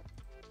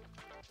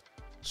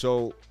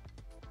 So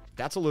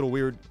that's a little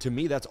weird. To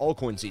me, that's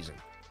altcoin season.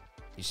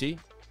 You see?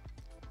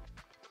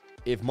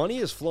 If money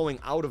is flowing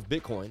out of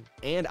Bitcoin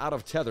and out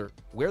of Tether,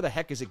 where the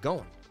heck is it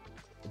going?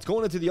 It's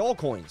going into the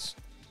altcoins.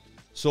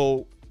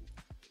 So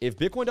if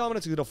Bitcoin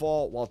dominance is going to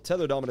fall while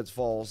Tether dominance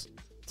falls,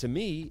 to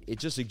me, it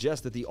just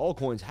suggests that the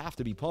altcoins have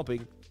to be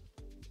pumping,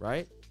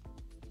 right?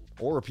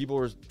 Or people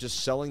are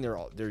just selling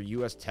their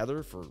US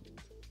Tether for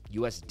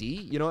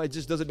USD. You know, it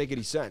just doesn't make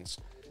any sense.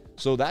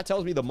 So that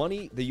tells me the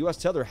money, the US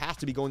Tether has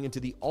to be going into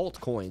the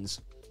altcoins,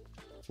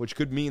 which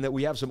could mean that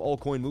we have some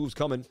altcoin moves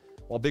coming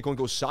while Bitcoin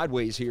goes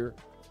sideways here,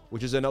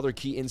 which is another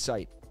key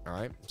insight, all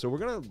right? So we're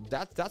going to,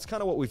 that's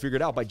kind of what we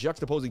figured out by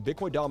juxtaposing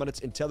Bitcoin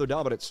dominance and Tether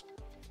dominance.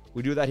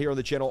 We do that here on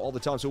the channel all the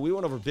time. So we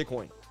went over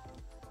Bitcoin.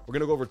 We're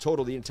going to go over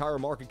total, the entire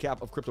market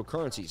cap of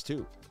cryptocurrencies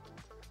too.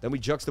 Then we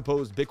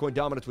juxtaposed Bitcoin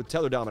dominance with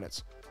Tether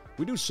dominance.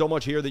 We do so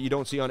much here that you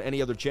don't see on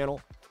any other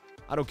channel.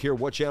 I don't care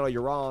what channel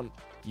you're on,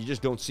 you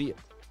just don't see it.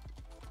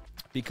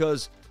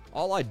 Because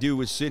all I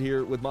do is sit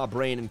here with my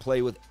brain and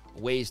play with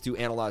ways to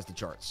analyze the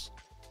charts.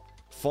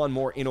 Fun,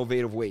 more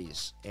innovative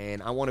ways.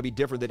 And I want to be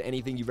different than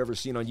anything you've ever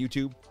seen on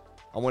YouTube.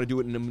 I want to do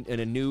it in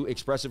a new,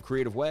 expressive,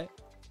 creative way.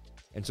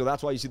 And so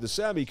that's why you see the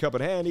semi-cup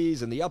and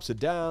handies and the ups and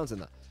downs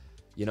and the,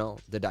 you know,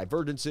 the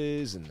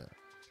divergences and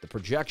the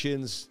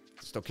projections,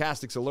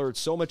 stochastics alerts,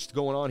 so much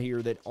going on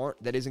here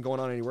that isn't going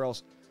on anywhere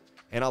else.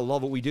 And I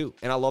love what we do.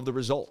 And I love the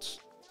results.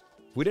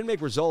 If we didn't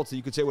make results,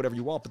 you could say whatever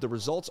you want, but the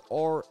results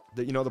are,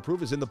 the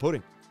proof is in the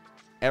pudding.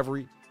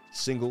 Every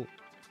single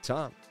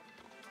time.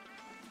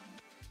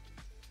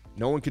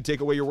 No one can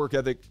take away your work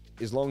ethic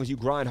as long as you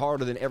grind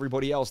harder than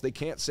everybody else. They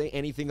can't say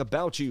anything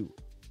about you.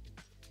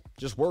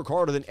 Just work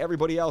harder than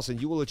everybody else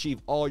and you will achieve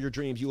all your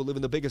dreams. You will live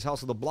in the biggest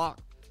house of the block.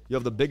 You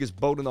have the biggest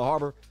boat in the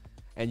harbor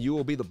and you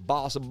will be the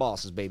boss of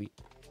bosses, baby.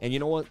 And you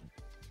know what?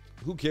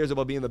 Who cares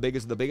about being the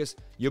biggest of the biggest?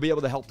 You'll be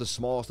able to help the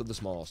smallest of the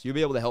smallest. You'll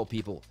be able to help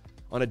people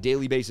on a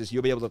daily basis.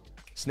 You'll be able to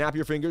snap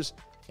your fingers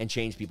and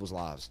change people's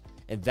lives.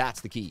 And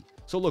that's the key.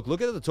 So look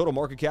at the total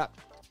market cap.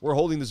 We're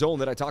holding the zone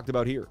that I talked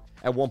about here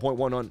at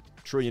 $1.11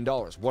 trillion.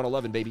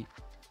 111, baby.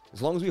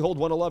 As long as we hold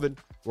 111,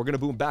 we're going to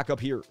boom back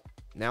up here.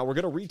 Now, we're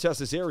going to retest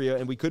this area,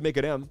 and we could make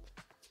an M.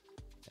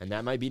 And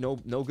that might be no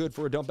good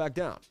for a dump back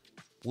down.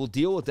 We'll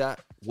deal with that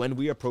when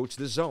we approach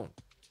this zone.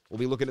 We'll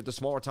be looking at the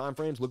smaller time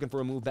frames, looking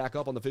for a move back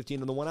up on the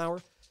 15 and the 1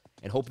 hour,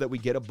 and hope that we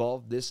get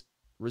above this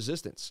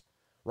resistance.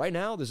 Right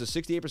now, there's a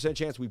 68%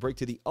 chance we break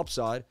to the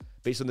upside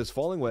based on this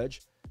falling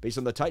wedge, based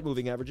on the tight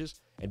moving averages,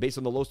 and based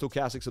on the low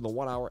stochastics in the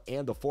 1 hour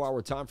and the 4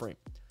 hour time frame.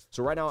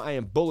 So right now, I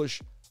am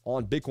bullish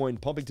on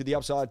Bitcoin pumping to the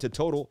upside to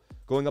total,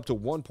 going up to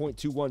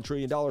 $1.21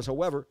 trillion.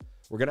 However,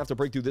 we're going to have to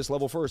break through this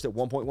level first at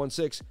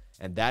 1.16,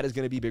 and that is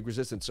going to be big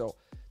resistance. So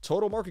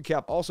total market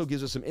cap also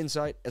gives us some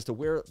insight as to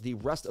where the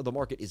rest of the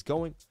market is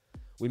going.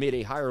 We made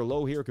a higher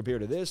low here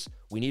compared to this.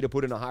 We need to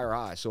put in a higher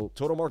high. So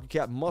total market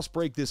cap must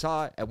break this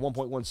high at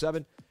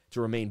 1.17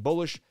 to remain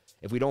bullish.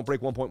 If we don't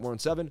break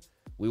 1.17,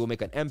 we will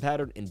make an M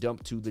pattern and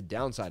dump to the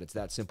downside. It's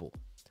that simple.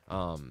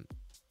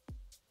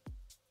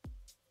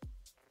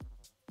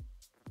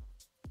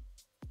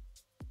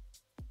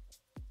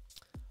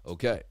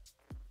 Okay.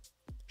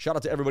 Shout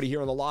out to everybody here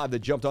on the live that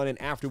jumped on in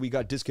after we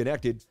got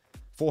disconnected.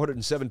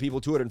 407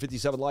 people,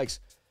 257 likes.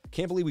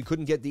 Can't believe we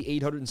couldn't get the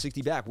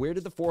 860 back. Where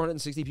did the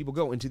 460 people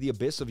go? Into the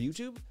abyss of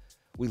YouTube?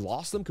 We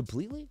lost them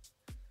completely?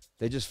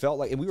 They just felt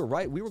like, and we were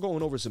right. We were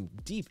going over some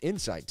deep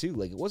insight too.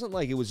 Like, it wasn't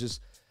like it was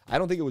just, I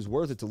don't think it was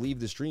worth it to leave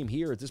the stream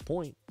here at this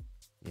point.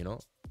 you know?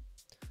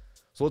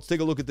 So let's take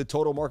a look at the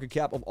total market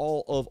cap of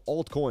all of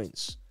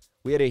altcoins.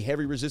 We had a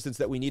heavy resistance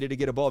that we needed to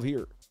get above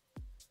here.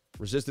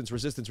 Resistance,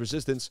 resistance,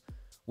 resistance.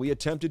 We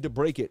attempted to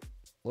break it.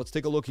 Let's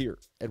take a look here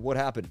at what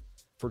happened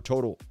for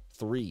total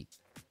 3.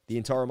 The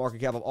entire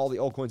market cap of all the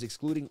altcoins,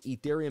 excluding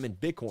Ethereum and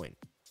Bitcoin.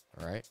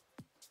 All right.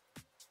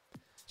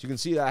 So you can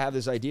see that I have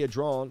this idea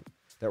drawn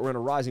that we're in a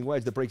rising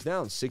wedge that breaks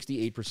down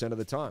 68% of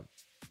the time.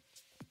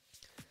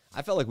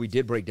 I felt like we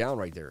did break down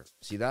right there.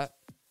 See that?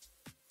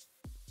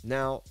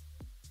 Now,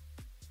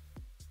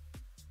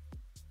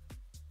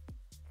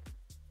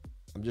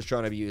 I'm just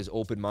trying to be as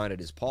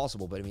open-minded as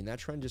possible, but I mean, that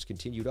trend just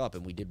continued up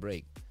and we did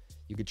break.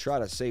 You could try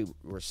to say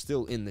we're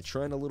still in the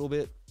trend a little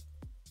bit.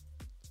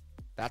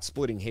 That's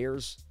splitting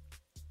hairs.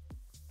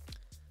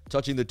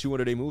 Touching the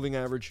 200-day moving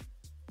average,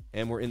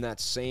 and we're in that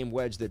same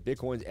wedge that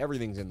Bitcoin's,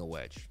 everything's in the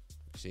wedge.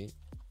 See?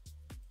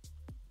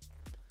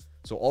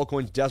 So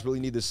altcoins desperately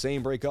need the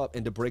same breakup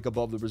and to break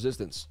above the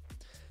resistance.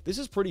 This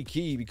is pretty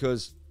key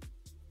because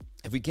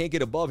if we can't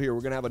get above here,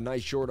 we're going to have a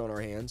nice short on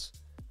our hands,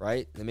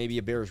 right? And maybe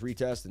a bearish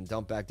retest and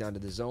dump back down to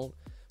the zone.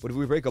 But if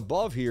we break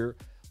above here,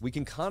 we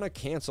can kind of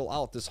cancel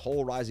out this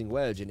whole rising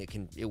wedge, and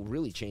it will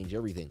really change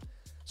everything.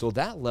 So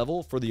that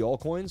level for the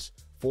altcoins,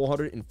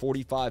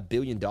 $445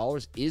 billion,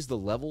 is the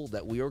level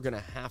that we are going to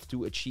have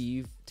to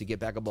achieve to get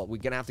back above. We're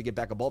going to have to get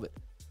back above it.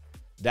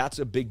 That's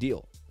a big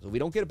deal. So if we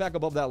don't get it back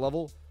above that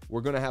level,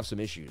 we're going to have some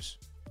issues,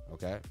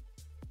 okay?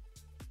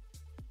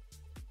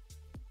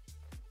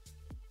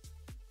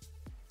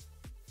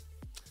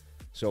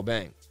 So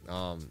bang.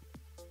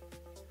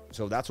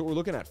 So that's what we're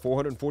looking at.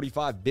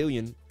 445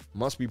 billion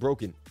must be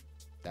broken.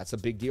 That's a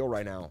big deal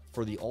right now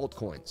for the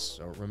altcoins.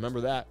 So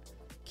remember that.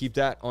 Keep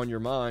that on your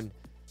mind.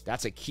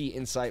 That's a key,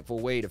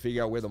 insightful way to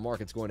figure out where the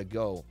market's going to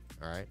go,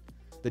 all right?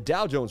 The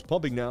Dow Jones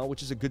pumping now,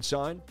 which is a good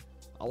sign.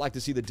 I like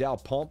to see the Dow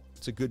pump.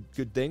 It's a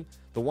good thing.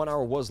 The 1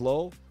 hour was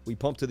low. We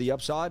pumped to the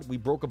upside. We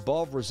broke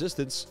above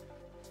resistance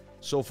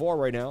so far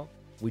right now.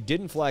 We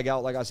didn't flag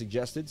out like I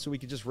suggested, so we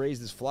could just raise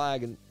this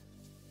flag, and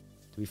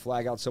do we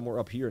flag out somewhere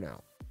up here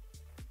now?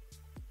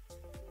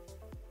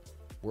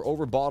 We're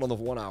overbought on the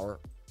 1 hour.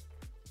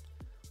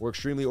 We're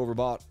extremely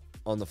overbought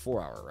on the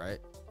 4 hour, right?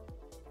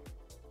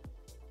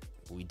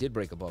 But we did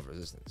break above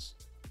resistance.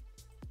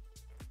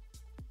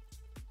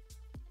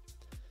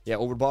 Yeah,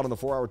 overbought on the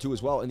 4 hour too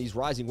as well. And these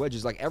rising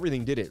wedges, like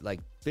everything did it. Like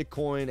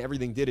Bitcoin,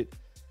 everything did it.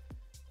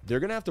 They're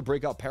going to have to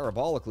break out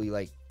parabolically,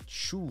 like,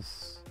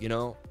 shoof, you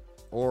know?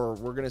 Or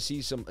we're going to see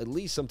at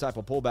least some type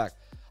of pullback.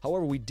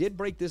 However, we did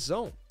break this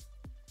zone.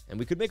 And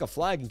we could make a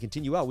flag and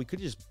continue out. We could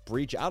just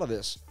breach out of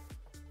this.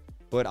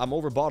 But I'm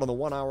overbought on the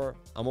 1 hour.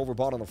 I'm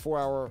overbought on the 4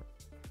 hour.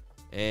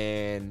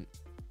 And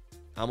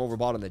I'm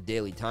overbought on the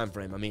daily time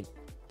frame. I mean,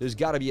 there's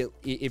got to be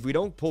if we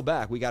don't pull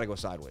back, we got to go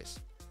sideways.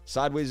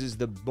 Sideways is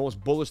the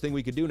most bullish thing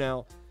we could do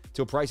now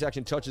till price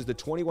action touches the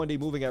 21-day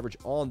moving average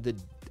on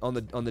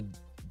the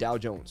Dow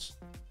Jones.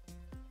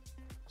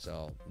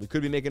 So we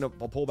could be making a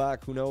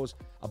pullback. Who knows?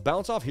 A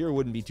bounce off here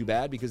wouldn't be too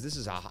bad because this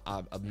is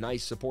a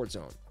nice support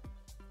zone.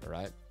 All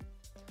right.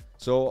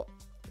 So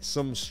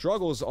some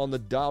struggles on the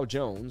Dow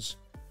Jones.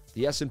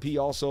 The S&P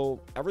also,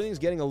 everything's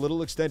getting a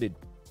little extended.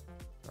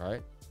 All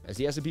right. As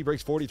the S&P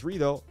breaks 43,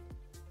 though,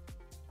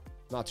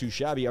 not too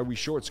shabby. Are we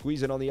short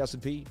squeezing on the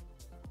S&P?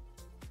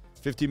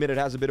 15-minute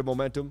has a bit of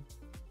momentum.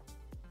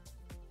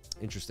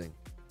 Interesting.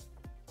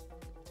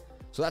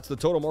 So that's the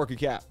total market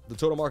cap. The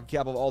total market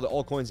cap of all the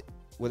altcoins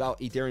without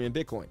Ethereum and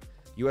Bitcoin.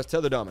 U.S.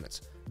 Tether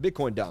dominance,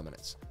 Bitcoin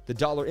dominance, the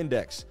dollar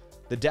index,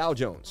 the Dow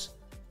Jones.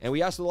 And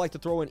we also like to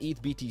throw in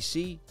ETH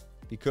BTC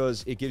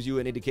because it gives you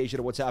an indication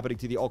of what's happening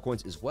to the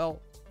altcoins as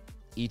well.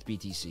 ETH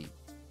BTC.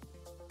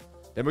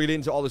 Then we get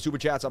into all the super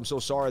chats. I'm so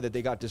sorry that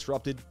they got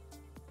disrupted.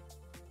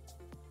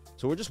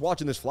 So we're just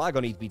watching this flag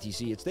on ETH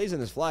BTC. It stays in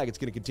this flag. It's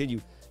going to continue.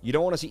 You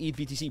don't want to see ETH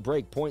BTC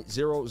break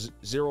 0.0075.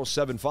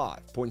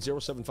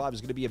 0.075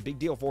 is going to be a big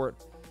deal for it.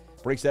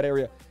 Breaks that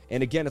area.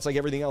 And again, it's like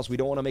everything else. We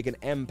don't want to make an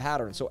M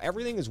pattern. So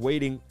everything is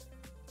waiting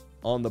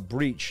on the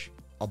breach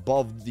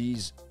above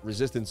these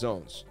resistance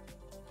zones.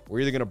 We're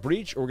either going to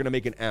breach or we're going to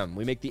make an M.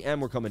 We make the M,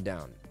 we're coming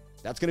down.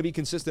 That's going to be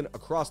consistent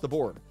across the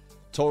board.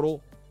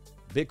 Total,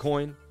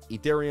 Bitcoin,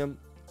 Ethereum,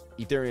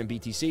 Ethereum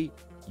BTC,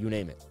 you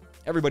name it.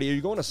 Everybody, are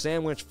you going to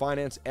Sandwich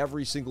Finance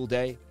every single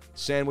day?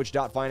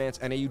 Sandwich.finance.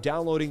 And are you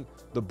downloading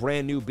the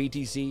brand new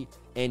BTC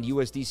and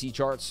USDC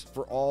charts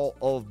for all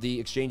of the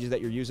exchanges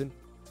that you're using?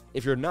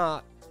 If you're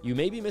not, you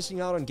may be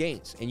missing out on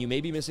gains, and you may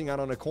be missing out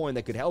on a coin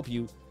that could help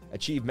you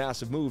achieve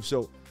massive moves.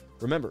 So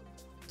remember,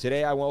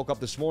 today I woke up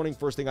this morning,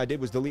 first thing I did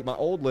was delete my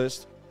old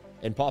list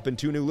and pop in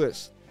 2 new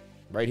lists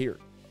right here.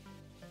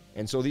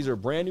 And so these are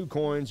brand new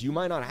coins. You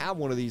might not have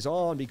one of these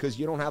on because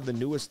you don't have the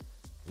newest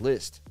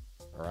list,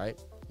 all right?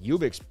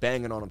 Ubix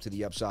banging on them to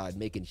the upside,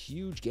 making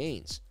huge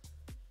gains.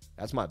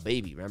 That's my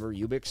baby, remember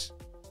Ubix?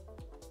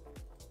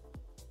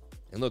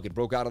 And look, it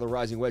broke out of the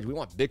rising wedge. We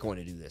want Bitcoin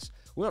to do this.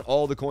 We want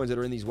all the coins that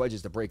are in these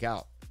wedges to break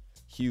out.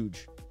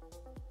 Huge.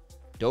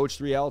 Doge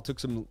 3L took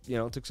some,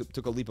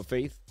 took a leap of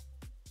faith.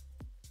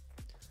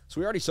 So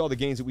we already saw the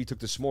gains that we took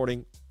this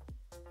morning.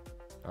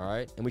 All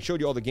right. And we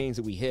showed you all the gains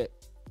that we hit.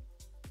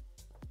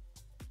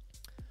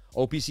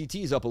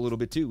 OPCT is up a little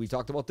bit too. We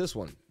talked about this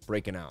one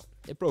breaking out.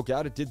 It broke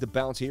out. It did the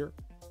bounce here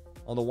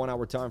on the 1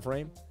 hour time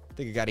frame. I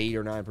think it got 8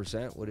 or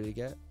 9%. What did it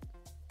get?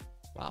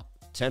 Wow,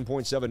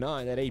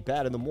 10.79. That 8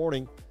 pad in the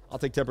morning. I'll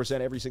take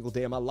 10% every single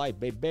day of my life,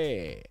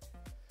 baby.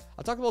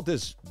 I talked about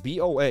this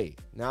BOA.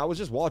 Now, I was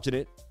just watching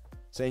it,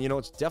 saying, you know,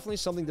 it's definitely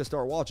something to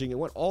start watching. It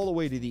went all the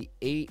way to the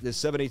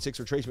 786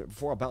 retracement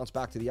before I bounced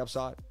back to the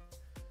upside.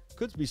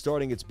 Could be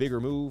starting its bigger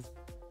move.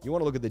 You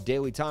want to look at the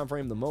daily time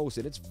frame the most,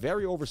 and it's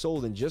very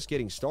oversold and just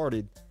getting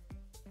started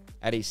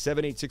at a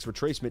 786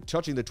 retracement,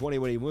 touching the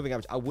 20-day moving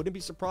average. I wouldn't be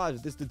surprised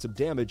if this did some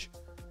damage.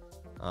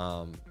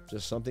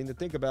 Just something to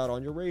think about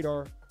on your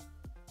radar.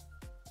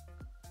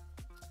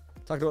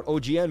 Talked about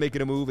OGN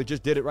making a move. It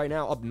just did it right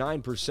now, up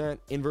 9%.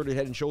 Inverted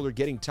head and shoulder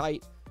getting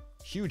tight.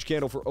 Huge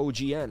candle for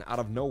OGN out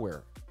of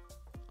nowhere.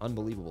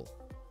 Unbelievable.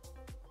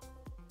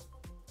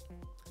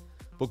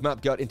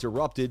 Bookmap got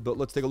interrupted, but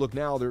let's take a look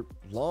now. They're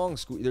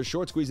they're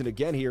short squeezing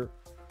again here,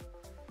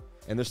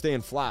 and they're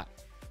staying flat.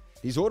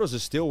 These orders are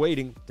still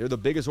waiting. They're the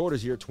biggest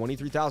orders here,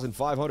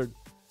 23,500.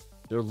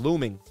 They're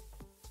looming.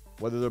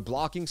 Whether they're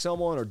blocking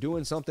someone or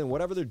doing something,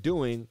 whatever they're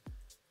doing,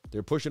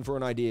 they're pushing for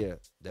an idea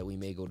that we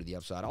may go to the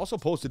upside. I also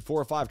posted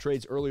 4 or 5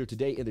 trades earlier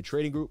today in the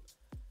trading group.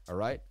 All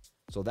right,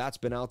 so that's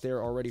been out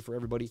there already for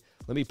everybody.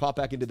 Let me pop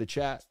back into the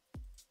chat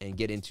and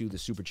get into the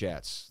super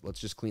chats. Let's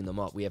just clean them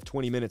up. We have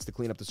 20 minutes to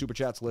clean up the super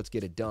chats. Let's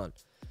get it done.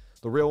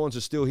 The real ones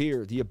are still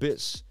here. The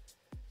Abyss.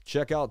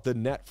 Check out the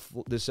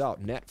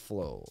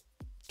NetFlow.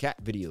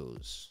 Cat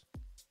videos.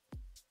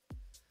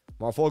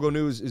 Marfogo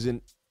News is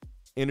an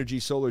energy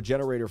solar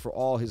generator for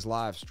all his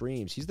live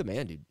streams. He's the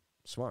man, dude.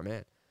 Smart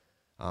man.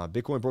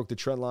 Bitcoin broke the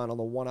trend line on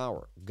the 1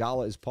 hour.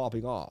 Gala is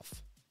popping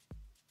off.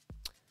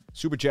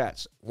 Super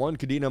chats. One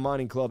Kadena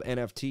Mining Club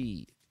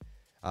NFT.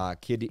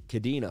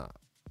 Kadena.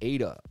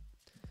 ADA.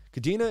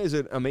 Kadena is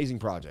an amazing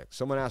project.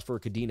 Someone asked for a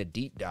Kadena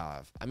deep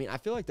dive. I mean, I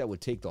feel like that would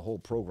take the whole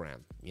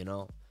program, you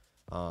know?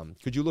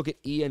 Could you look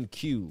at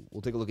ENQ?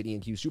 We'll take a look at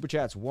ENQ. Super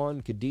chats.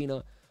 One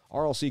Kadena.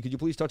 RLC, could you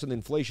please touch on the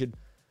inflation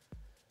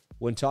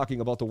when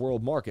talking about the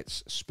world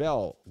markets?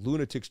 Spell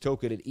Lunatics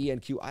token at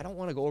ENQ. I don't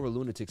want to go over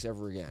Lunatics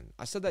ever again.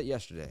 I said that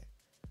yesterday.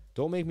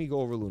 Don't make me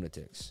go over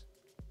Lunatics.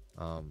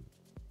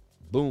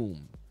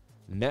 Boom.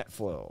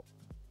 Netflow.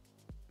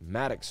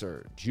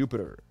 Matixer.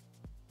 Jupiter.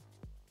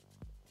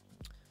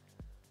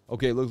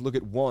 Okay, look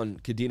at one,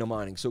 Kadena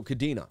Mining. So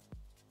Kadena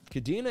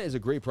is a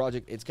great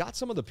project. It's got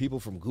some of the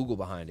people from Google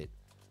behind it.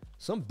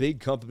 Some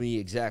big company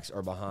execs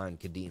are behind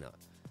Kadena,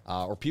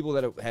 or people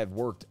that have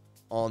worked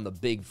on the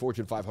big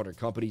Fortune 500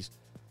 companies.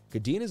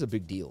 Kadena is a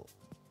big deal,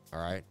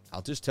 all right?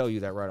 I'll just tell you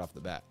that right off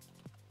the bat.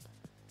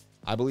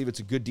 I believe it's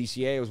a good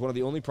DCA. It was one of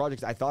the only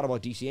projects I thought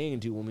about DCAing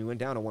into when we went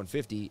down to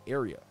 150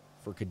 area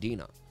for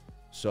Kadena.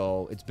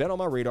 So it's been on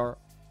my radar.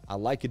 I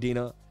like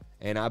Kadena.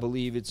 And I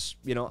believe it's,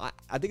 you know,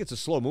 I think it's a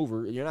slow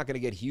mover. You're not going to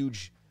get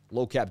huge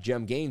low-cap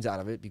gem gains out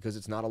of it because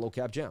it's not a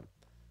low-cap gem.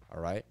 All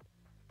right?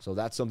 So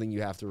that's something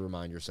you have to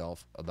remind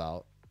yourself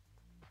about.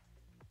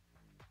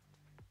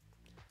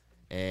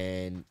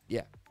 And,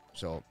 yeah.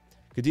 So,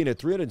 Kadena,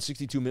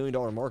 $362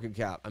 million market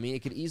cap. I mean, it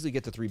could easily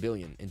get to $3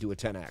 billion and do a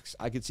 10x.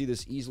 I could see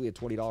this easily a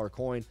 $20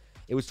 coin.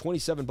 It was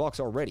 $27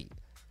 already,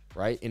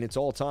 right? And its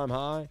all-time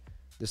high.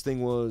 This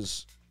thing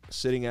was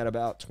sitting at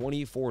about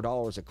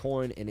 $24 a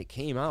coin, and it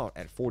came out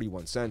at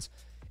 41 cents.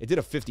 It did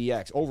a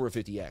 50x, over a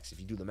 50x, if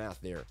you do the math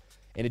there,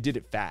 and it did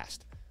it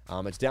fast.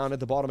 It's down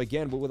at the bottom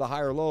again, but with a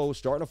higher low,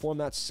 starting to form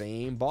that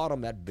same bottom,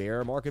 that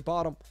bear market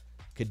bottom.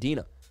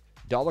 Kadena.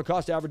 Dollar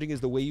cost averaging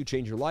is the way you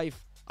change your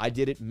life. I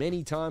did it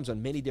many times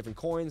on many different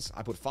coins.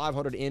 I put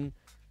 500 in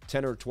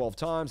 10 or 12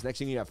 times. Next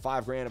thing you have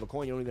 $5,000 of a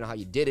coin. You don't even know how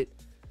you did it.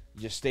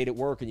 You just stayed at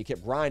work and you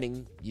kept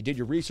grinding. You did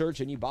your research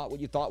and you bought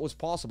what you thought was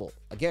possible.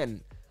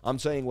 Again, I'm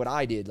saying what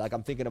I did. Like,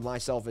 I'm thinking of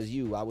myself as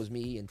you. I was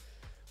me. And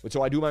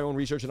so I do my own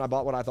research, and I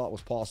bought what I thought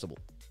was possible.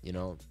 You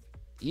know,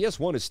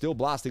 ES1 is still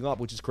blasting up,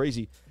 which is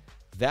crazy.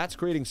 That's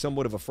creating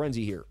somewhat of a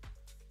frenzy here.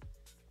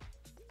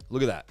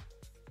 Look at that.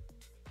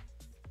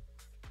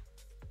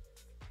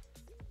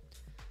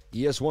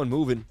 ES1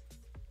 moving.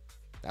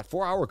 That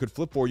 4 hour could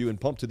flip for you and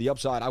pump to the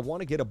upside. I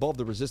want to get above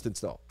the resistance,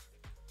 though.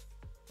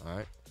 All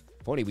right.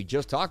 Funny, we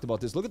just talked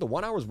about this. Look at the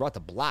 1 hour's about to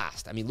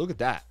blast. I mean, look at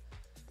that.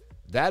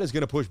 That is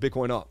going to push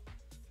Bitcoin up.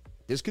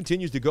 This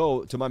continues to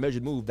go to my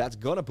measured move. That's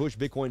going to push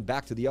Bitcoin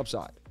back to the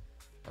upside.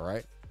 All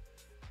right.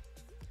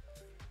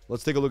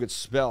 Let's take a look at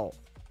Spell.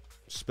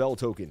 Spell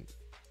token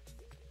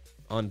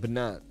on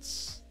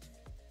Binance.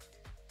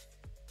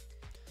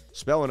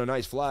 Spell in a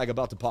nice flag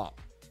about to pop,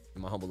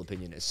 in my humble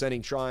opinion.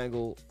 Ascending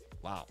triangle.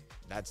 Wow,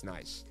 that's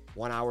nice.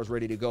 1 hour's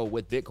ready to go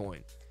with Bitcoin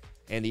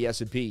and the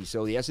S&P.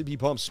 So the S&P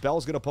pumps.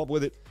 Spell's going to pump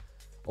with it.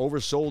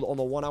 Oversold on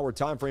the 1 hour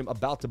time frame,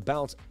 about to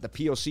bounce. The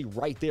POC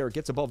right there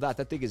gets above that.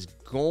 That thing is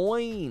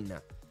going.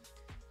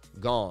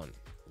 Gone,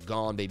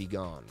 baby,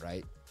 gone,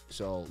 right?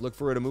 So look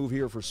for it to move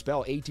here for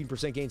Spell.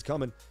 18% gains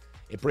coming.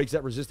 It breaks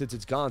that resistance.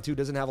 It's gone too.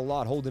 Doesn't have a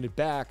lot holding it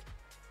back.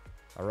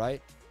 All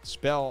right.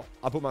 Spell.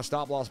 I'll put my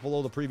stop loss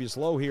below the previous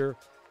low here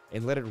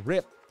and let it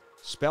rip.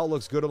 Spell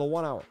looks good on the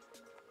 1 hour.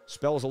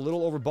 Spell's a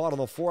little overbought on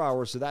the 4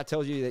 hours, so that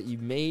tells you that you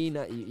may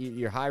not,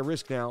 you're high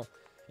risk now,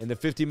 and the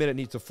 50-minute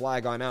needs to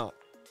flag on out.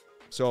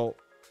 So,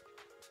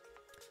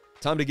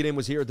 time to get in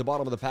was here at the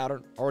bottom of the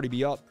pattern. Already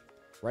be up.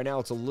 Right now,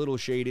 it's a little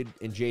shaded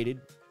and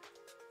jaded.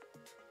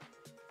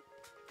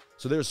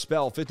 So there's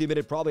Spell.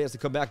 50-minute probably has to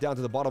come back down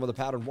to the bottom of the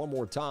pattern one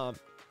more time.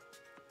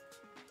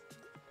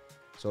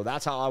 So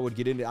that's how I would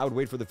get into it. I would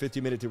wait for the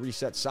 50-minute to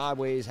reset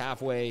sideways,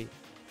 halfway.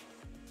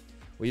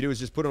 What you do is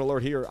just put an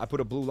alert here. I put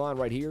a blue line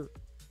right here.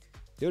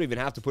 You don't even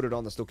have to put it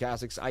on the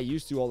stochastics. I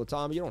used to all the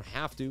time. You don't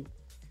have to.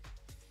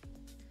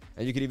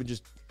 And you can even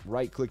just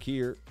right-click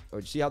here.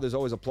 Or see how there's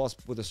always a plus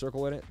with a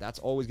circle in it? That's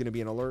always going to be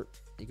an alert.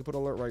 You can put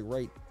alert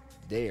right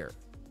there.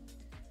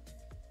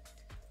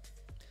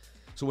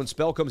 So when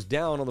Spell comes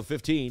down on the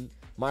 15,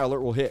 my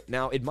alert will hit.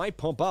 Now, it might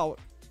pump out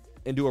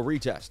and do a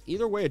retest.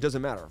 Either way, it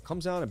doesn't matter. It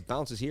comes down and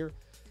bounces here.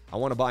 I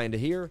want to buy into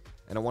here,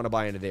 and I want to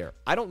buy into there.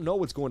 I don't know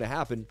what's going to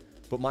happen,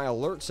 but my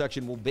alert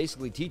section will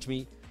basically teach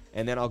me,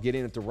 and then I'll get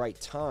in at the right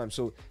time.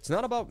 So it's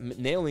not about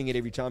nailing it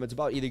every time. It's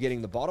about either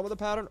getting the bottom of the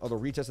pattern or the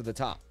retest at the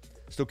top.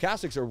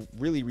 Stochastics are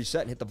really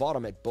reset and hit the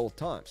bottom at both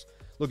times.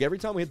 Look, every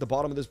time we hit the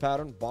bottom of this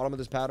pattern, bottom of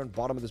this pattern,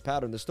 bottom of this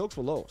pattern, the Stokes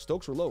were low.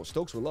 Stokes were low.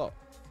 Stokes were low.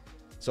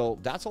 So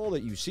that's all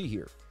that you see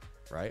here,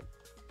 right?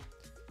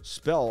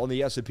 Spell on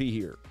the S&P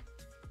here.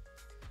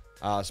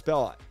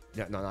 Spell,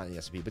 no, not in the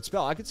S&P, but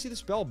Spell. I could see the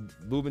Spell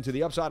moving to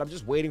the upside. I'm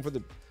just waiting for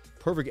the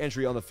perfect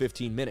entry on the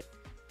 15-minute.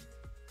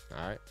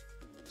 All right.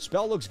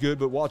 Spell looks good,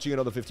 but watching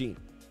another 15.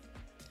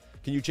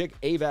 Can you check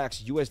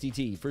AVAX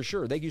USDT? For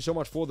sure. Thank you so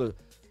much for the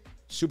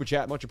super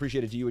chat. Much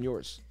appreciated to you and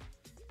yours.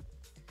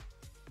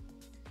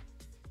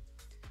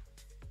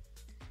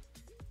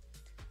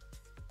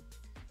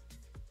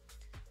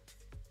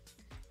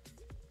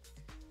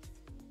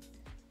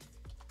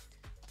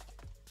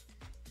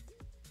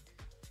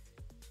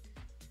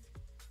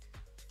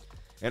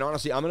 And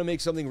honestly, I'm going to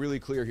make something really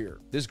clear here.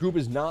 This group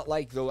is not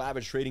like the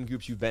average trading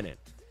groups you've been in.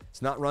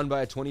 It's not run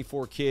by a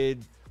 24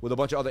 kid with a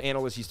bunch of other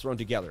analysts he's thrown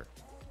together.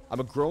 I'm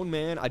a grown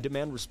man. I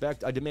demand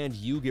respect. I demand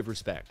you give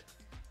respect.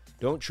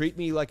 Don't treat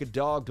me like a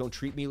dog. Don't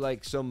treat me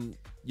like some,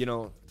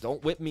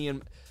 don't whip me.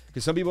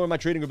 Because some people in my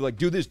trading group are like,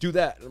 do this, do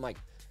that. And I'm like,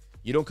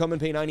 you don't come and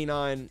pay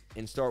 $99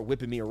 and start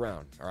whipping me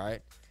around, all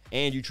right?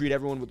 And you treat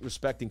everyone with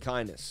respect and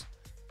kindness.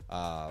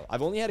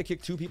 I've only had to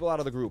kick 2 people out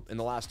of the group in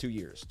the last 2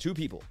 years. 2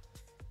 people.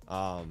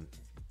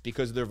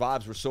 Because their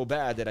vibes were so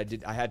bad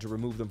that I had to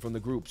remove them from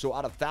the group. So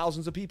out of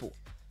thousands of people,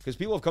 because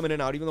people have come in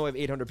and out, even though I have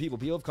 800 people,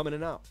 people have come in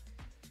and out.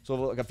 So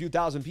like a few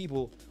thousand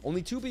people,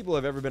 only 2 people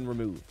have ever been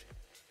removed.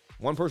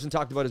 One person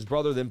talked about his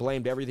brother, then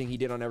blamed everything he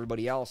did on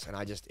everybody else, and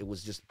it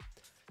was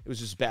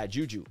just bad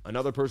juju.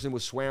 Another person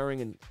was swearing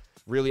and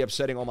really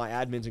upsetting all my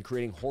admins and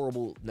creating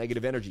horrible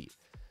negative energy.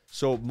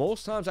 So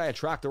most times I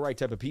attract the right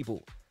type of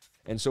people.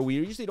 And so we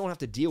usually don't have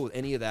to deal with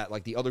any of that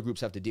like the other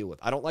groups have to deal with.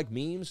 I don't like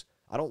memes.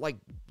 I don't like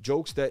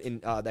jokes that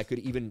that could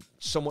even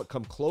somewhat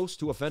come close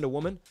to offend a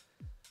woman.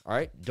 All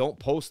right? Don't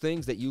post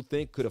things that you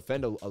think could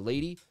offend a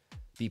lady.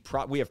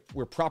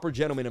 We're proper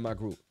gentlemen in my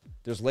group.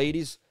 There's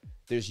ladies,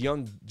 there's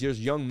young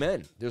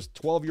men, there's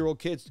 12-year-old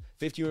kids,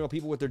 15-year-old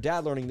people with their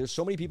dad learning. There's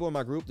so many people in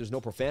my group. There's no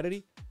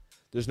profanity.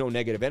 There's no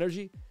negative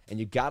energy, and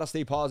you got to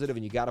stay positive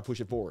and you got to push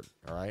it forward,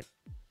 all right?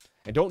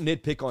 And don't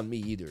nitpick on me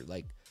either.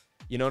 Like,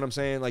 you know what I'm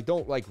saying? Like,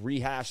 don't like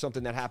rehash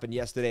something that happened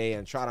yesterday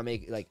and try to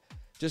make like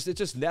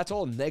that's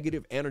all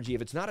negative energy.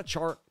 If it's not a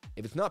chart,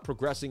 if it's not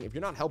progressing, if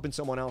you're not helping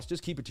someone else,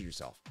 just keep it to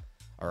yourself.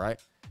 All right.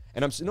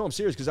 And I'm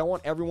serious because I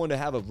want everyone to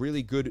have a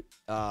really good,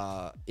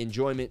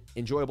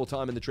 enjoyable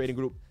time in the trading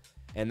group.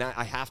 And that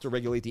I have to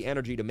regulate the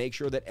energy to make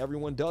sure that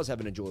everyone does have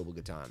an enjoyable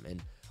good time.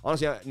 And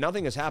honestly,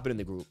 nothing has happened in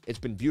the group. It's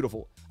been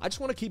beautiful. I just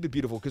want to keep it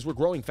beautiful because we're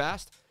growing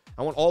fast.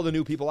 I want all the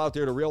new people out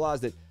there to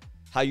realize that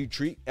how you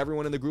treat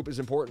everyone in the group is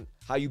important.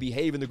 How you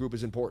behave in the group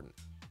is important.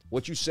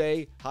 What you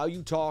say, how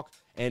you talk,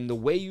 and the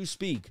way you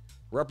speak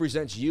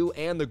represents you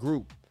and the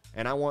group.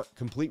 And I want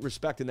complete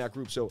respect in that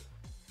group. So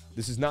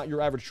this is not your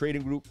average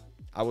trading group.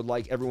 I would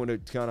like everyone to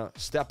kind of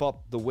step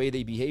up the way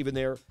they behave in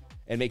there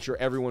and make sure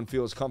everyone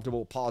feels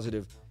comfortable,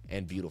 positive,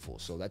 and beautiful.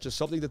 So that's just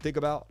something to think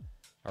about.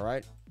 All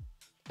right.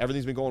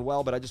 Everything's been going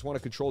well, but I just want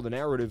to control the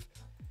narrative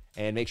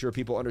and make sure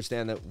people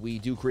understand that we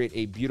do create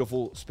a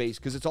beautiful space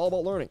because it's all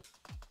about learning.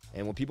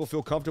 And when people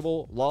feel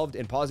comfortable, loved,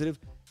 and positive,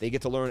 they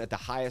get to learn at the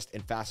highest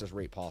and fastest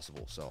rate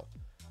possible. So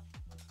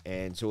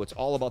it's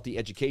all about the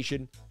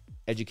education.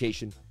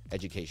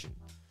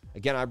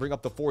 Again, I bring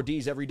up the 4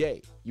 Ds every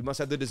day. You must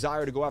have the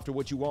desire to go after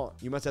what you want.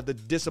 You must have the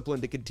discipline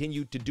to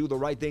continue to do the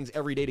right things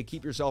every day to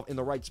keep yourself in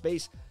the right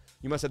space.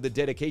 You must have the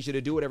dedication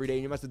to do it every day.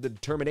 And you must have the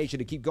determination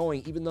to keep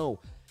going. Even though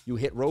you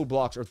hit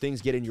roadblocks or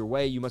things get in your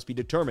way, you must be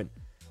determined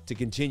to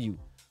continue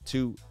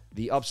to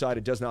the upside.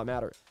 It does not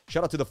matter.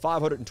 Shout out to the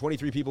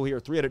 523 people here,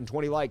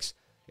 320 likes.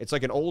 It's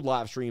like an old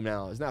live stream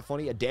now. Isn't that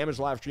funny? A damaged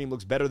live stream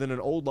looks better than an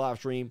old live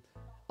stream.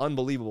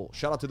 Unbelievable.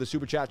 Shout out to the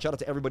super chat. Shout out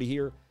to everybody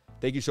here.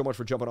 Thank you so much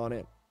for jumping on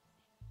in.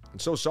 I'm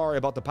so sorry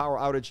about the power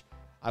outage.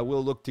 I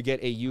will look to get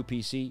a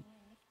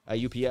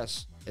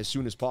UPS as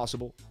soon as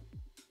possible.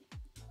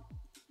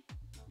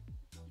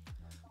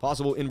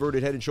 Possible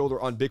inverted head and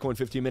shoulder on Bitcoin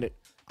 15-minute.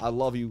 I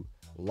love you,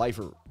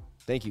 lifer.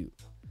 Thank you.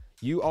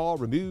 You are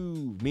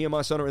removed. Me and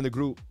my son are in the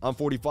group. I'm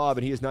 45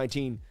 and he is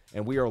 19,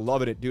 and we are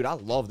loving it. Dude, I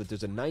love that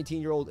there's a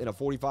 19-year-old and a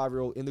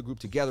 45-year-old in the group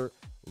together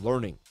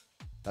learning.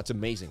 That's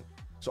amazing.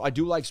 So I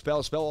do like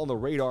Spell on the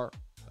radar,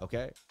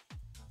 okay?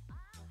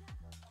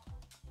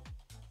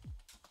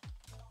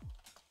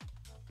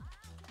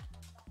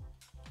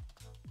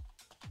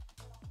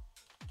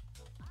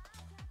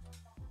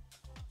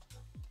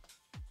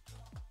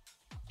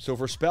 So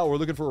for Spell, we're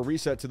looking for a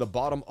reset to the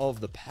bottom of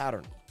the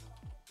pattern,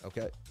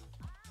 okay?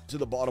 To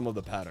the bottom of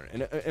the pattern.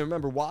 And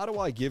remember, why do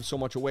I give so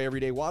much away every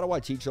day? Why do I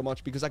teach so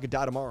much? Because I could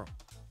die tomorrow.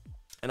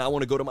 And I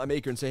want to go to my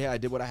maker and say, hey, I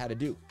did what I had to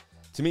do.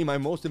 To me, my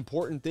most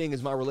important thing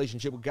is my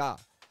relationship with God.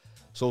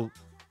 So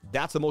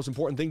that's the most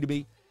important thing to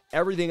me.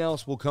 Everything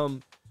else will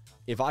come.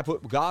 If I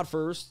put God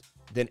first,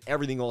 then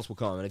everything else will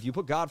come. And if you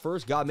put God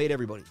first, God made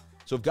everybody.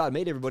 So if God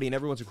made everybody and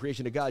everyone's a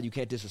creation of God, you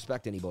can't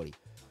disrespect anybody.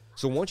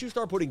 So once you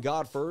start putting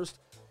God first,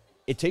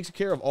 it takes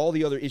care of all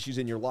the other issues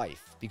in your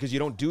life, because you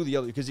don't do the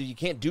other, because you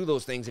can't do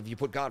those things if you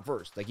put God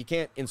first. Like, you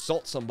can't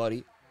insult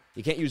somebody.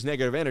 You can't use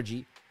negative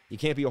energy. You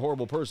can't be a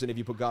horrible person if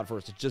you put God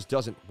first. It just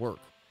doesn't work.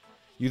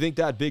 You think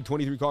that big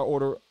 23-car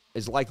order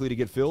is likely to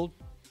get filled?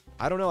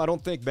 I don't know. I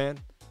don't think, man.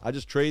 I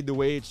just trade the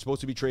way it's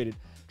supposed to be traded.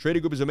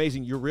 Trading Group is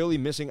amazing. You're really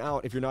missing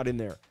out if you're not in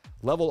there.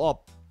 Level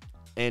up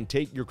and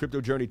take your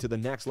crypto journey to the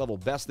next level.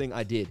 Best thing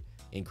I did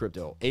in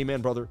crypto.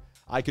 Amen, brother.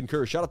 I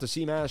concur. Shout out to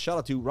CMAS. Shout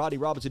out to Roddy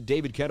Robinson,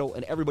 David Kettle,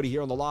 and everybody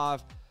here on the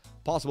live.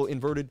 Possible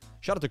inverted.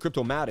 Shout out to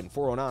Crypto Madden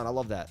 409. I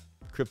love that.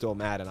 Crypto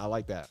Madden. I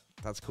like that.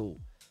 That's cool.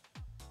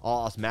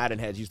 All us Madden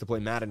heads used to play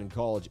Madden in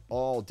college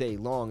all day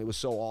long. It was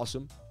so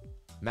awesome.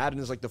 Madden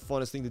is like the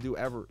funnest thing to do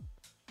ever.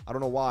 I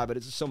don't know why, but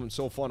it's just something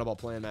so fun about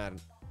playing Madden.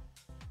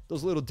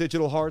 Those little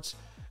digital hearts.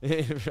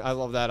 I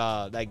love that.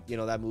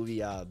 That movie,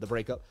 The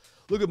Breakup.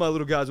 Look at my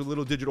little guys with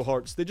little digital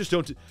hearts. They just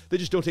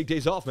don't take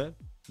days off, man.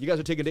 You guys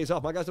are taking days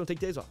off. My guys don't take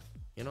days off.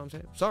 You know what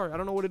I'm saying? Sorry, I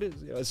don't know what it is.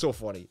 It's so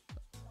funny.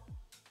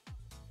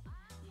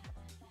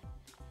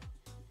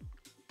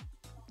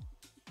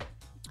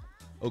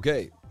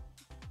 Okay.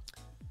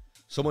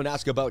 Someone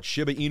asked about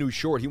Shiba Inu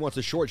short. He wants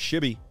to short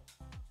Shibi.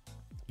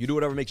 You do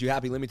whatever makes you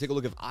happy. Let me take a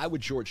look if I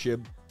would short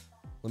Shib.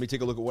 Let me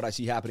take a look at what I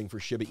see happening for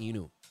Shiba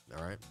Inu.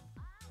 All right.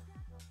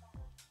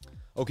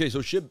 Okay, so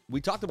Shib,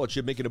 we talked about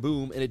Shib making a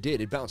boom, and it did.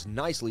 It bounced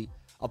nicely,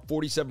 up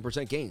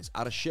 47% gains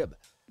out of Shib.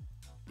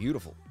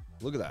 Beautiful.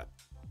 Look at that.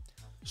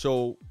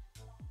 So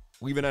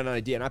we even had an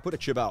idea, and I put a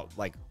Shib out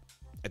like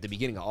at the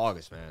beginning of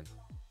August, man.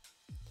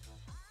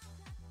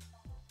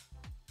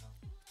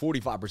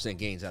 45%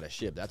 gains out of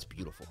Shib. That's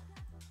beautiful.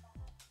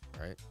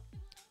 All right.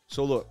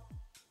 So look.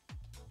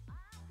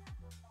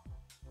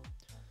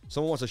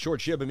 Someone wants a short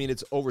Shib. I mean,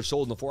 it's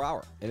oversold in the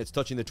 4-hour, and it's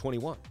touching the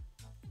 21.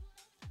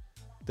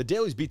 The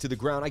daily's beat to the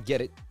ground. I get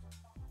it.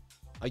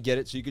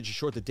 So you could just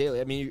short the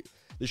daily. I mean,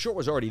 the short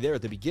was already there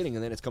at the beginning,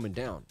 and then it's coming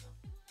down,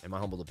 in my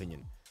humble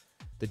opinion.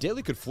 The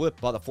daily could flip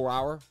by the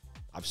 4-hour.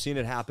 I've seen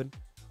it happen.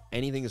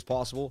 Anything is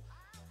possible.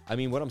 I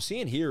mean, what I'm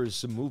seeing here is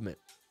some movement.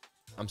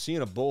 I'm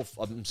seeing a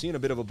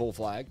bit of a bull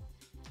flag.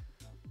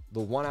 The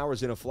 1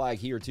 hour's in a flag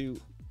here, too,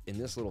 in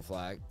this little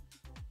flag.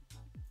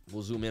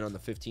 We'll zoom in on the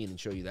 15 and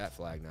show you that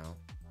flag now.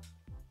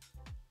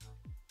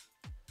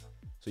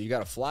 So you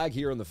got a flag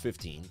here on the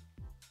 15.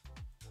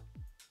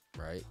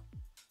 Right?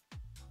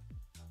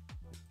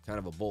 Kind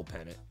of a bull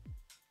pennant.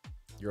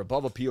 You're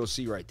above a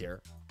POC right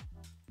there.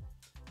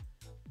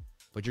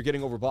 But you're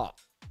getting overbought.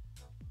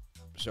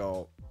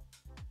 So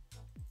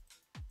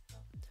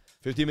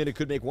 15-minute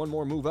could make one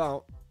more move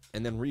out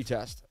and then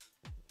retest.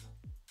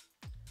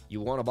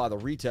 You want to buy the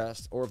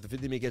retest, or if the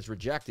 15-minute gets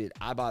rejected,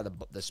 I buy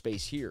the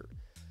space here.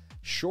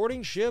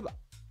 Shorting Shib,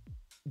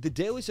 the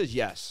daily says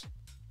yes.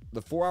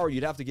 The 4-hour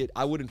you'd have to get,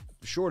 I wouldn't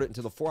short it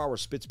until the 4-hour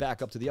spits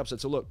back up to the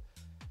upside. So look,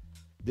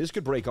 this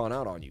could break on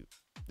out on you.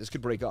 This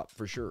could break up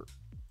for sure.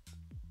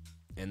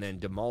 And then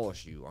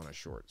demolish you on a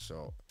short.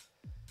 So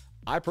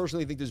I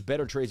personally think there's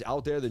better trades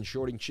out there than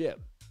shorting Shib.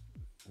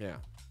 Yeah.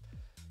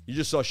 You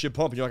just saw Shib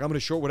pump and you're like, I'm going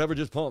to short whatever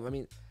just pump. I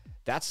mean,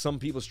 that's some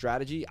people's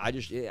strategy. I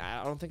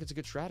don't think it's a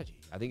good strategy.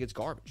 I think it's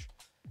garbage.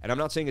 And I'm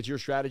not saying it's your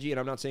strategy, and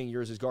I'm not saying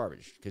yours is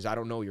garbage, because I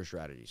don't know your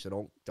strategy.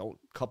 So don't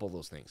couple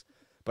those things.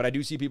 But I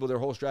do see people, their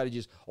whole strategy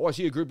is, oh, I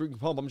see a green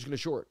pump, I'm just going to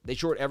short. They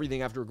short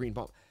everything after a green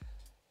pump.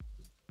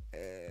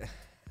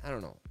 I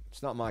don't know.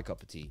 It's not my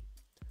cup of tea.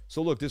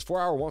 So look, this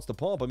 4-hour wants to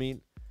pump. I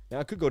mean, now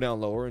it could go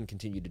down lower and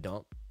continue to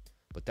dump.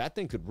 But that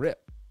thing could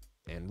rip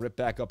and rip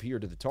back up here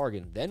to the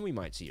target. Then we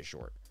might see a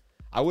short.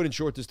 I wouldn't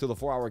short this till the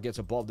 4-hour gets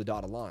above the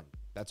dotted line.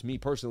 That's me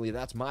personally.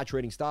 That's my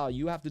trading style.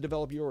 You have to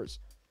develop yours.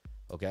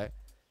 Okay?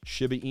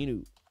 Shiba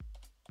Inu.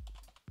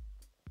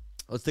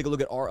 Let's take a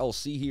look at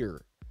RLC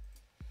here.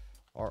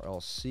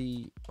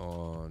 RLC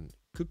on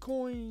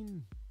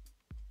KuCoin.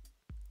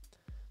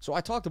 So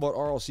I talked about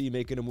RLC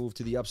making a move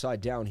to the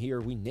upside down here.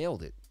 We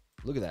nailed it.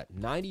 Look at that.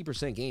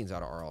 90% gains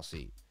out of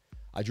RLC.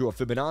 I drew a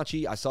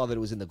Fibonacci. I saw that it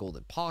was in the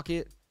golden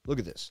pocket. Look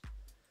at this.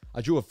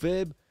 I drew a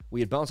fib. We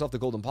had bounced off the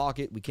golden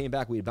pocket. We came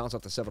back. We had bounced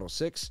off the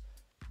 706.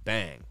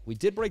 Bang. We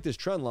did break this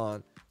trend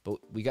line, but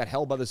we got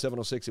held by the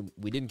 706, and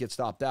we didn't get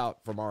stopped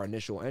out from our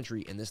initial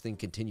entry, and this thing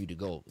continued to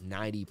go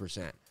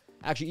 90%.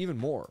 Actually, even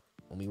more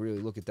when we really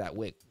look at that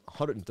wick,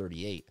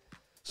 138.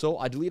 So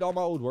I delete all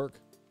my old work.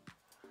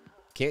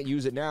 Can't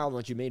use it now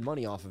unless you made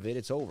money off of it.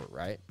 It's over,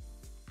 right?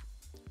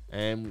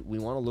 And we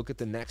want to look at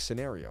the next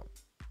scenario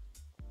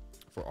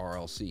for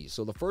RLC.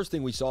 So the first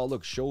thing we saw,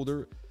 look,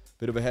 shoulder,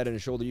 bit of a head and a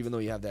shoulder, even though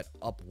you have that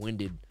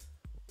upwinded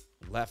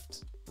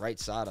right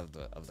side of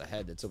the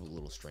head. That's a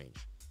little strange.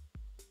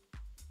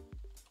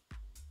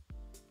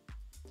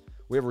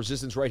 We have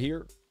resistance right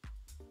here.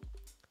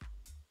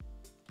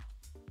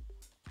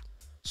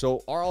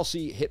 So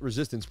RLC hit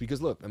resistance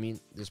because, look, I mean,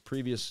 this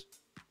previous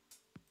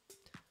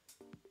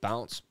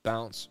bounce,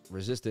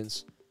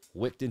 resistance,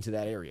 whipped into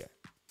that area.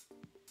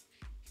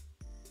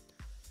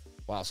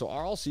 Wow, so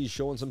RLC is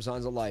showing some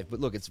signs of life,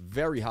 but look, it's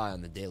very high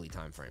on the daily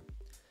time frame.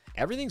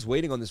 Everything's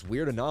waiting on this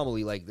weird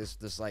anomaly, like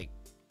this like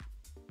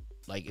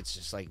it's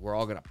just like we're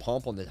all gonna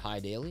pump on the high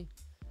daily.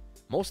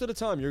 Most of the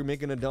time, you're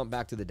making a dump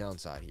back to the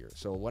downside here.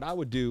 So what I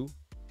would do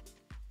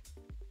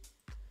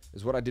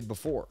is what I did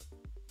before.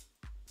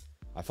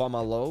 I find my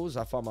lows,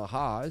 I find my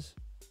highs.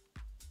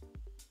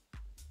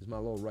 There's my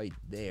low right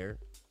there.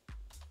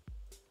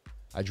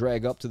 I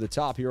drag up to the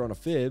top here on a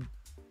fib.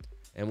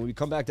 And when we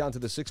come back down to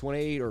the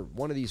 618 or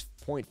one of these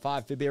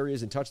 0.5 fib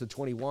areas and touch the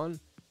 21,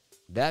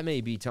 that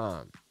may be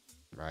time,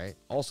 right?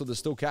 Also, the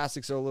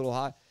stochastics are a little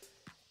high.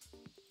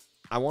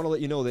 I want to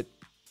let you know that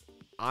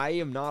I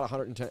am not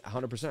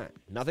 100%.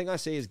 Nothing I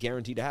say is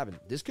guaranteed to happen.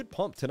 This could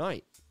pump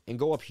tonight and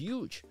go up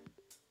huge.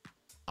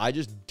 I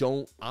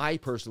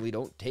personally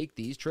don't take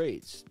these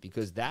trades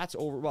because that's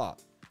overbought.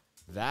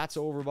 That's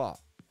overbought.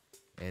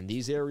 And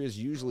these areas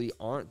usually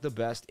aren't the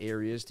best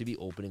areas to be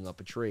opening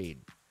up a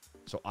trade.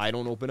 So I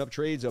don't open up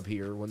trades up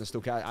here when the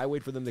stochastic. I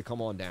wait for them to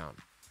come on down.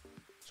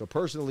 So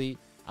personally,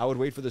 I would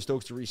wait for the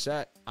Stokes to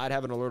reset. I'd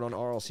have an alert on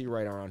RLC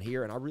right around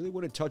here, and I really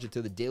wouldn't touch it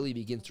till the daily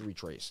begins to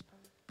retrace.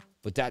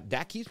 But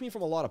that keeps me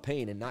from a lot of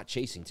pain and not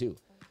chasing too.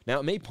 Now,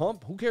 it may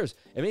pump. Who cares?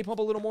 It may pump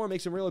a little more,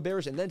 make some real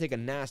bearish, and then take a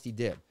nasty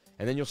dip.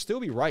 And then you'll still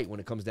be right when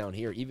it comes down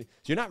here. So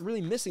you're not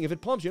really missing. If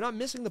it pumps, you're not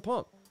missing the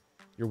pump.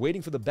 You're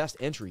waiting for the best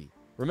entry.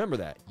 Remember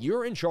that.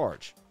 You're in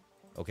charge.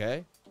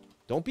 Okay?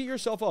 Don't beat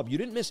yourself up. You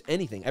didn't miss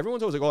anything.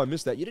 Everyone's always like, oh, I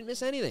missed that. You didn't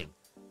miss anything.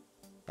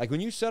 Like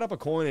when you set up a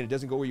coin and it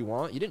doesn't go where you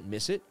want, you didn't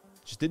miss it.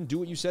 Just didn't do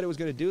what you said it was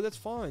going to do. That's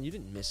fine. You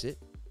didn't miss it.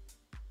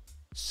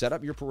 Set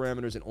up your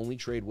parameters and only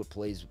trade what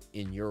plays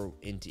in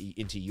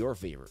into your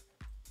favor.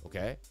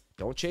 Okay?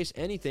 Don't chase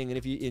anything. And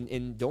if you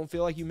and don't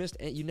feel like you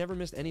never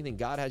missed anything.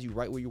 God has you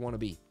right where you want to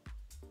be.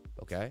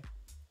 Okay?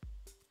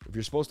 If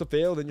you're supposed to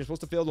fail, then you're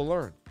supposed to fail to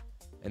learn.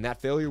 And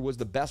that failure was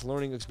the best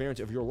learning experience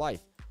of your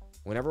life.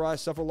 Whenever I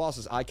suffer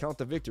losses, I count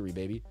the victory,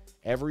 baby.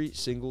 Every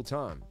single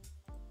time.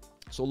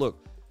 So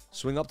look,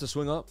 swing up to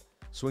swing up,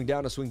 swing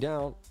down to swing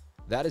down.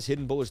 That is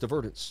hidden bullish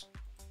divergence.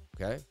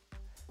 Okay?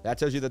 That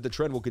tells you that the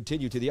trend will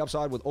continue to the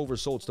upside with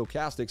oversold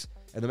stochastics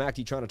and the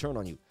MACD trying to turn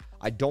on you.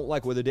 I don't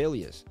like where the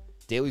daily is.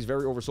 Daily's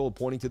very oversold,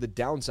 pointing to the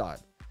downside.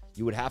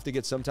 You would have to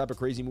get some type of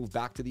crazy move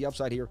back to the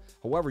upside here.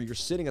 However, you're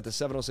sitting at the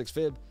 706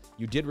 fib.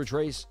 You did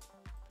retrace.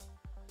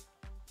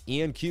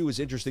 ENQ is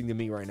interesting to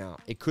me right now.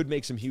 It could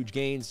make some huge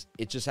gains.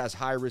 It just has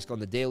high risk on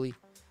the daily.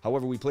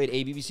 However, we played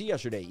ABVC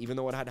yesterday, even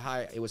though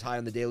it was high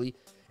on the daily,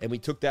 and we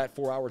took that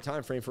 4-hour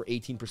time frame for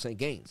 18%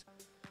 gains.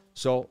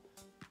 So,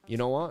 you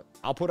know what?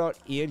 I'll put out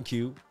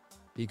ENQ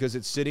because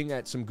it's sitting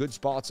at some good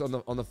spots on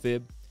the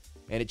fib,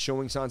 and it's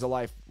showing signs of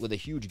life with a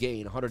huge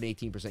gain,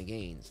 118%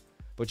 gains.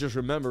 But just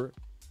remember,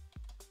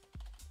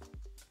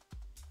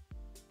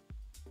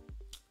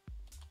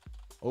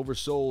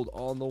 oversold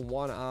on the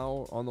 1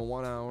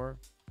 hour,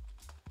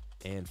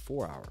 and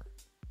 4 hour,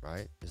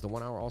 right? Is the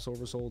 1 hour also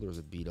oversold or is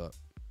it beat up?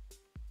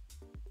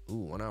 Ooh,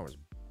 1 hour is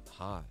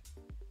high.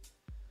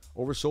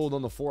 Oversold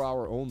on the 4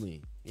 hour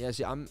only. Yeah,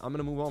 see, I'm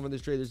gonna move on from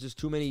this trade. There's just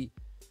too many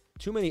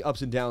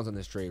ups and downs on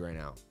this trade right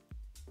now.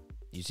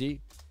 You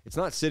see? It's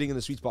not sitting in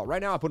the sweet spot.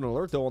 Right now I put an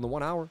alert though on the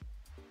 1 hour.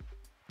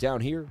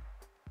 Down here.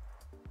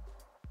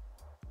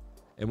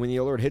 And when the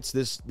alert hits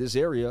this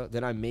area,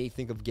 then I may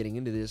think of getting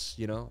into this,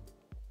 you know.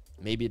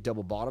 Maybe it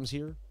double bottoms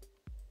here.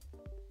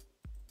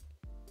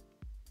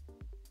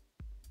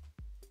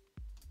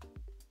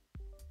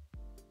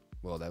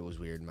 Well, that was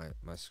weird.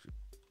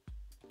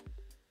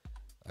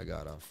 I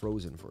got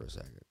frozen for a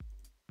second.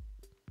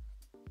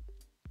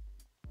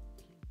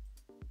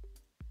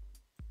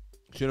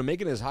 So you're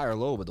making this high or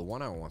low, but the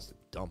 1 hour wants to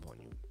dump on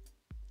you.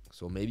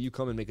 So maybe you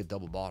come and make a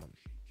double bottom.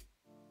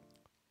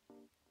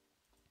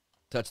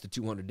 Touch the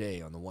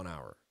 200-day on the 1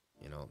 hour.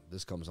 You know,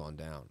 this comes on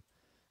down.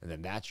 And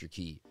then that's your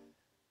key.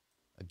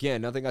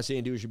 Again, nothing I say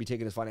and do should be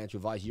taken as financial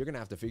advice. You're going to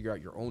have to figure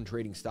out your own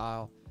trading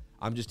style.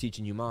 I'm just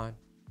teaching you mine.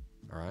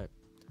 All right.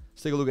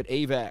 Let's take a look at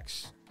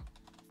AVAX,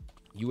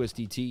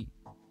 USDT.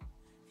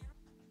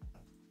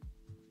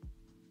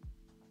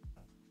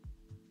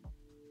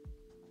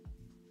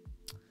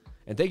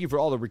 And thank you for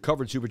all the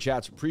recovered super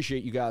chats.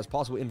 Appreciate you guys.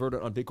 Possible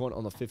inverted on Bitcoin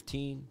on the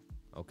 15.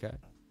 Okay.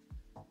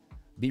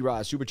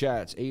 B-Rise super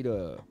chats.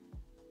 Ada.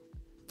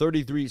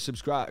 33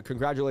 subscribe.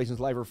 Congratulations,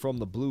 Lifer, from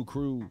the Blue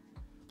Crew.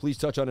 Please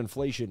touch on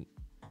inflation.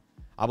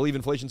 I believe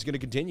inflation is going to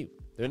continue.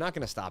 They're not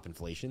going to stop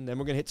inflation. Then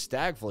we're going to hit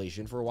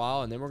stagflation for a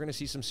while, and then we're going to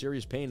see some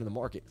serious pain in the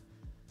market.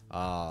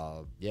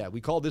 Yeah,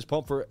 we called this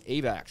pump for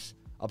AVAX.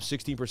 Up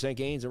 16%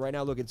 gains, and right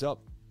now, look, it's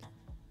up.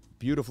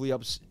 Beautifully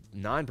up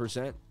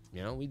 9%.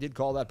 You know, we did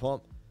call that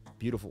pump.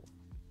 Beautiful.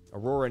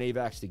 Aurora and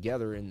AVAX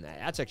together, and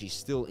that's actually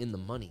still in the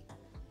money.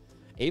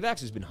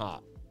 AVAX has been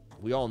hot.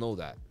 We all know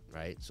that,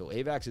 right? So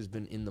AVAX has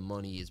been in the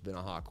money. It's been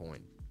a hot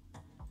coin.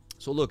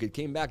 So look, it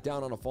came back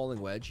down on a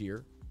falling wedge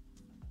here.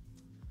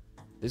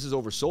 This is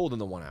oversold in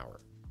the 1 hour.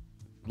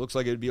 Looks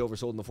like it would be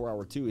oversold in the 4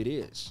 hour too. It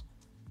is,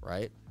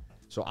 right?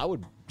 So I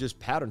would just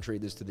pattern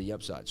trade this to the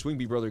upside. Swing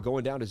B, brother,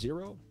 going down to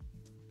 0.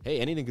 Hey,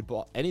 anything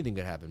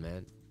could happen,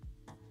 man.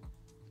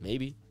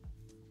 Maybe.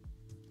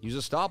 Use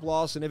a stop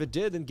loss, and if it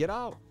did, then get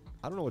out.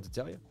 I don't know what to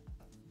tell you.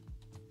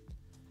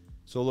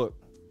 So look,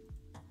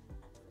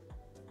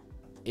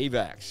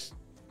 AVAX.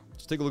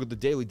 Let's take a look at the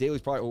daily.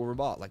 Daily's probably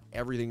overbought, like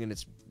everything in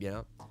its, you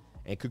know,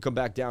 and it could come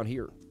back down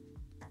here.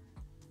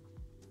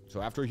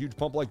 So after a huge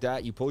pump like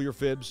that, you pull your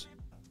fibs.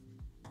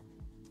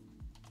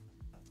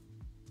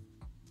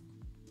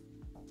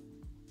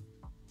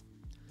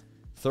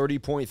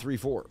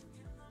 $30.34. All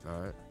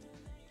right.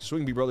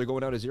 Swing B, brother, going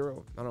down to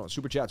 0. I don't know.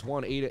 Super Chats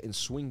 1, Ada, and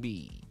Swing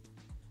B.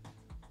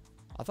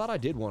 I thought I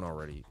did one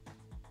already.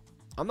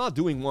 I'm not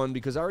doing one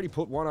because I already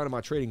put one out of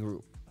my trading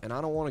group, and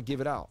I don't want to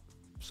give it out.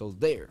 So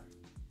there.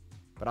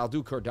 But I'll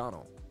do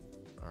Cardano.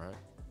 All right.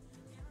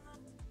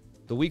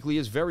 The weekly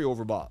is very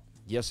overbought.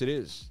 Yes, it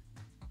is.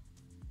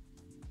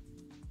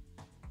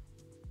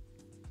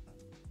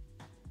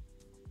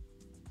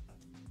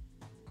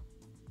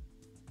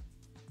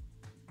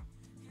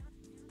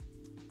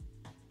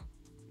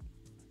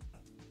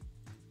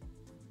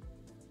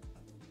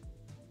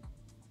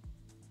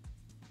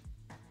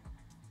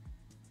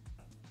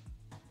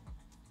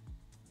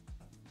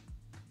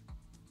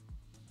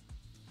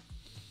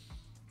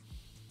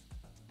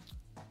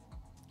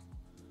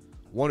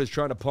 One is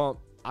trying to pump.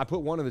 I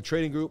put one in the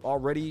trading group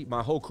already.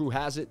 My whole crew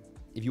has it.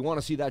 If you want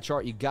to see that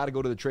chart, you got to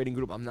go to the trading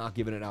group. I'm not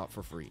giving it out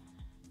for free.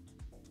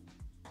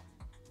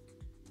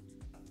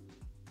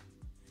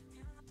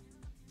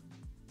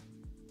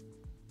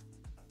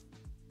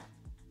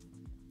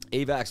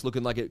 AVAX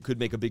looking like it could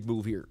make a big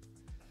move here.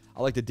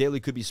 I like the daily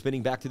could be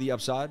spinning back to the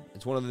upside.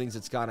 It's one of the things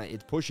that's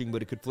it's pushing,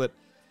 but it could flip.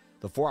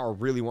 The 4 hour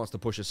really wants to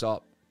push us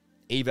up.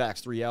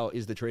 AVAX 3L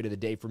is the trade of the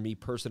day for me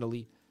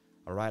personally.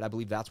 All right, I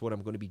believe that's what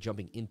I'm going to be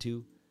jumping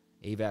into.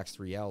 AVAX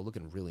 3L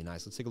looking really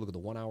nice. Let's take a look at the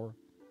 1 hour.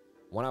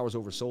 1 hour's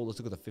oversold. Let's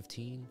look at the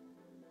 15.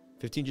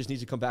 15 just needs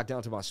to come back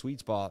down to my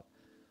sweet spot.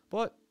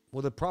 But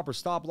with a proper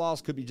stop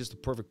loss, could be just a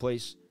perfect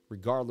place.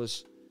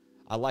 Regardless,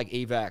 I like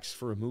AVAX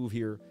for a move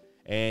here.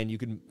 And you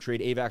can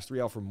trade AVAX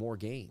 3L for more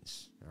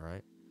gains. All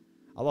right.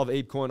 I love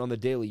ApeCoin on the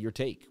daily. Your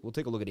take. We'll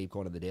take a look at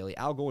ApeCoin on the daily.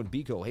 Algo and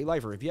Biko. Hey,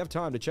 Lifer, if you have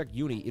time to check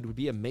Uni, it would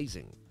be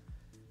amazing.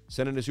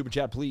 Send in a super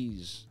chat,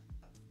 please.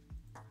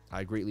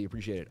 I greatly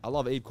appreciate it. I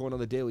love ApeCoin on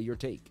the daily. Your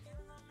take.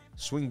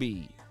 Swing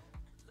B.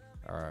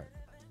 All right.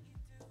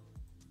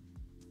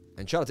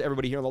 And shout out to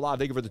everybody here on the live.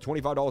 Thank you for the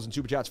 $25 in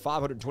super chats.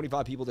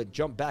 525 people that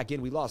jumped back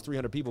in. We lost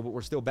 300 people, but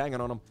we're still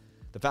banging on them.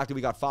 The fact that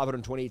we got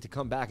 528 to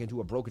come back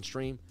into a broken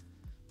stream,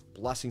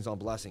 blessings on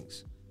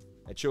blessings.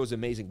 That show is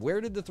amazing.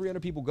 Where did the 300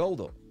 people go,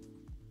 though?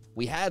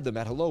 We had them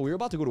at hello. We were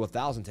about to go to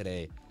 1,000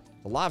 today.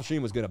 The live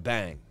stream was going to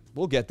bang.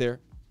 We'll get there.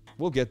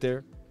 We'll get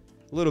there.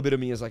 A little bit of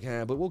me is like,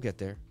 but we'll get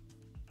there.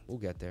 We'll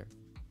get there.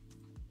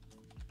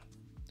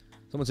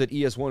 Someone said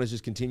ES1 is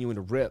just continuing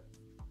to rip.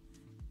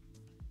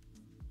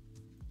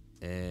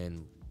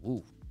 And,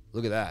 ooh,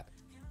 look at that.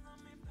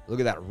 Look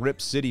at that rip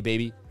city,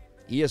 baby.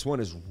 ES1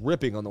 is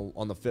ripping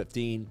on the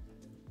 15.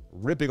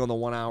 Ripping on the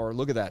 1 hour.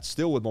 Look at that.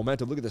 Still with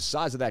momentum. Look at the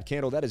size of that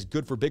candle. That is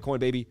good for Bitcoin,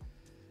 baby.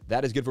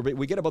 That is good for Bitcoin.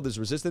 We get above this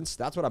resistance.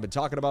 That's what I've been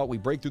talking about. We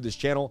break through this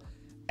channel.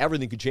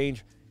 Everything could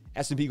change.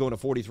 S&P going to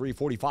 43,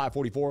 45,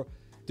 44.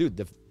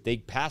 Dude, they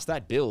passed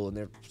that bill, and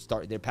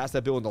they passed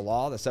that bill into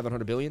law, the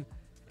 $700 billion,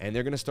 and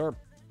they're gonna start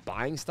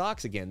buying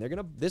stocks again.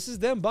 This is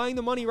them buying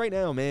the money right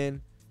now,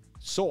 man.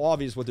 So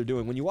obvious what they're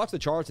doing. When you watch the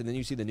charts and then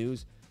you see the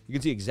news, you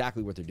can see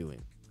exactly what they're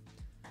doing.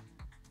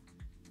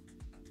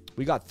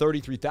 We got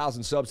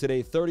 33,000 subs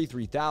today,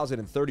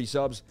 33,030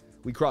 subs.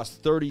 We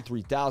crossed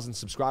 33,000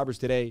 subscribers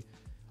today.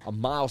 A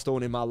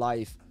milestone in my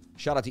life.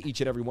 Shout out to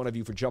each and every one of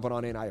you for jumping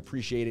on in. I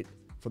appreciate it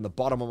from the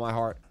bottom of my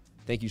heart.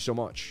 Thank you so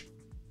much.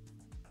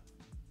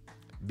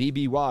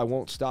 BBY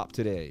won't stop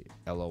today.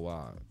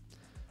 LOI.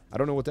 I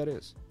don't know what that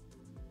is.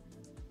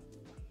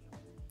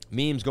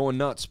 Memes going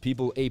nuts.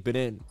 People aping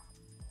in.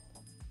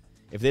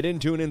 If they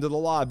didn't tune into the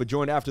live but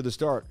joined after the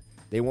start,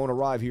 they won't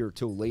arrive here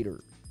till later.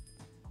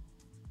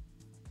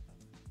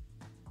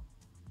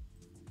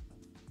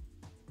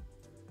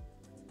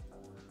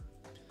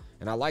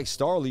 And I like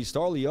Starly.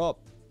 Starly up.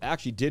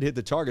 Actually did hit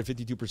the target,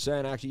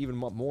 52%. Actually even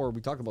more.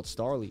 We talked about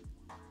Starly.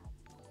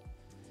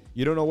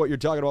 You don't know what you're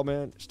talking about,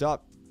 man.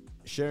 Stop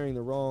sharing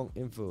the wrong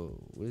info.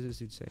 What is this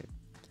dude saying?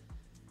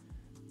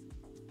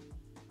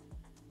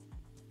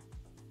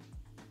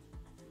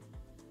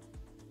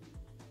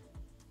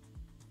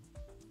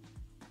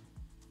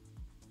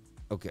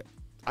 Okay.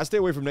 I stay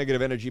away from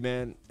negative energy,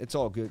 man. It's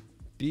all good.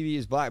 BB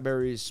is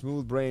blackberries,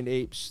 smooth-brained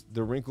apes.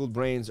 The wrinkled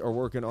brains are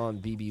working on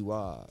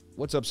BBY.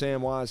 What's up,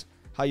 Sam Wise?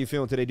 How you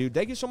feeling today, dude?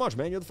 Thank you so much,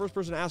 man. You're the first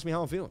person to ask me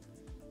how I'm feeling.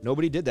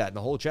 Nobody did that in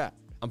the whole chat.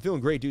 I'm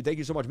feeling great, dude. Thank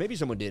you so much. Maybe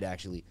someone did,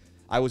 actually.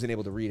 I wasn't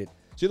able to read it.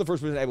 So you're the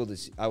first person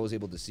I was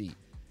able to see.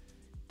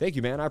 Thank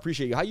you, man. I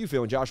appreciate you. How you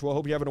feeling, Joshua?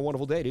 Hope you're having a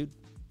wonderful day, dude.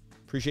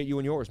 Appreciate you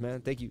and yours,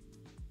 man. Thank you.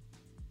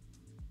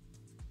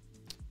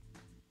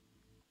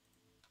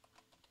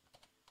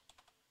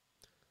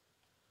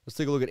 Let's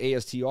take a look at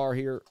ASTR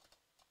here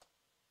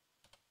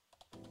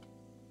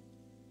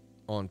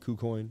on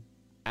KuCoin,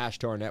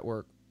 Ashtar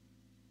Network.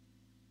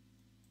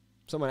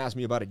 Someone asked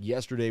me about it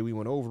yesterday. We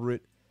went over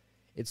it.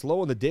 It's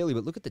low on the daily,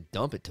 but look at the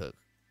dump it took.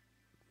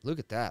 Look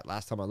at that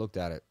last time I looked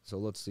at it. So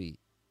let's see.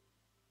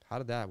 Why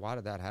did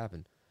that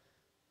happen?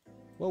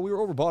 Well, we were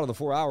overbought on the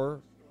 4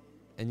 hour,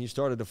 and you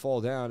started to fall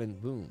down, and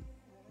boom,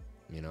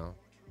 you know.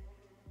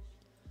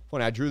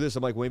 Funny, I drew this.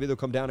 I'm like, well, maybe they'll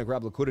come down and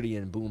grab liquidity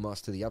and boom us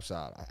to the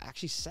upside. I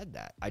actually said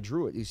that. I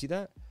drew it. You see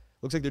that?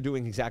 Looks like they're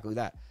doing exactly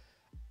that.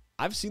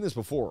 I've seen this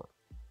before.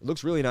 It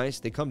looks really nice.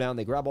 They come down,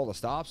 they grab all the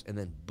stops, and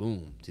then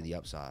boom to the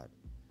upside.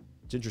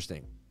 It's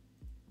interesting.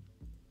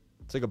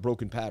 It's like a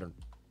broken pattern.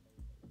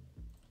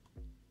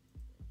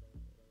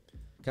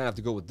 Kind of have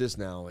to go with this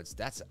now.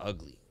 That's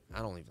ugly. I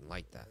don't even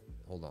like that.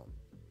 Hold on.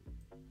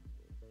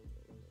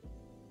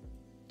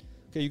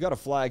 Okay, you got a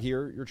flag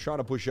here. You're trying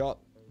to push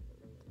up.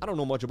 I don't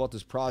know much about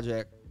this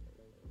project.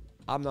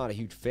 I'm not a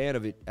huge fan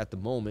of it at the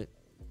moment.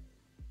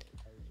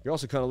 You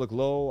also kind of look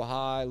low,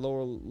 high,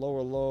 lower,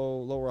 low,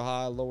 lower,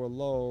 high, lower,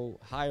 low,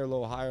 higher,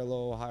 low,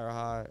 higher,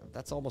 high.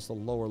 That's almost a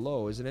lower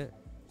low, isn't it?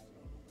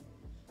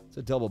 It's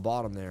a double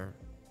bottom there.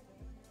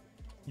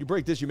 You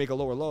break this, you make a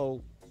lower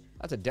low.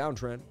 That's a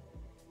downtrend.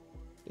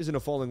 Isn't a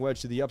falling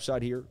wedge to the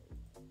upside here.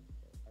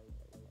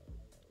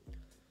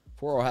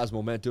 4 hour has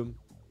momentum.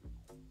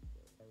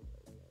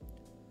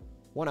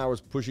 1 hour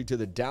is pushing to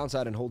the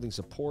downside and holding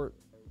support.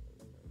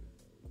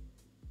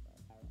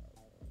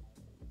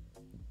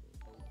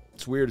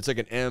 It's weird. It's like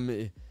an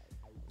M.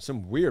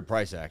 Some weird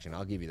price action.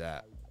 I'll give you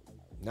that.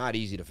 Not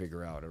easy to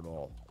figure out at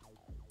all.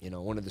 You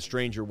know, one of the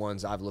stranger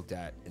ones I've looked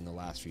at in the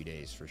last few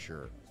days for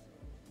sure.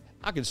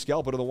 I can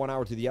scalp it on the 1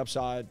 hour to the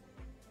upside.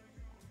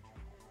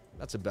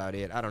 That's about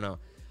it. I don't know.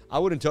 I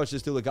wouldn't touch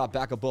this till it got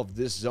back above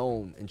this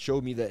zone and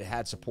showed me that it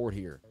had support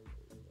here.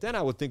 Then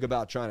I would think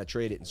about trying to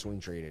trade it and swing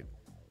trade it.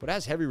 But it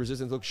has heavy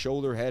resistance. Look,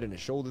 shoulder, head, and a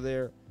shoulder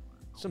there.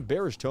 Some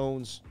bearish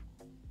tones.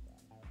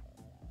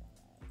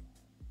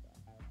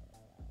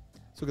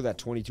 Let's look at that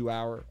 22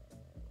 hour.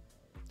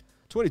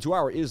 22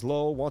 hour is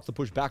low. Wants to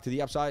push back to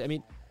the upside. I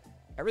mean,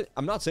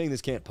 I'm not saying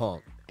this can't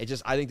pump. It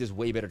just, I think there's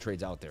way better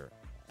trades out there.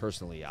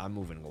 Personally, I'm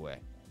moving away.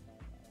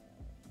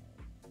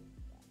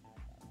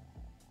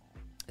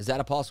 Is that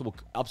a possible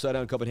upside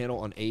down cup and handle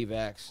on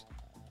AVAX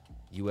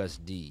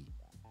USD?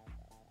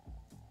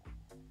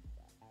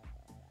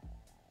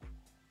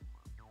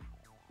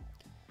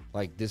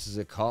 Like this is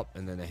a cup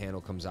and then the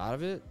handle comes out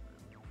of it?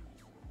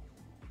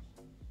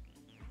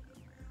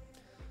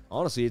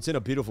 Honestly, it's in a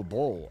beautiful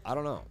bowl. I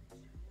don't know.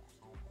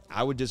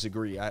 I would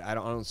disagree. I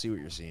don't see what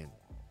you're seeing.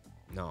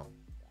 No.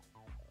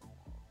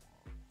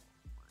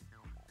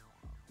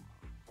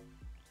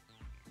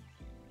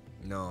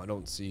 No, I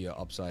don't see an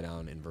upside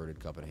down inverted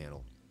cup and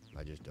handle.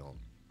 I just don't.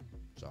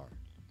 Sorry.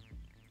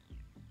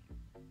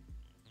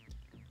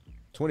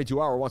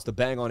 22 hour wants to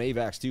bang on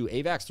AVAX too.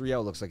 AVAX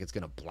 3L looks like it's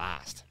going to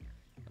blast.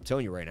 I'm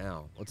telling you right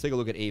now. Let's take a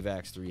look at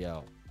AVAX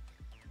 3L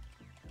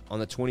on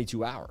the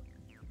 22 hour.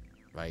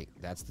 Right?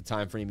 That's the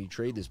time frame you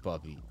trade this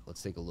puppy.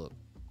 Let's take a look.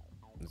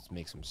 Let's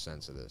make some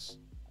sense of this.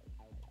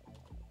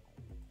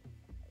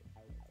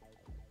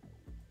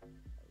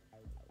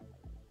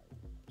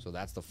 So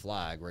that's the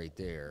flag right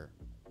there.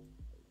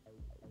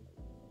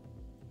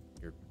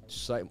 You're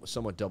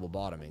somewhat double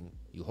bottoming.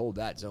 You hold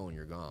that zone,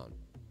 you're gone.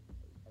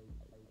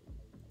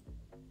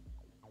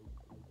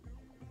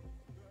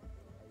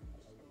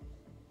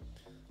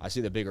 I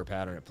see the bigger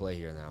pattern at play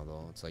here now,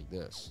 though. It's like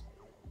this.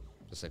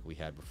 Just like we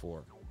had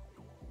before.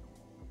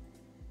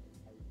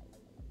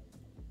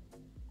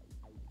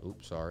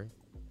 Oops, sorry.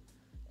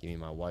 Give me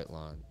my white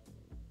line.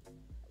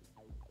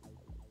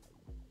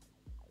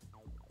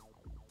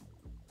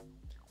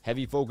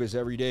 Heavy focus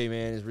every day,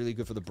 man, is really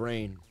good for the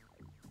brain.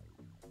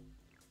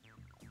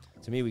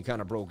 To me, we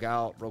kind of broke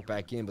out, broke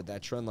back in, but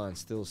that trend line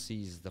still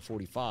sees the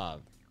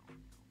 45.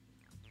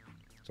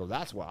 So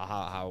that's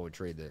how I would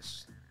trade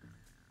this.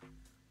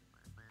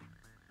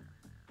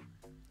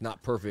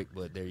 Not perfect,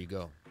 but there you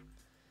go.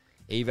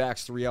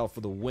 AVAX 3L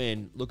for the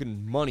win.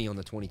 Looking money on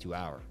the 22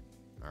 hour.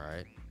 All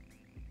right.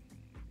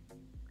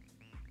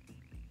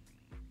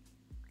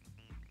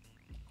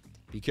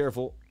 Be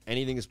careful.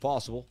 Anything is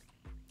possible.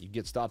 You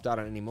get stopped out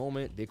at any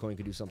moment. Bitcoin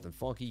could do something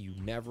funky. You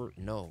never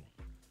know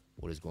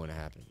what is going to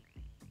happen.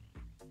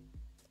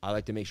 I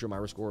like to make sure my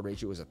risk reward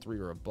ratio is a 3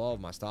 or above.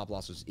 My stop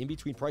loss was in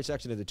between price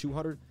action at the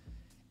 200.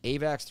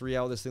 AVAX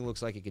 3L, this thing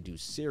looks like it could do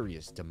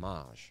serious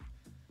damage.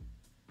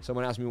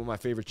 Someone asked me what my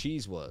favorite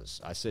cheese was.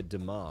 I said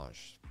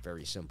damage.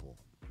 Very simple,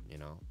 you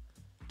know.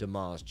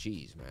 Damas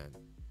cheese, man.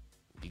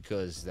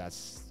 Because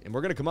and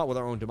we're going to come out with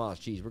our own Damas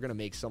cheese. We're going to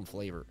make some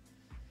flavor.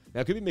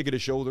 Now, could we make it a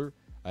shoulder,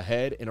 a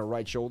head, and a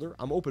right shoulder?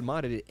 I'm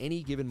open-minded at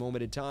any given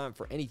moment in time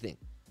for anything,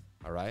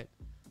 all right?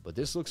 But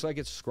this looks like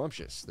it's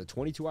scrumptious. The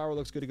 22-hour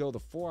looks good to go. The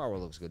 4-hour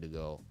looks good to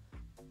go.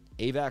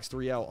 AVAX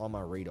 3L on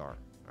my radar,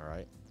 all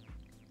right?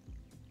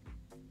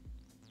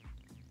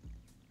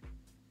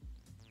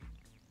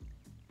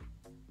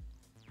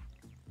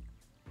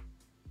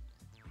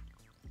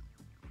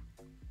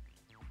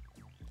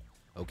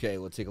 Okay,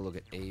 let's take a look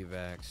at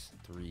AVAX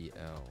 3L.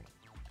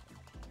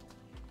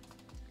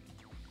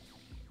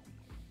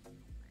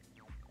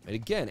 And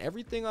again,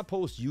 everything I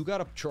post, you got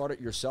to chart it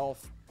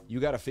yourself. You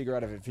got to figure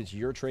out if it fits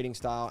your trading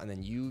style, and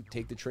then you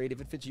take the trade if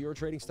it fits your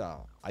trading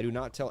style. I do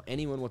not tell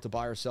anyone what to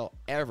buy or sell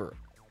ever,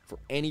 for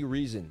any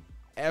reason,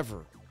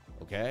 ever,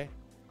 okay?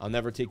 I'll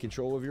never take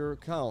control of your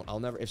account.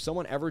 If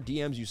someone ever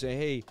DMs you, say,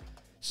 hey,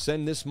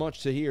 send this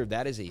much to here,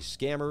 that is a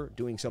scammer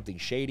doing something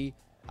shady.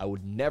 I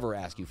would never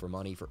ask you for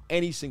money for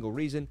any single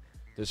reason.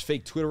 There's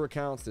fake Twitter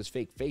accounts, there's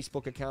fake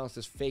Facebook accounts,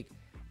 there's fake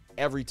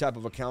every type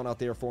of account out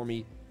there for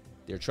me.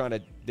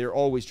 They're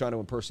always trying to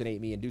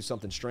impersonate me and do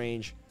something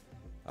strange.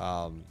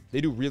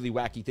 They do really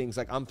wacky things.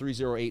 Like I'm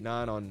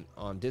 3089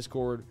 on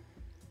Discord.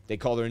 They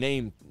call their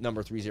name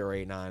number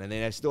 3089, and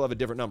then I still have a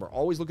different number.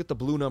 Always look at the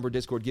blue number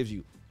Discord gives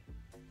you.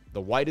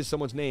 The white is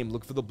someone's name.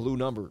 Look for the blue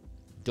number.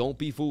 Don't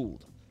be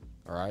fooled.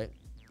 All right?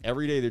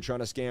 Every day they're trying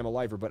to scam a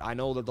lifer, but I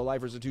know that the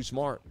lifers are too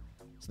smart.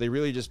 So they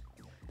really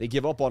they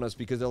give up on us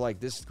because they're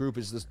like, this group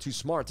is just too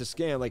smart to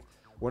scam. Like,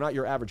 we're not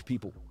your average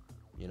people,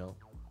 you know?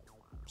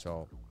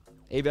 So,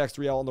 AVAX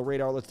 3L on the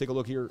radar. Let's take a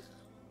look here.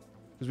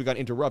 Because we got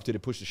interrupted, it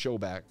pushed the show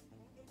back.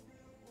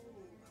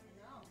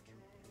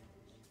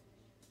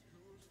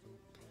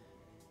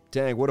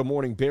 Dang, what a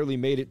morning. Barely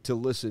made it to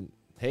listen.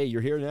 Hey,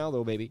 you're here now,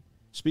 though, baby.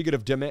 Speaking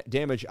of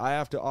damage, I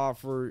have a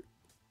offer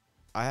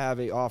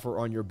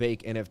on your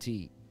Bake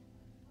NFT.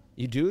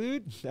 You do,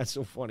 dude? That's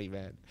so funny,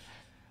 man.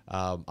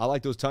 I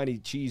like those tiny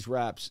cheese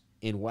wraps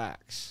in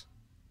wax.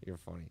 You're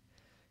funny.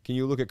 Can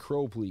you look at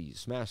Crow, please?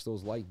 Smash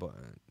those like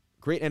button.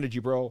 Great energy,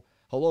 bro.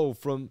 Hello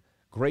from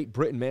Great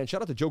Britain, man.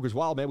 Shout out to Joker's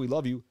Wild, man. We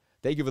love you.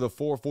 Thank you for the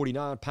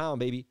 $4.49 pound,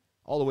 baby.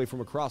 All the way from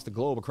across the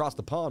globe, across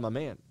the pond, my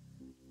man.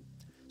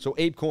 So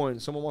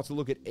ApeCoin, someone wants to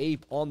look at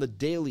Ape on the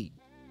daily.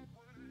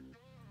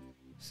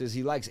 Says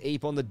he likes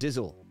Ape on the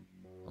Dizzle.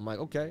 I'm like,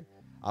 okay.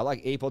 I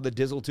like Ape on the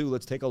Dizzle, too.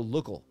 Let's take a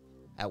look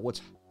at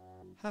what's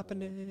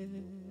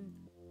happening.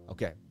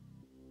 Okay.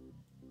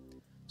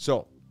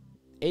 So,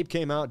 Ape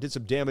came out, did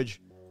some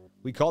damage.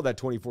 We called that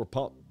 24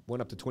 pump,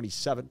 went up to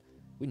 27.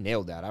 We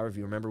nailed that. I don't know if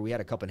you remember, we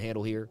had a cup and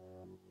handle here.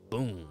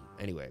 Boom.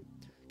 Anyway,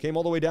 came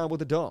all the way down with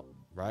the dump,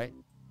 right?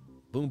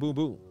 Boom, boom,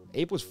 boom.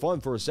 Ape was fun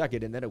for a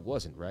second, and then it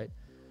wasn't, right?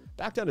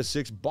 Back down to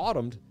 6,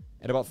 bottomed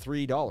at about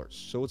 $3.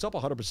 So it's up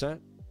 100%.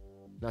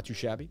 Not too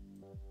shabby.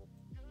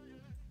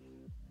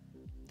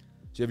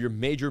 So you have your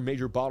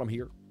major bottom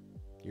here.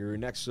 Your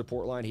next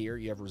support line here.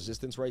 You have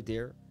resistance right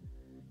there.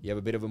 You have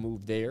a bit of a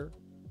move there.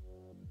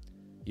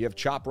 You have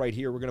chop right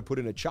here. We're going to put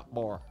in a chop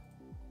bar.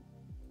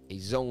 A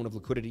zone of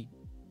liquidity.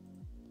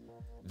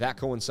 That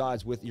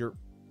coincides with your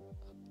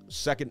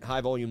second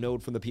high volume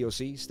node from the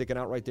POC sticking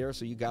out right there.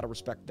 So you got to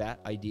respect that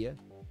idea.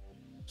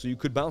 So you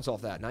could bounce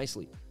off that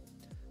nicely.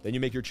 Then you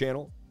make your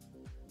channel.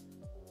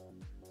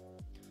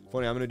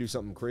 Funny, I'm going to do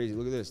something crazy.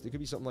 Look at this. There could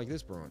be something like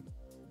this, Brian.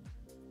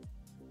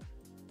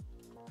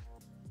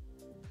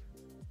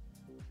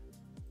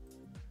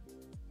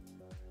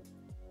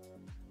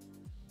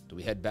 Do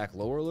we head back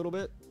lower a little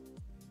bit?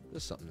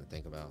 Just something to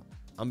think about.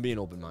 I'm being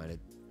open-minded.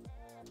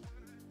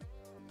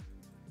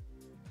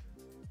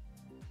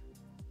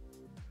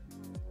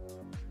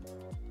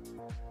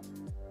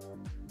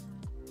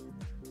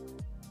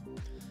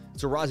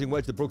 It's a rising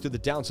wedge that broke to the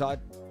downside.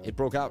 It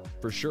broke out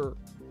for sure.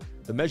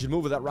 The measured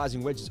move of that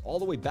rising wedge is all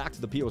the way back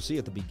to the POC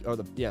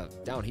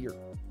at down here,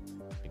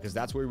 because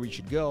that's where we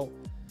should go.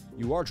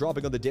 You are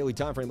dropping on the daily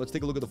time frame. Let's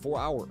take a look at the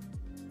 4-hour.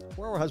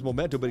 4-hour has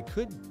momentum, but it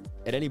could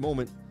at any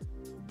moment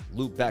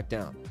loop back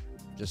down.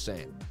 Just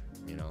saying,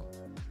 you know.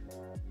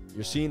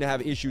 You're seen to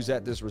have issues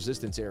at this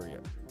resistance area.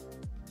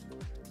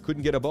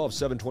 Couldn't get above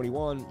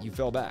 721. You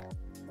fell back.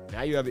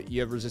 Now you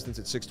have resistance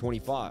at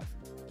 625.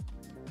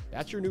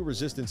 That's your new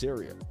resistance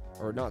area,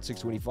 or not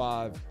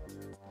 625.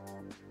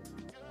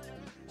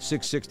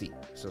 660.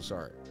 So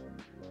sorry.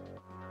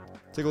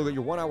 Take a look at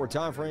your 1-hour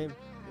time frame.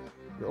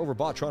 You're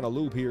overbought trying to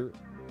loop here.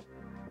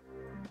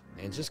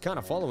 And just kind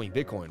of following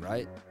Bitcoin,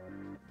 right?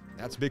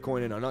 That's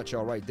Bitcoin in a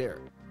nutshell right there.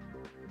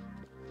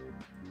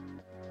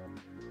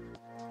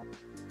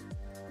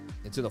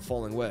 Into the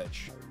falling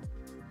wedge.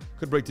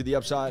 Could break to the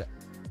upside.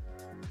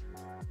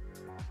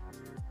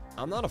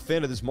 I'm not a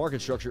fan of this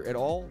market structure at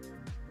all.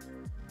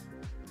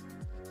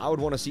 I would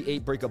want to see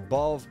 8 break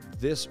above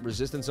this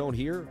resistance zone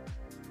here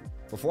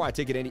before I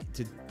take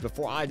it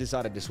before I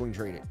decided to swing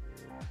trade it.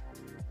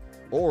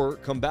 Or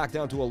come back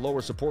down to a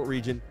lower support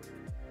region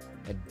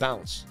and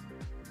bounce.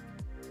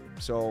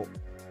 So,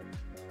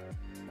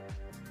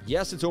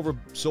 yes, it's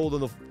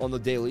oversold on the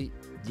daily.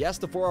 Yes,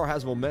 the 4-hour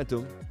has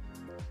momentum.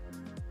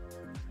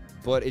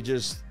 but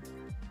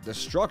the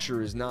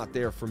structure is not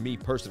there for me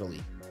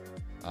personally.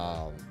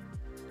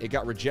 It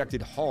got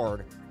rejected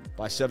hard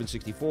by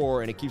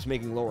 764, and it keeps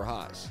making lower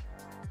highs.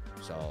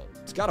 So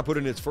it's got to put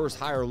in its first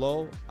higher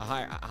low, a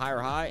higher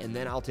high, and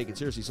then I'll take it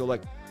seriously. So,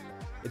 like,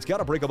 it's got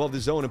to break above the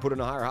zone and put in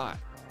a higher high.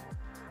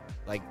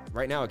 Like,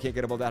 right now, it can't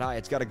get above that high.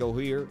 It's got to go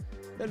here,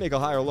 then make a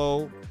higher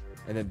low,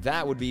 and then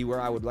that would be where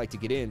I would like to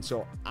get in.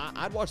 So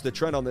I'd watch the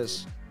trend on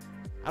this.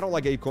 I don't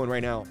like ApeCoin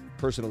right now,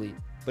 personally.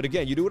 But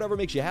again, you do whatever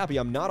makes you happy.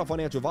 I'm not a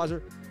financial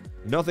advisor.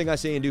 Nothing I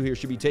say and do here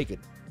should be taken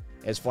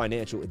as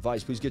financial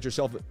advice. Please get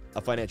yourself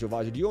a financial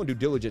advisor. Do your own due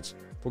diligence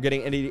before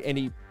getting into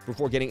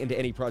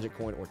any project,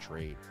 coin, or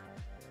trade.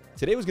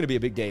 Today was going to be a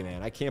big day,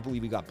 man. I can't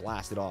believe we got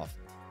blasted off.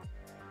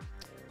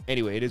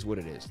 Anyway, it is what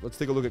it is. Let's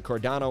take a look at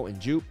Cardano and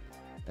Jupe,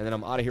 and then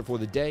I'm out of here for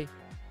the day.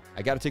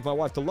 I got to take my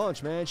wife to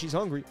lunch, man. She's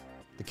hungry.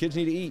 The kids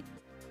need to eat.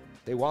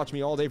 They watch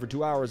me all day for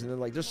 2 hours, and they're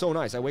like, they're so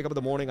nice. I wake up in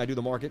the morning, I do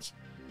the markets.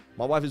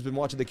 My wife has been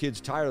watching the kids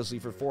tirelessly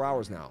for 4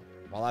 hours now,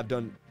 while I've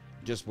done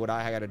just what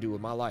I got to do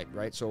with my life,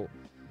 right? So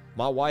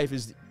my wife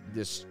is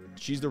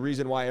she's the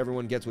reason why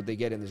everyone gets what they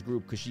get in this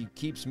group, because she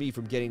keeps me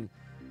from getting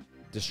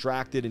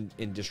distracted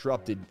and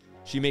disrupted.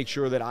 She makes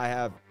sure that I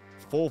have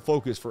full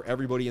focus for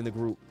everybody in the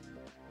group.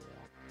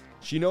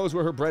 She knows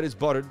where her bread is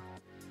buttered,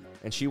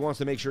 and she wants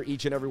to make sure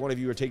each and every one of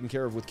you are taken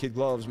care of with kid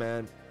gloves,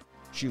 man.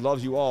 She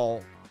loves you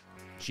all.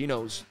 She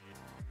knows.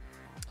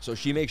 So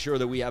she makes sure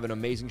that we have an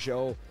amazing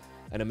show,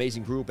 an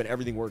amazing group, and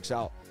everything works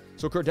out.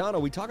 So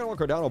Cardano, we talking about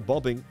Cardano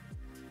bumping.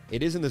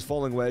 It is in this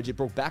falling wedge. It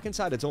broke back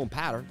inside its own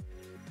pattern.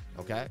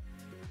 Okay.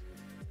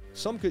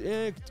 Some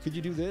could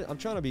you do this? I'm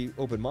trying to be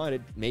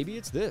open-minded. Maybe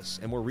it's this,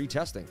 and we're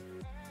retesting.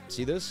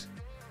 See this?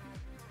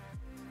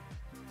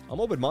 I'm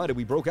open-minded.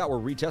 We broke out. We're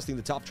retesting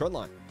the top trend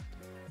line.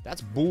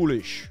 That's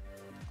bullish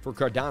for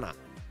Cardano.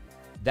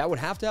 That would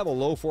have to have a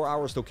low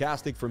 4-hour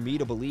stochastic for me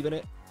to believe in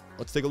it.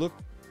 Let's take a look.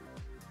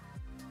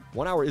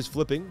 1 hour is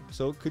flipping,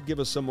 so it could give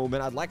us some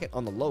movement. I'd like it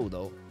on the low,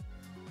 though.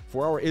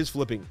 4 hour is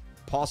flipping.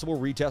 Possible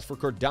retest for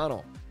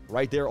Cardano.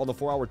 Right there on the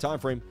 4 hour time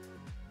frame.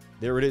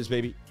 There it is,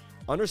 baby.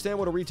 Understand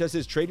what a retest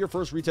is. Trade your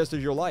first retest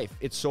of your life.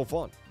 It's so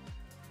fun.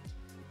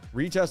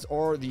 Retests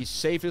are the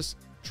safest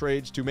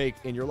trades to make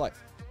in your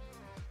life.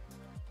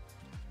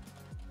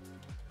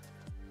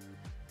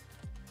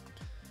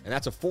 And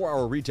that's a 4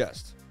 hour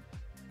retest.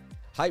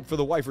 Hype for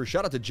the wifer.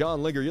 Shout out to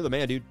John Linger. You're the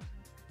man, dude.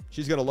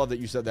 She's going to love that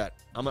you said that.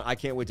 I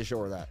can't wait to show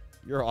her that.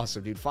 You're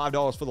awesome, dude.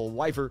 $5 for the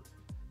wifer.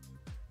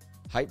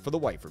 Hype for the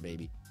wifer,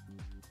 baby.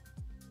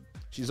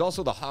 She's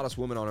also the hottest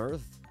woman on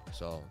earth.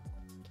 So,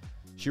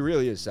 she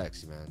really is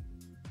sexy, man.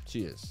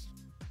 She is.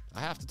 I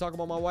have to talk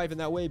about my wife in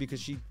that way because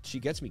she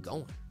gets me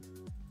going.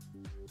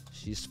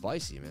 She's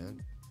spicy,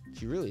 man.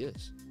 She really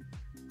is.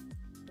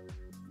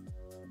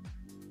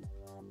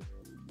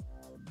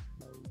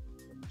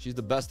 She's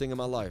the best thing in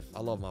my life. I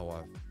love my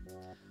wife.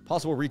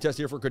 Possible retest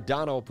here for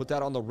Cardano. Put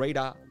that on the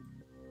radar.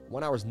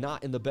 1 hour is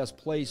not in the best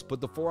place,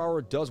 but the 4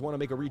 hour does want to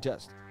make a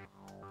retest.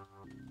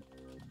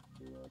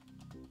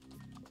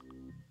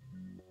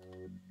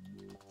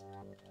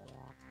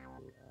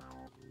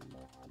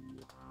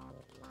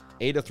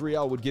 ADA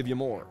 3L would give you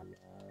more.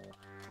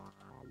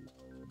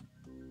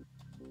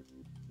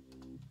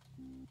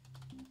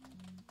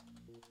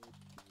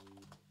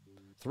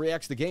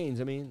 $3x the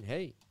gains. I mean,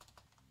 hey,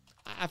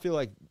 I feel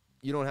like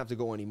you don't have to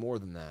go any more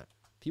than that.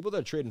 People that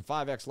are trading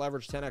 5x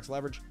leverage, 10x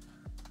leverage,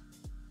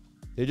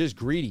 they're just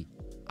greedy.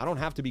 I don't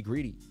have to be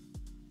greedy.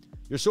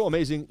 You're so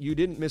amazing. You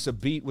didn't miss a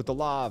beat with the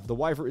live. The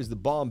wifer is the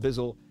bomb,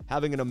 Bizzle.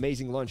 Having an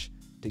amazing lunch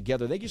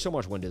together. Thank you so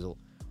much, Wendizzle.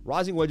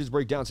 Rising wedges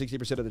break down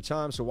 60% of the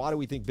time, so why do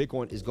we think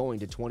Bitcoin is going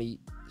to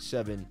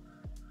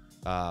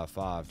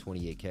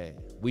 28K?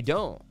 We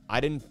don't.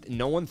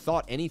 No one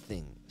thought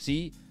anything.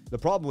 See, the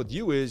problem with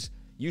you is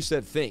you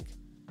said think.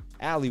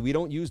 Allie, we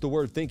don't use the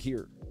word think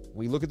here.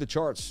 We look at the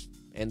charts,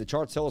 and the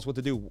charts tell us what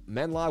to do.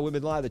 Men lie,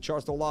 women lie, the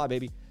charts don't lie,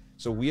 baby.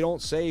 So we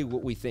don't say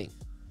what we think.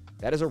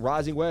 That is a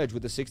rising wedge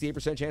with a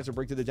 68% chance to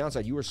break to the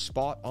downside. You are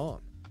spot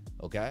on,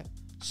 okay?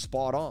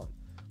 Spot on.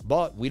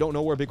 But we don't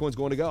know where Bitcoin's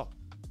going to go.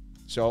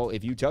 So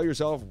if you tell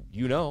yourself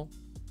you know,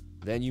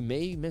 then you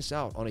may miss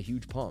out on a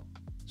huge pump.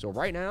 So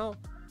right now,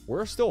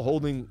 we're still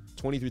holding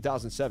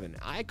 23,007.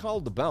 I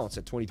called the bounce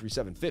at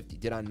 23,750.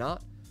 Did I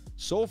not?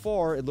 So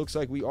far, it looks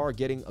like we are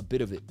getting a bit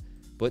of it,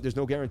 but there's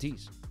no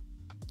guarantees.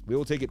 We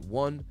will take it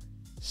one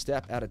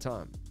step at a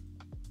time.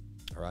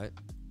 All right.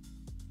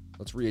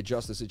 Let's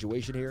readjust the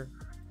situation here.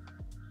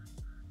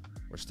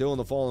 We're still in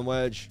the fallen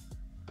wedge.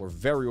 We're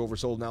very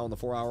oversold now in the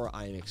 4 hour.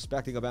 I am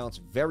expecting a bounce.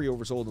 Very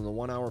oversold in the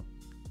 1 hour.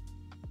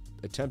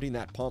 Attempting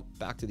that pump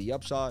back to the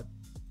upside.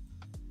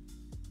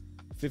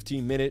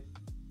 15-minute.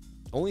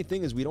 Only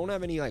thing is we don't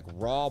have any like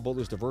raw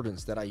bullish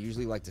divergence that I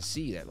usually like to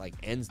see that like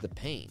ends the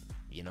pain,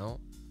 you know?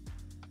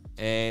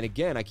 And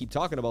again, I keep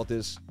talking about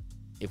this.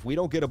 If we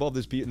don't get above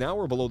this, now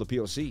we're below the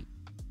POC.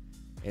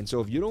 And so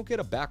if you don't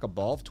get back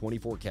above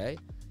 24K,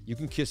 you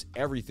can kiss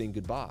everything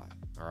goodbye,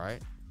 all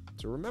right?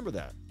 So remember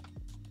that.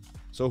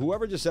 So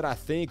whoever just said I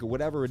think or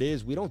whatever it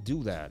is, we don't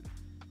do that.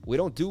 We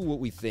don't do what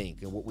we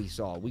think and what we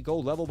saw. We go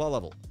level by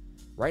level.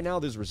 Right now,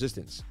 there's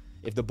resistance.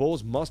 If the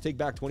bulls must take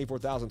back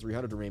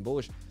 24,300 to remain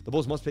bullish, the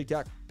bulls must take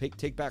back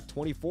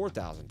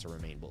 24,000 to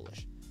remain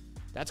bullish.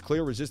 That's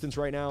clear resistance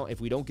right now.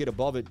 If we don't get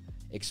above it,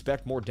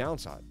 expect more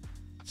downside.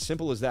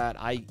 Simple as that.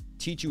 I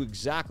teach you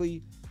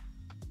exactly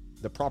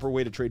the proper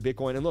way to trade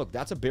Bitcoin. And look,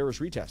 that's a bearish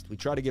retest. We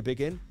try to get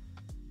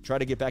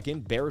back in,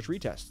 bearish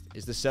retest.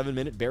 Is the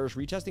 7-minute bearish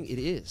retesting? It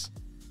is.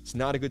 It's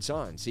not a good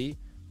sign. See,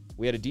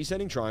 we had a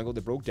descending triangle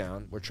that broke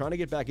down. We're trying to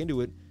get back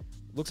into it.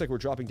 Looks like we're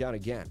dropping down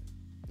again.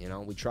 You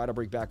know, we try to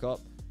break back up,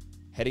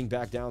 heading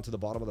back down to the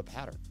bottom of the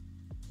pattern.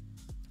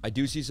 I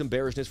do see some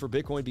bearishness for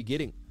Bitcoin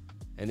beginning,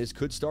 and this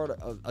could start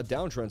a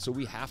downtrend, so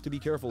we have to be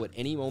careful at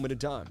any moment in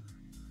time.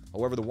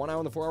 However, the 1 hour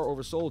and the 4 hour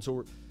oversold,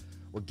 so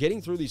we're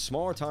getting through these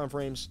smaller time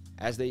frames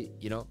as they,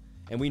 you know,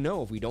 and we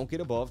know if we don't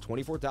get above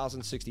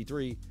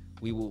 24,063,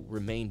 we will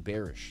remain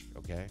bearish,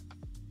 okay?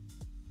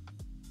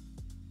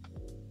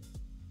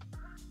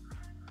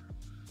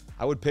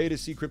 I would pay to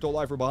see Crypto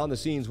Lifer behind the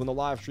scenes when the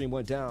live stream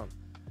went down.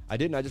 I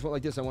didn't. I just went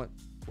like this. I went,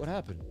 what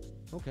happened?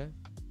 Okay.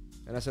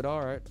 And I said,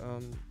 all right,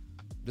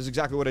 this is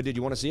exactly what I did.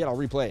 You want to see it? I'll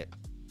replay it.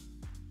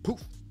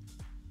 Poof.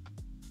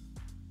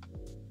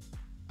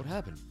 What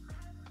happened?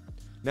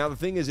 Now, the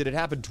thing is, it had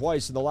happened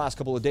twice in the last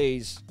couple of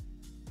days.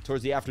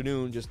 Towards the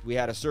afternoon, just we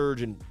had a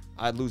surge and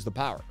I'd lose the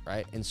power,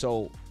 right? And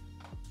so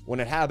when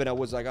it happened, I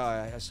was like,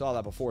 oh, I saw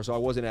that before, so I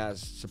wasn't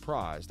as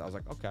surprised. I was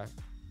like, okay,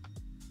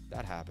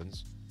 that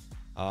happens.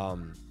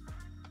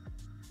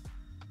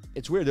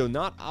 It's weird, though.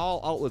 Not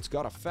all outlets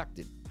got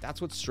affected. That's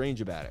what's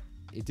strange about it.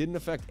 It didn't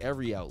affect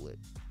every outlet.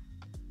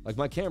 Like,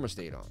 my camera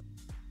stayed on,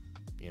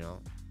 you know?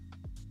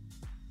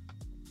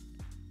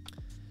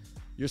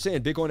 You're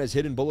saying Bitcoin has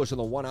hidden bullish on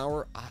the 1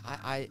 hour?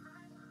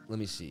 Let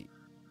me see.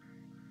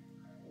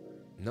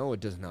 No,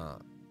 it does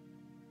not.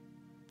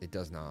 It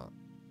does not.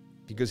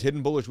 Because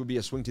hidden bullish would be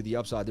a swing to the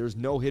upside. There's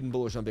no hidden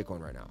bullish on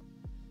Bitcoin right now.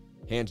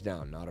 Hands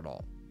down, not at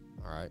all.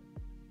 All right?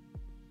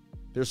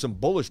 There's some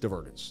bullish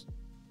divergence.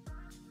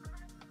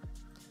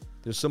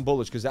 There's some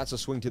bullish because that's a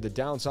swing to the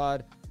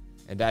downside,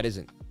 and that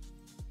isn't.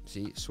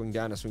 See, swing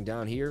down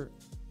here,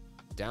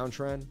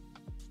 downtrend.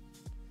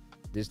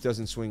 This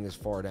doesn't swing as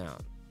far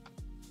down.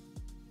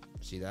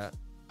 See that?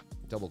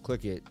 Double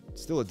click it.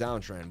 Still a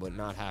downtrend, but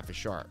not half as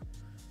sharp.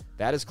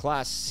 That is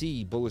class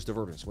C bullish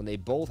divergence. When they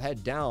both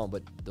head down,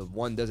 but the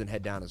one doesn't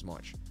head down as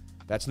much.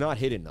 That's not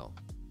hidden though.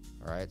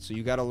 All right, so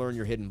you got to learn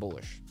your hidden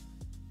bullish.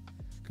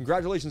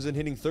 Congratulations on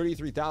hitting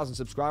 33,000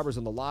 subscribers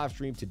on the live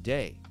stream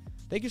today.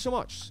 Thank you so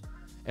much.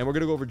 And we're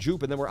going to go over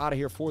Jupe, and then we're out of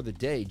here for the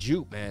day.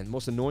 Jupe, man,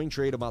 most annoying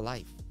trade of my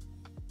life.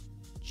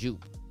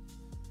 Jupe.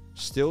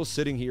 Still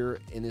sitting here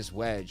in this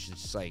wedge.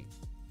 It's just like,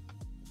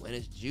 when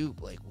is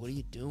Jupe? Like, what are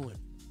you doing?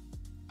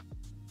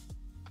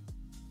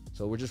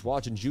 So we're just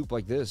watching Jupe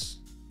like this.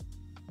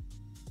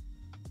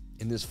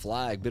 In this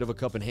flag, bit of a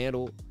cup and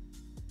handle.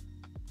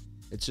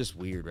 It's just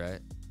weird, right?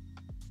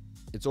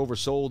 It's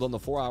oversold on the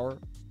 4 hour,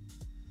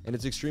 and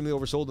it's extremely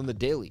oversold on the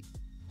daily.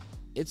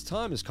 Its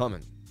time is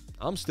coming.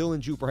 I'm still in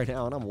Jupe right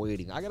now, and I'm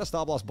waiting. I got a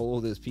stop loss below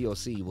this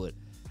POC, but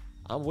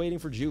I'm waiting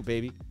for Jupe,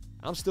 baby.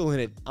 I'm still in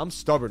it. I'm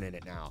stubborn in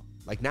it now.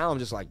 Like, now I'm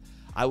just like,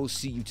 I will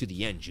see you to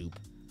the end, Jupe.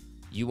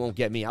 You won't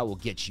get me. I will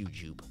get you,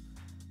 Jupe.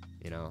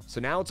 You know?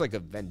 So now it's like a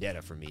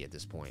vendetta for me at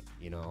this point.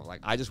 You know? Like,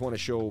 I just want to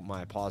show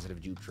my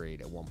positive Jupe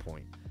trade at one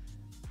point.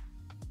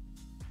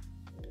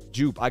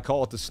 Jupe, I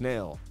call it the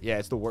snail. Yeah,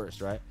 it's the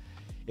worst, right?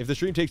 If the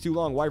stream takes too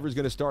long, Wifer's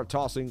going to start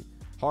tossing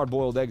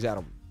hard-boiled eggs at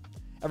him.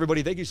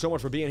 Everybody, thank you so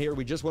much for being here.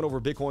 We just went over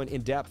Bitcoin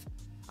in depth.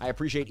 I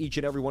appreciate each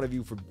and every one of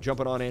you for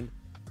jumping on in.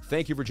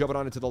 Thank you for jumping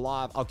on into the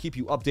live. I'll keep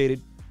you updated.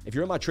 If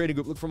you're in my trading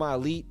group, look for my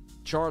elite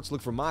charts.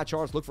 Look for my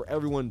charts. Look for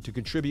everyone to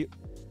contribute.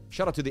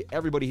 Shout out to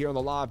everybody here on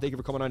the live. Thank you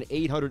for coming on.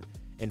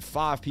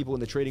 805 people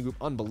in the trading group.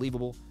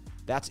 Unbelievable.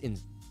 That's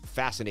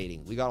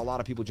fascinating. We got a lot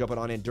of people jumping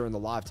on in during the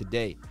live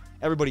today.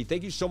 Everybody,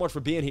 thank you so much for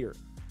being here.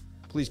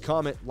 Please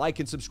comment, like,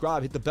 and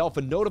subscribe. Hit the bell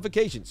for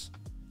notifications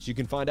so you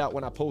can find out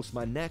when I post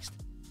my next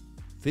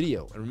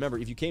video. And remember,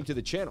 if you came to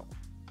the channel,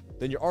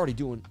 then you're already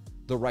doing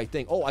the right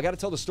thing. Oh, I got to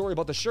tell the story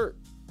about the shirt.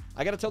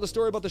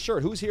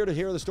 Who's here to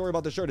hear the story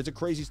about the shirt? It's a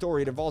crazy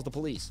story. It involves the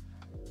police.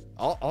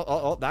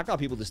 Oh, that got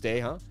people to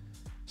stay, huh?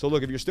 So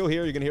look, if you're still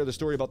here, you're going to hear the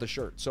story about the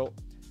shirt. So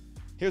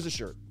here's the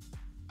shirt.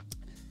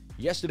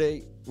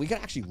 Yesterday, we got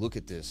to actually look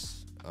at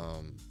this,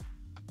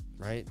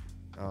 right?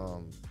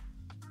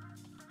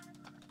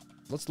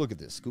 Let's look at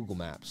this. Google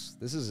Maps.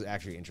 This is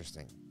actually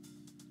interesting.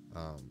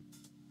 All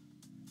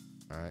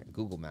right,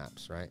 Google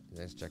Maps, right?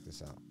 Let's check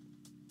this out.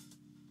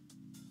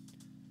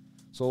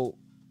 So,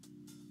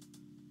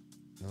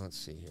 let's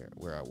see here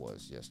where I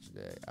was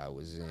yesterday. I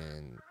was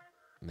in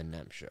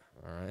Menemsha,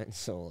 all right?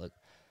 So, look,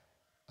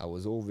 I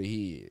was over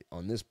here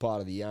on this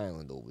part of the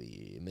island over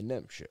here,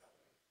 Menemsha,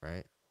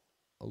 right?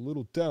 A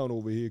little town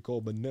over here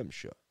called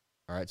Menemsha.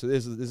 All right, so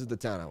this is the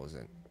town I was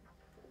in.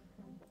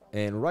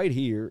 And right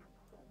here,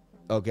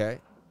 okay,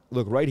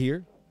 look, right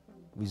here,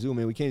 we zoom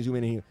in. We can't zoom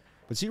in here.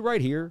 But see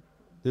right here,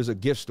 there's a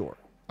gift store,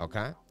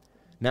 okay?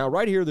 Now,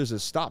 right here, there's a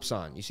stop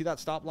sign. You see that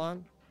stop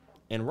line?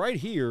 And right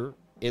here,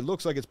 it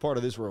looks like it's part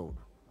of this road,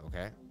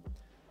 okay?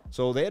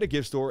 So they had a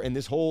gift store, and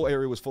this whole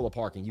area was full of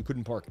parking. You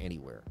couldn't park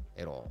anywhere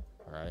at all,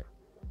 all right?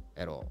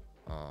 At all.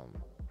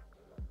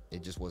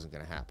 It just wasn't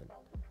going to happen,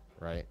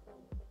 right?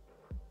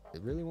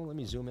 It really won't let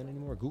me zoom in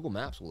anymore. Google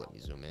Maps will let me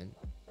zoom in.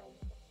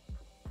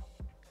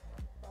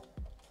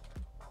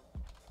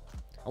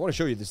 I want to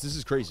show you this. This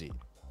is crazy.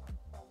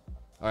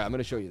 All right, I'm going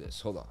to show you this.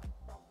 Hold on.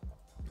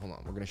 Hold on.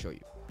 We're going to show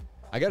you.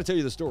 I got to tell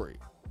you the story.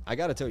 I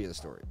got to tell you the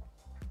story.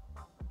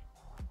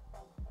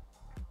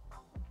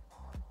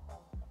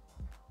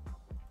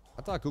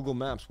 I thought Google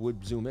Maps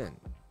would zoom in.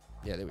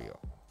 Yeah, there we go.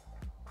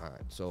 All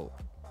right, so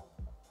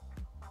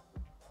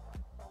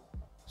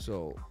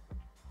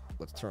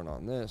let's turn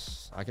on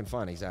this. I can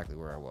find exactly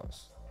where I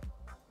was.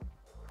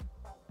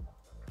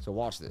 So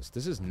watch this.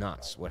 This is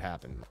nuts what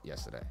happened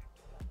yesterday.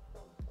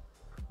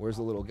 Where's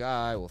the little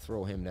guy? We'll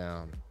throw him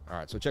down. All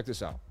right, so check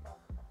this out.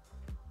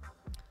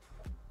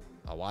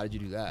 Oh, why did you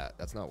do that?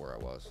 That's not where I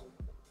was.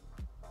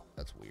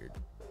 That's weird.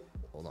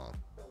 Hold on.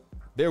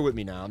 Bear with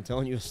me now. I'm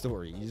telling you a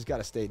story. You just got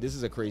to stay. This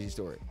is a crazy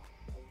story.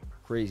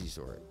 Crazy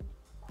story.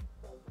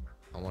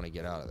 I want to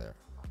get out of there.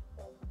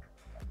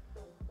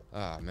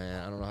 Ah,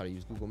 man. I don't know how to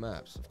use Google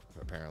Maps,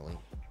 apparently.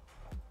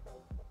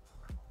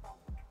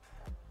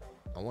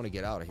 I want to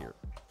get out of here.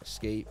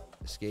 Escape,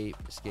 escape,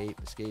 escape,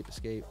 escape,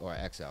 escape. Or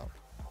X out.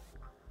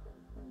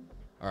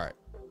 All right.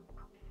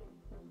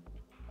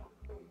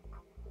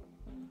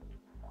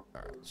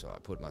 All right. So I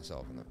put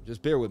myself in the...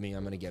 Just bear with me.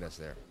 I'm going to get us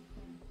there.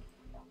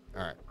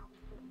 All right.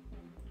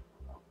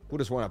 Who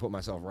just want I put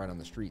myself right on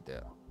the street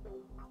there?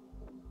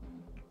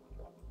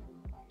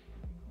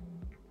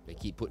 They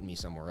keep putting me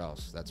somewhere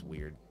else. That's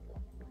weird.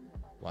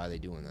 Why are they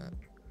doing that?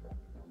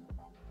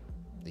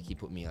 They keep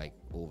putting me like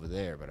over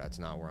there, but that's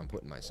not where I'm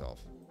putting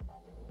myself.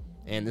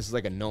 And this is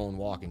like a known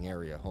walking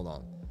area. Hold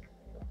on.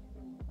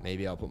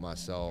 Maybe I'll put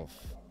myself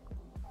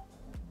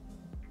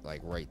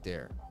like right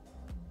there.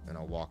 And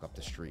I'll walk up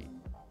the street.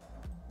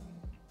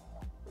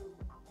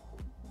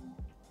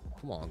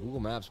 Come on, Google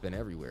Maps been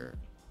everywhere.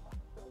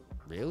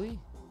 Really?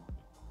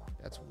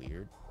 That's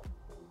weird.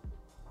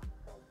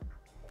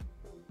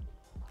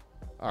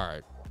 All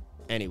right.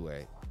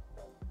 Anyway,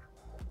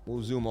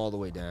 we'll zoom all the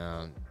way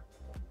down.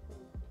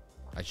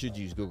 I should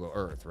use Google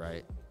Earth,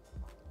 right?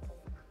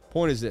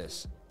 Point is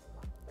this.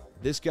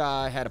 This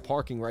guy had a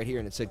parking right here,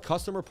 and it said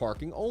customer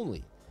parking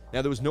only.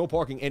 Now, there was no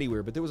parking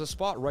anywhere, but there was a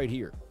spot right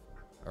here.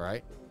 All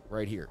right?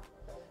 Right here.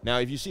 Now,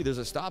 if you see, there's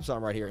a stop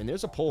sign right here, and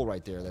there's a pole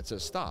right there that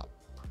says stop.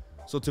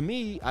 So, to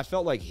me, I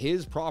felt like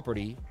his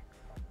property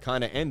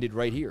kind of ended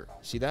right here.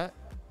 See that?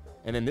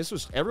 And then this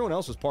was, everyone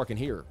else was parking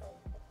here.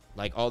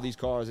 Like all these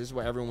cars, this is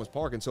where everyone was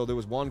parking. So there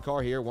was one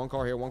car here, one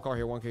car here, one car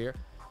here, one car here.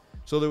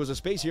 So there was a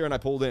space here, and I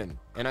pulled in.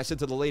 And I said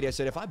to the lady, I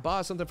said, if I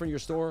buy something from your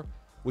store,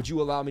 would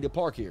you allow me to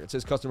park here? It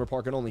says customer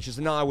parking only. She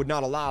said, no, I would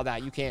not allow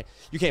that. You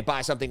can't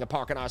buy something and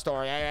park in our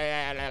store.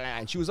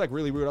 And she was like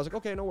really rude. I was like,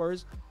 okay, no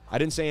worries. I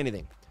didn't say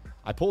anything.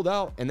 I pulled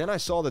out, and then I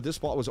saw that this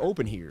spot was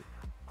open here.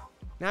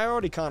 Now I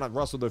already kind of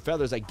rustled their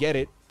feathers. I get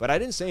it, but I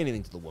didn't say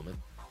anything to the woman.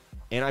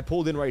 And I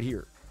pulled in right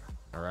here.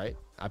 All right.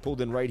 I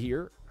pulled in right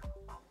here.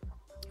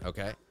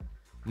 Okay.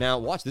 Now,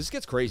 watch. This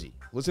gets crazy.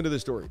 Listen to this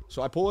story.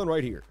 So I pull in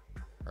right here.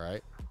 All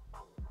right.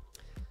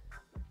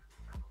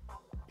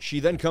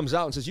 She then comes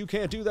out and says, you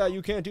can't do that.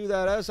 You can't do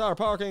that. That's our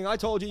parking. I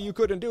told you you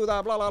couldn't do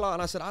that. Blah, blah, blah.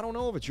 And I said, I don't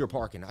know if it's your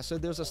parking. I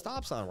said, there's a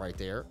stop sign right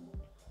there.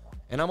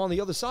 And I'm on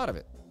the other side of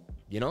it.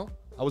 You know?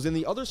 I was in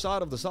the other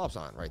side of the stop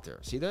sign right there.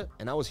 See that?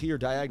 And I was here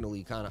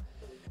diagonally kind of.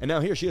 And now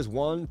here she has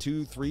 1,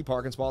 2, 3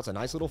 parking spots, a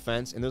nice little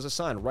fence, and there's a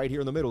sign right here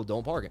in the middle,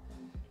 don't park it.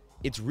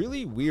 It's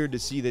really weird to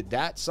see that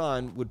that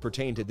sign would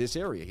pertain to this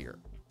area here.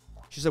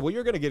 She said, well,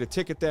 you're going to get a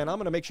ticket then. I'm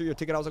going to make sure your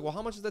ticket. I was like, well,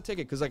 how much is the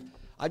ticket? Because, like,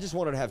 I just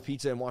wanted to have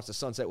pizza and watch the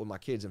sunset with my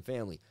kids and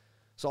family.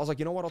 So I was like,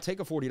 you know what? I'll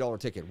take a $40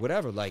 ticket.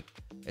 Whatever, like,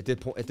 at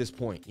this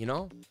point, you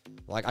know?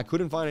 Like, I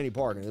couldn't find any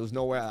parking. There was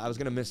nowhere. I was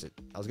going to miss it.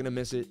 I was going to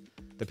miss it.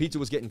 The pizza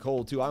was getting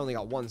cold, too. I only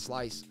got 1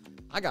 slice.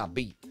 I got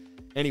beat.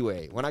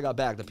 Anyway, when I got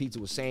back, the pizza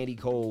was sandy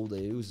cold.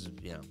 It was,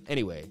 you know.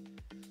 Anyway,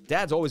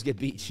 dads always get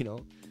beat, you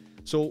know.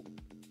 So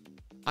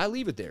I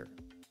leave it there.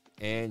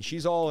 And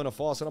she's all in a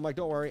fuss, and I'm like,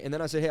 don't worry. And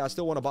then I said, hey, I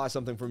still want to buy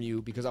something from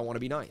you because I want to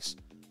be nice.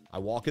 I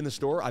walk in the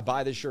store. I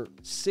buy this shirt.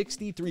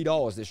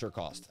 $63 this shirt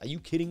cost. Are you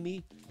kidding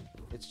me?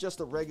 It's just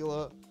a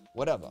regular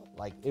whatever.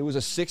 Like, it was a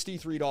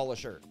 $63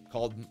 shirt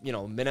called, you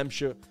know,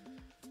 Menemsha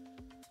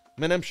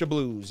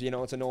Blues. You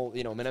know, it's an old,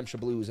 you know, Menemsha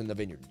Blues in the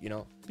Vineyard, you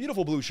know.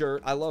 Beautiful blue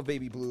shirt. I love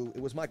baby blue.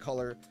 It was my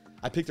color.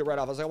 I picked it right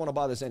off. I was like, I want to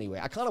buy this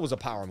anyway. I kind of was a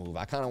power move.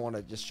 I kind of want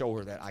to just show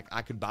her that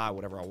I could buy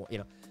whatever I want, you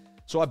know.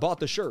 So I bought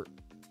the shirt.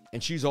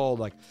 And she's all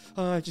like,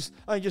 I just,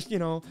 you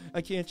know,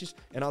 I can't just.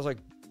 And I was like,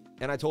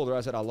 and I told her,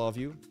 I said, I love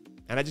you.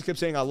 And I just kept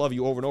saying, I love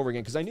you over and over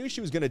again. Because I knew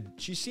she was going to,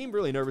 she seemed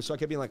really nervous. So I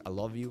kept being like, I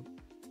love you.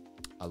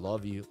 I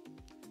love you.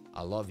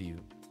 I love you.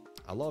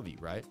 I love you,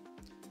 right?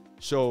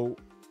 So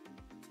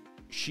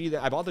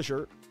I bought the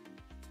shirt.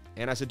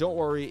 And I said, don't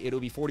worry,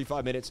 it'll be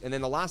 45 minutes. And then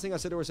the last thing I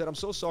said to her, I said, I'm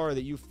so sorry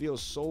that you feel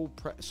so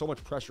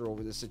much pressure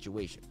over this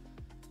situation.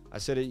 I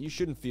said, you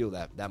shouldn't feel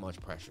that much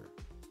pressure.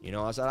 You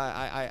know, I said,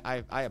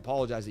 I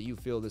apologize that you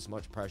feel this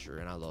much pressure,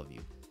 and I love you.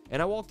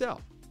 And I walked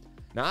out.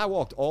 Now, I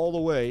walked all the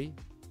way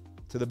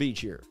to the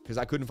beach here because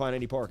I couldn't find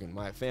any parking.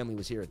 My family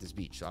was here at this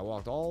beach. So I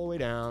walked all the way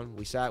down.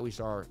 We started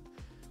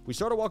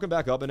walking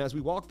back up. And as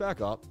we walked back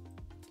up,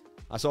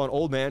 I saw an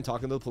old man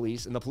talking to the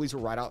police, and the police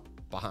were right out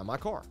behind my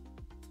car.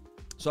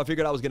 So I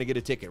figured I was going to get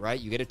a ticket, right?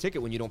 You get a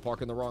ticket when you don't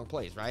park in the wrong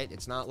place, right?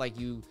 It's not like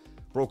you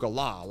broke a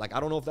law. Like, I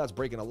don't know if that's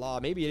breaking a law.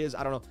 Maybe it is.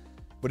 I don't know.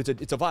 But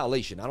it's a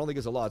violation. I don't think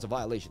it's a law. It's a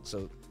violation.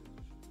 So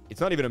it's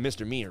not even a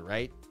misdemeanor,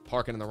 right?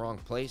 Parking in the wrong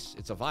place.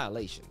 It's a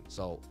violation.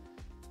 So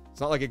it's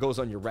not like it goes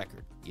on your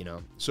record, you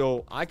know?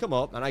 So I come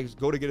up and I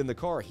go to get in the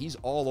car. He's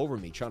all over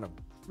me,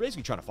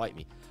 basically trying to fight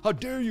me. How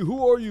dare you?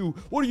 Who are you?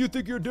 What do you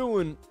think you're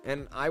doing?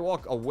 And I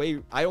walk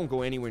away. I don't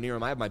go anywhere near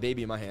him. I have my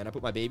baby in my hand. I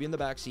put my baby in the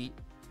back seat.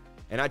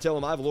 And I tell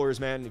him, I have lawyers,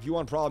 man. If you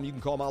want a problem, you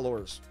can call my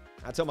lawyers.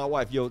 I tell my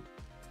wife, yo,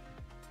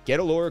 get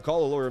a lawyer,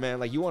 call a lawyer,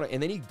 man. Like, you want to.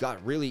 And then he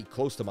got really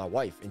close to my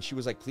wife. And she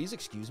was like, please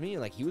excuse me.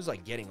 And like, he was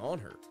like getting on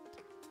her.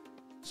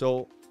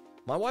 So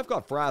my wife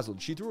got frazzled.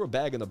 She threw her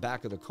bag in the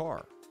back of the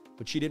car.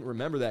 But she didn't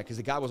remember that because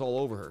the guy was all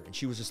over her. And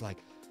she was just like,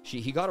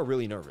 he got her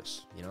really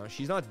nervous. You know,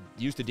 she's not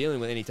used to dealing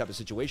with any type of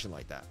situation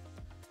like that.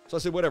 So I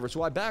said, whatever.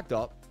 So I backed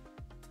up.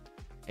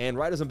 And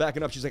right as I'm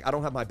backing up, she's like, I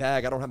don't have my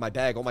bag. I don't have my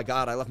bag. Oh my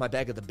God, I left my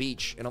bag at the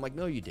beach. And I'm like,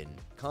 no, you didn't.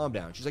 Calm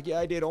down. She's like, yeah,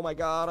 I did. Oh my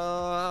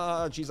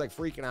God. And she's like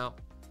freaking out.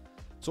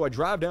 So I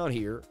drive down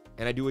here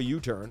and I do a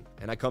U-turn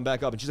and I come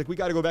back up and she's like, we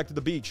got to go back to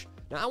the beach.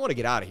 Now I want to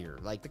get out of here.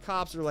 Like, the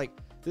cops are like,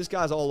 this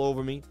guy's all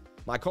over me.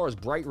 My car is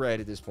bright red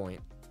at this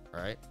point.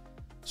 All right.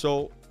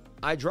 So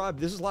I drive.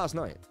 This is last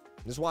night.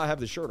 This is why I have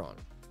this shirt on.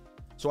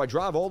 So I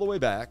drive all the way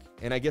back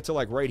and I get to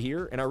like right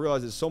here and I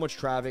realize there's so much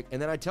traffic.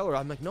 And then I tell her,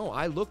 I'm like, no,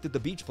 I looked at the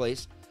beach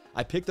place.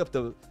 I picked up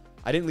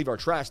I didn't leave our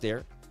trash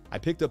there. I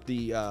picked up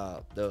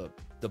the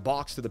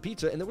box to the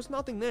pizza and there was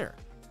nothing there.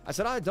 I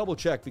said, I double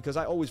checked because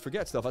I always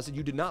forget stuff. I said,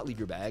 you did not leave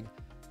your bag.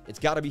 It's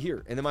got to be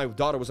here. And then my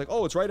daughter was like,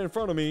 oh, it's right in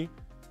front of me.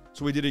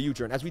 So we did a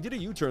U-turn. As we did a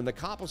U-turn, the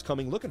cop was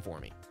coming looking for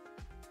me.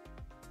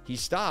 He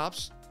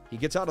stops. He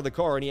gets out of the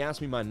car and he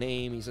asked me my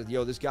name. He said,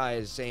 yo, this guy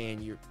is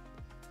saying you're...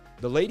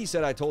 The lady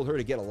said I told her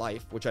to get a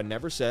life, which I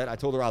never said. I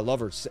told her I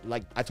love her.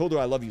 Like, I told her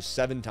I love you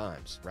 7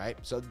 times, right?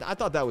 So I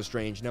thought that was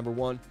strange, number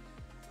one.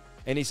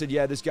 And he said,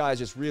 yeah, this guy's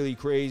just really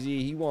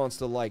crazy. He wants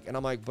to like, and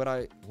I'm like, but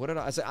I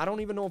said, I don't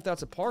even know if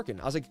that's a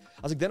parking. I was like,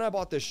 then I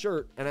bought this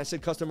shirt and I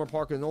said customer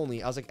parking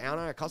only. I was like, am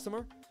I a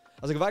customer?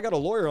 I was like, if I got a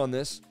lawyer on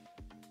this,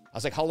 I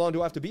was like, how long do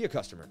I have to be a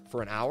customer?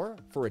 For an hour?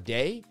 For a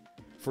day?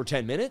 For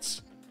 10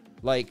 minutes?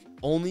 Like,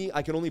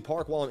 I can only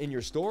park while I'm in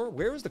your store?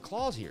 Where is the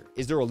clause here?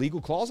 Is there a legal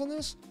clause on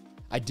this?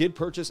 I did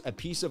purchase a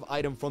piece of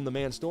item from the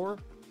man's store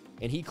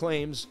and he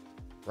claims,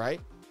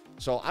 right?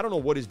 So I don't know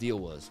what his deal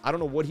was. I don't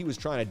know what he was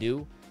trying to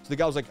do. So the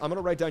guy was like, I'm going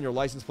to write down your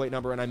license plate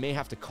number and I may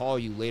have to call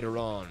you later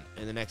on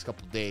in the next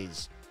couple of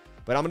days.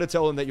 But I'm going to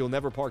tell him that you'll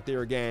never park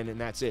there again and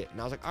that's it. And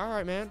I was like, all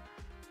right, man.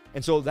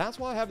 And so that's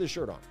why I have this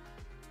shirt on.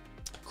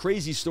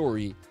 Crazy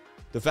story.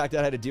 The fact that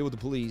I had to deal with the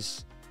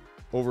police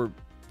over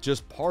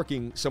just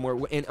parking somewhere.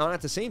 And at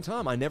the same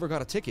time, I never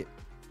got a ticket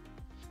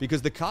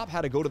because the cop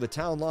had to go to the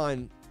town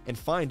line and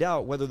find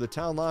out whether the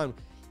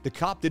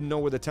cop didn't know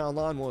where the town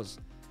line was.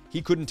 He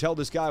couldn't tell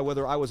this guy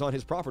whether I was on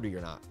his property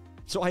or not.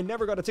 So I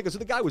never got a ticket. So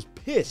the guy was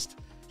pissed.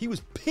 He was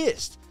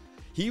pissed.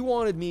 He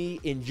wanted me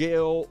in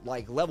jail,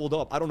 like leveled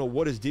up. I don't know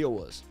what his deal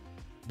was,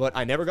 but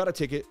I never got a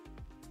ticket.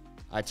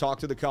 I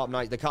talked to the cop.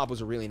 The cop was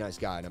a really nice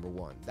guy, number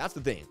one. That's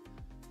the thing.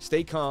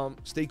 Stay calm,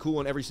 stay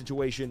cool in every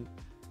situation,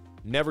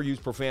 never use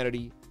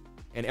profanity,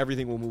 and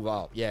everything will move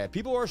out. Yeah,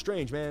 people are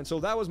strange, man.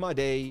 So that was my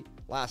day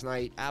last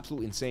night.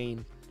 Absolutely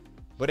insane.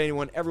 But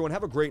everyone,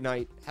 have a great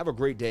night. Have a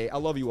great day. I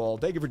love you all.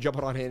 Thank you for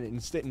jumping on in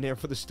and sitting there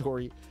for the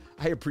story.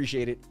 I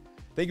appreciate it.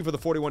 Thank you for the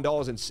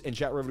 $41 in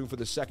chat revenue for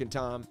the second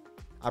time.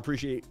 I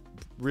appreciate,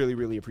 really,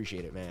 really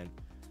appreciate it, man.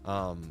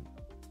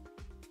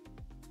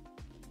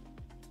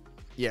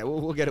 Yeah,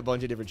 we'll get a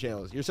bunch of different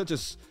channels.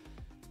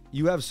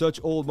 You have such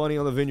old money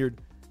on the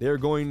vineyard. They're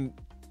going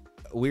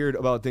weird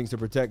about things to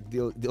protect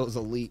those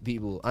elite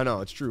people. I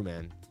know, it's true,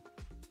 man.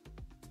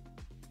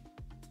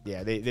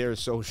 Yeah, they're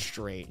so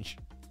strange.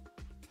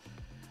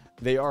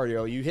 They are,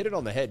 yo. You hit it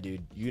on the head,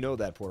 dude. You know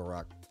that, Porter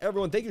Rock.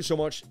 Everyone, thank you so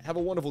much. Have a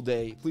wonderful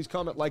day. Please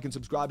comment, like, and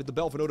subscribe. Hit the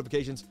bell for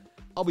notifications.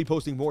 I'll be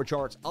posting more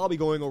charts. I'll be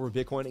going over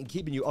Bitcoin and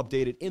keeping you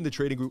updated in the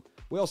trading group.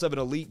 We also have an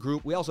elite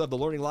group. We also have the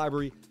learning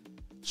library.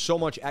 So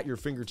much at your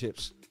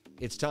fingertips.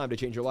 It's time to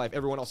change your life.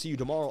 Everyone, I'll see you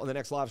tomorrow on the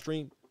next live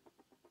stream.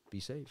 Be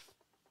safe.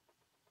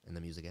 And the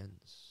music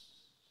ends.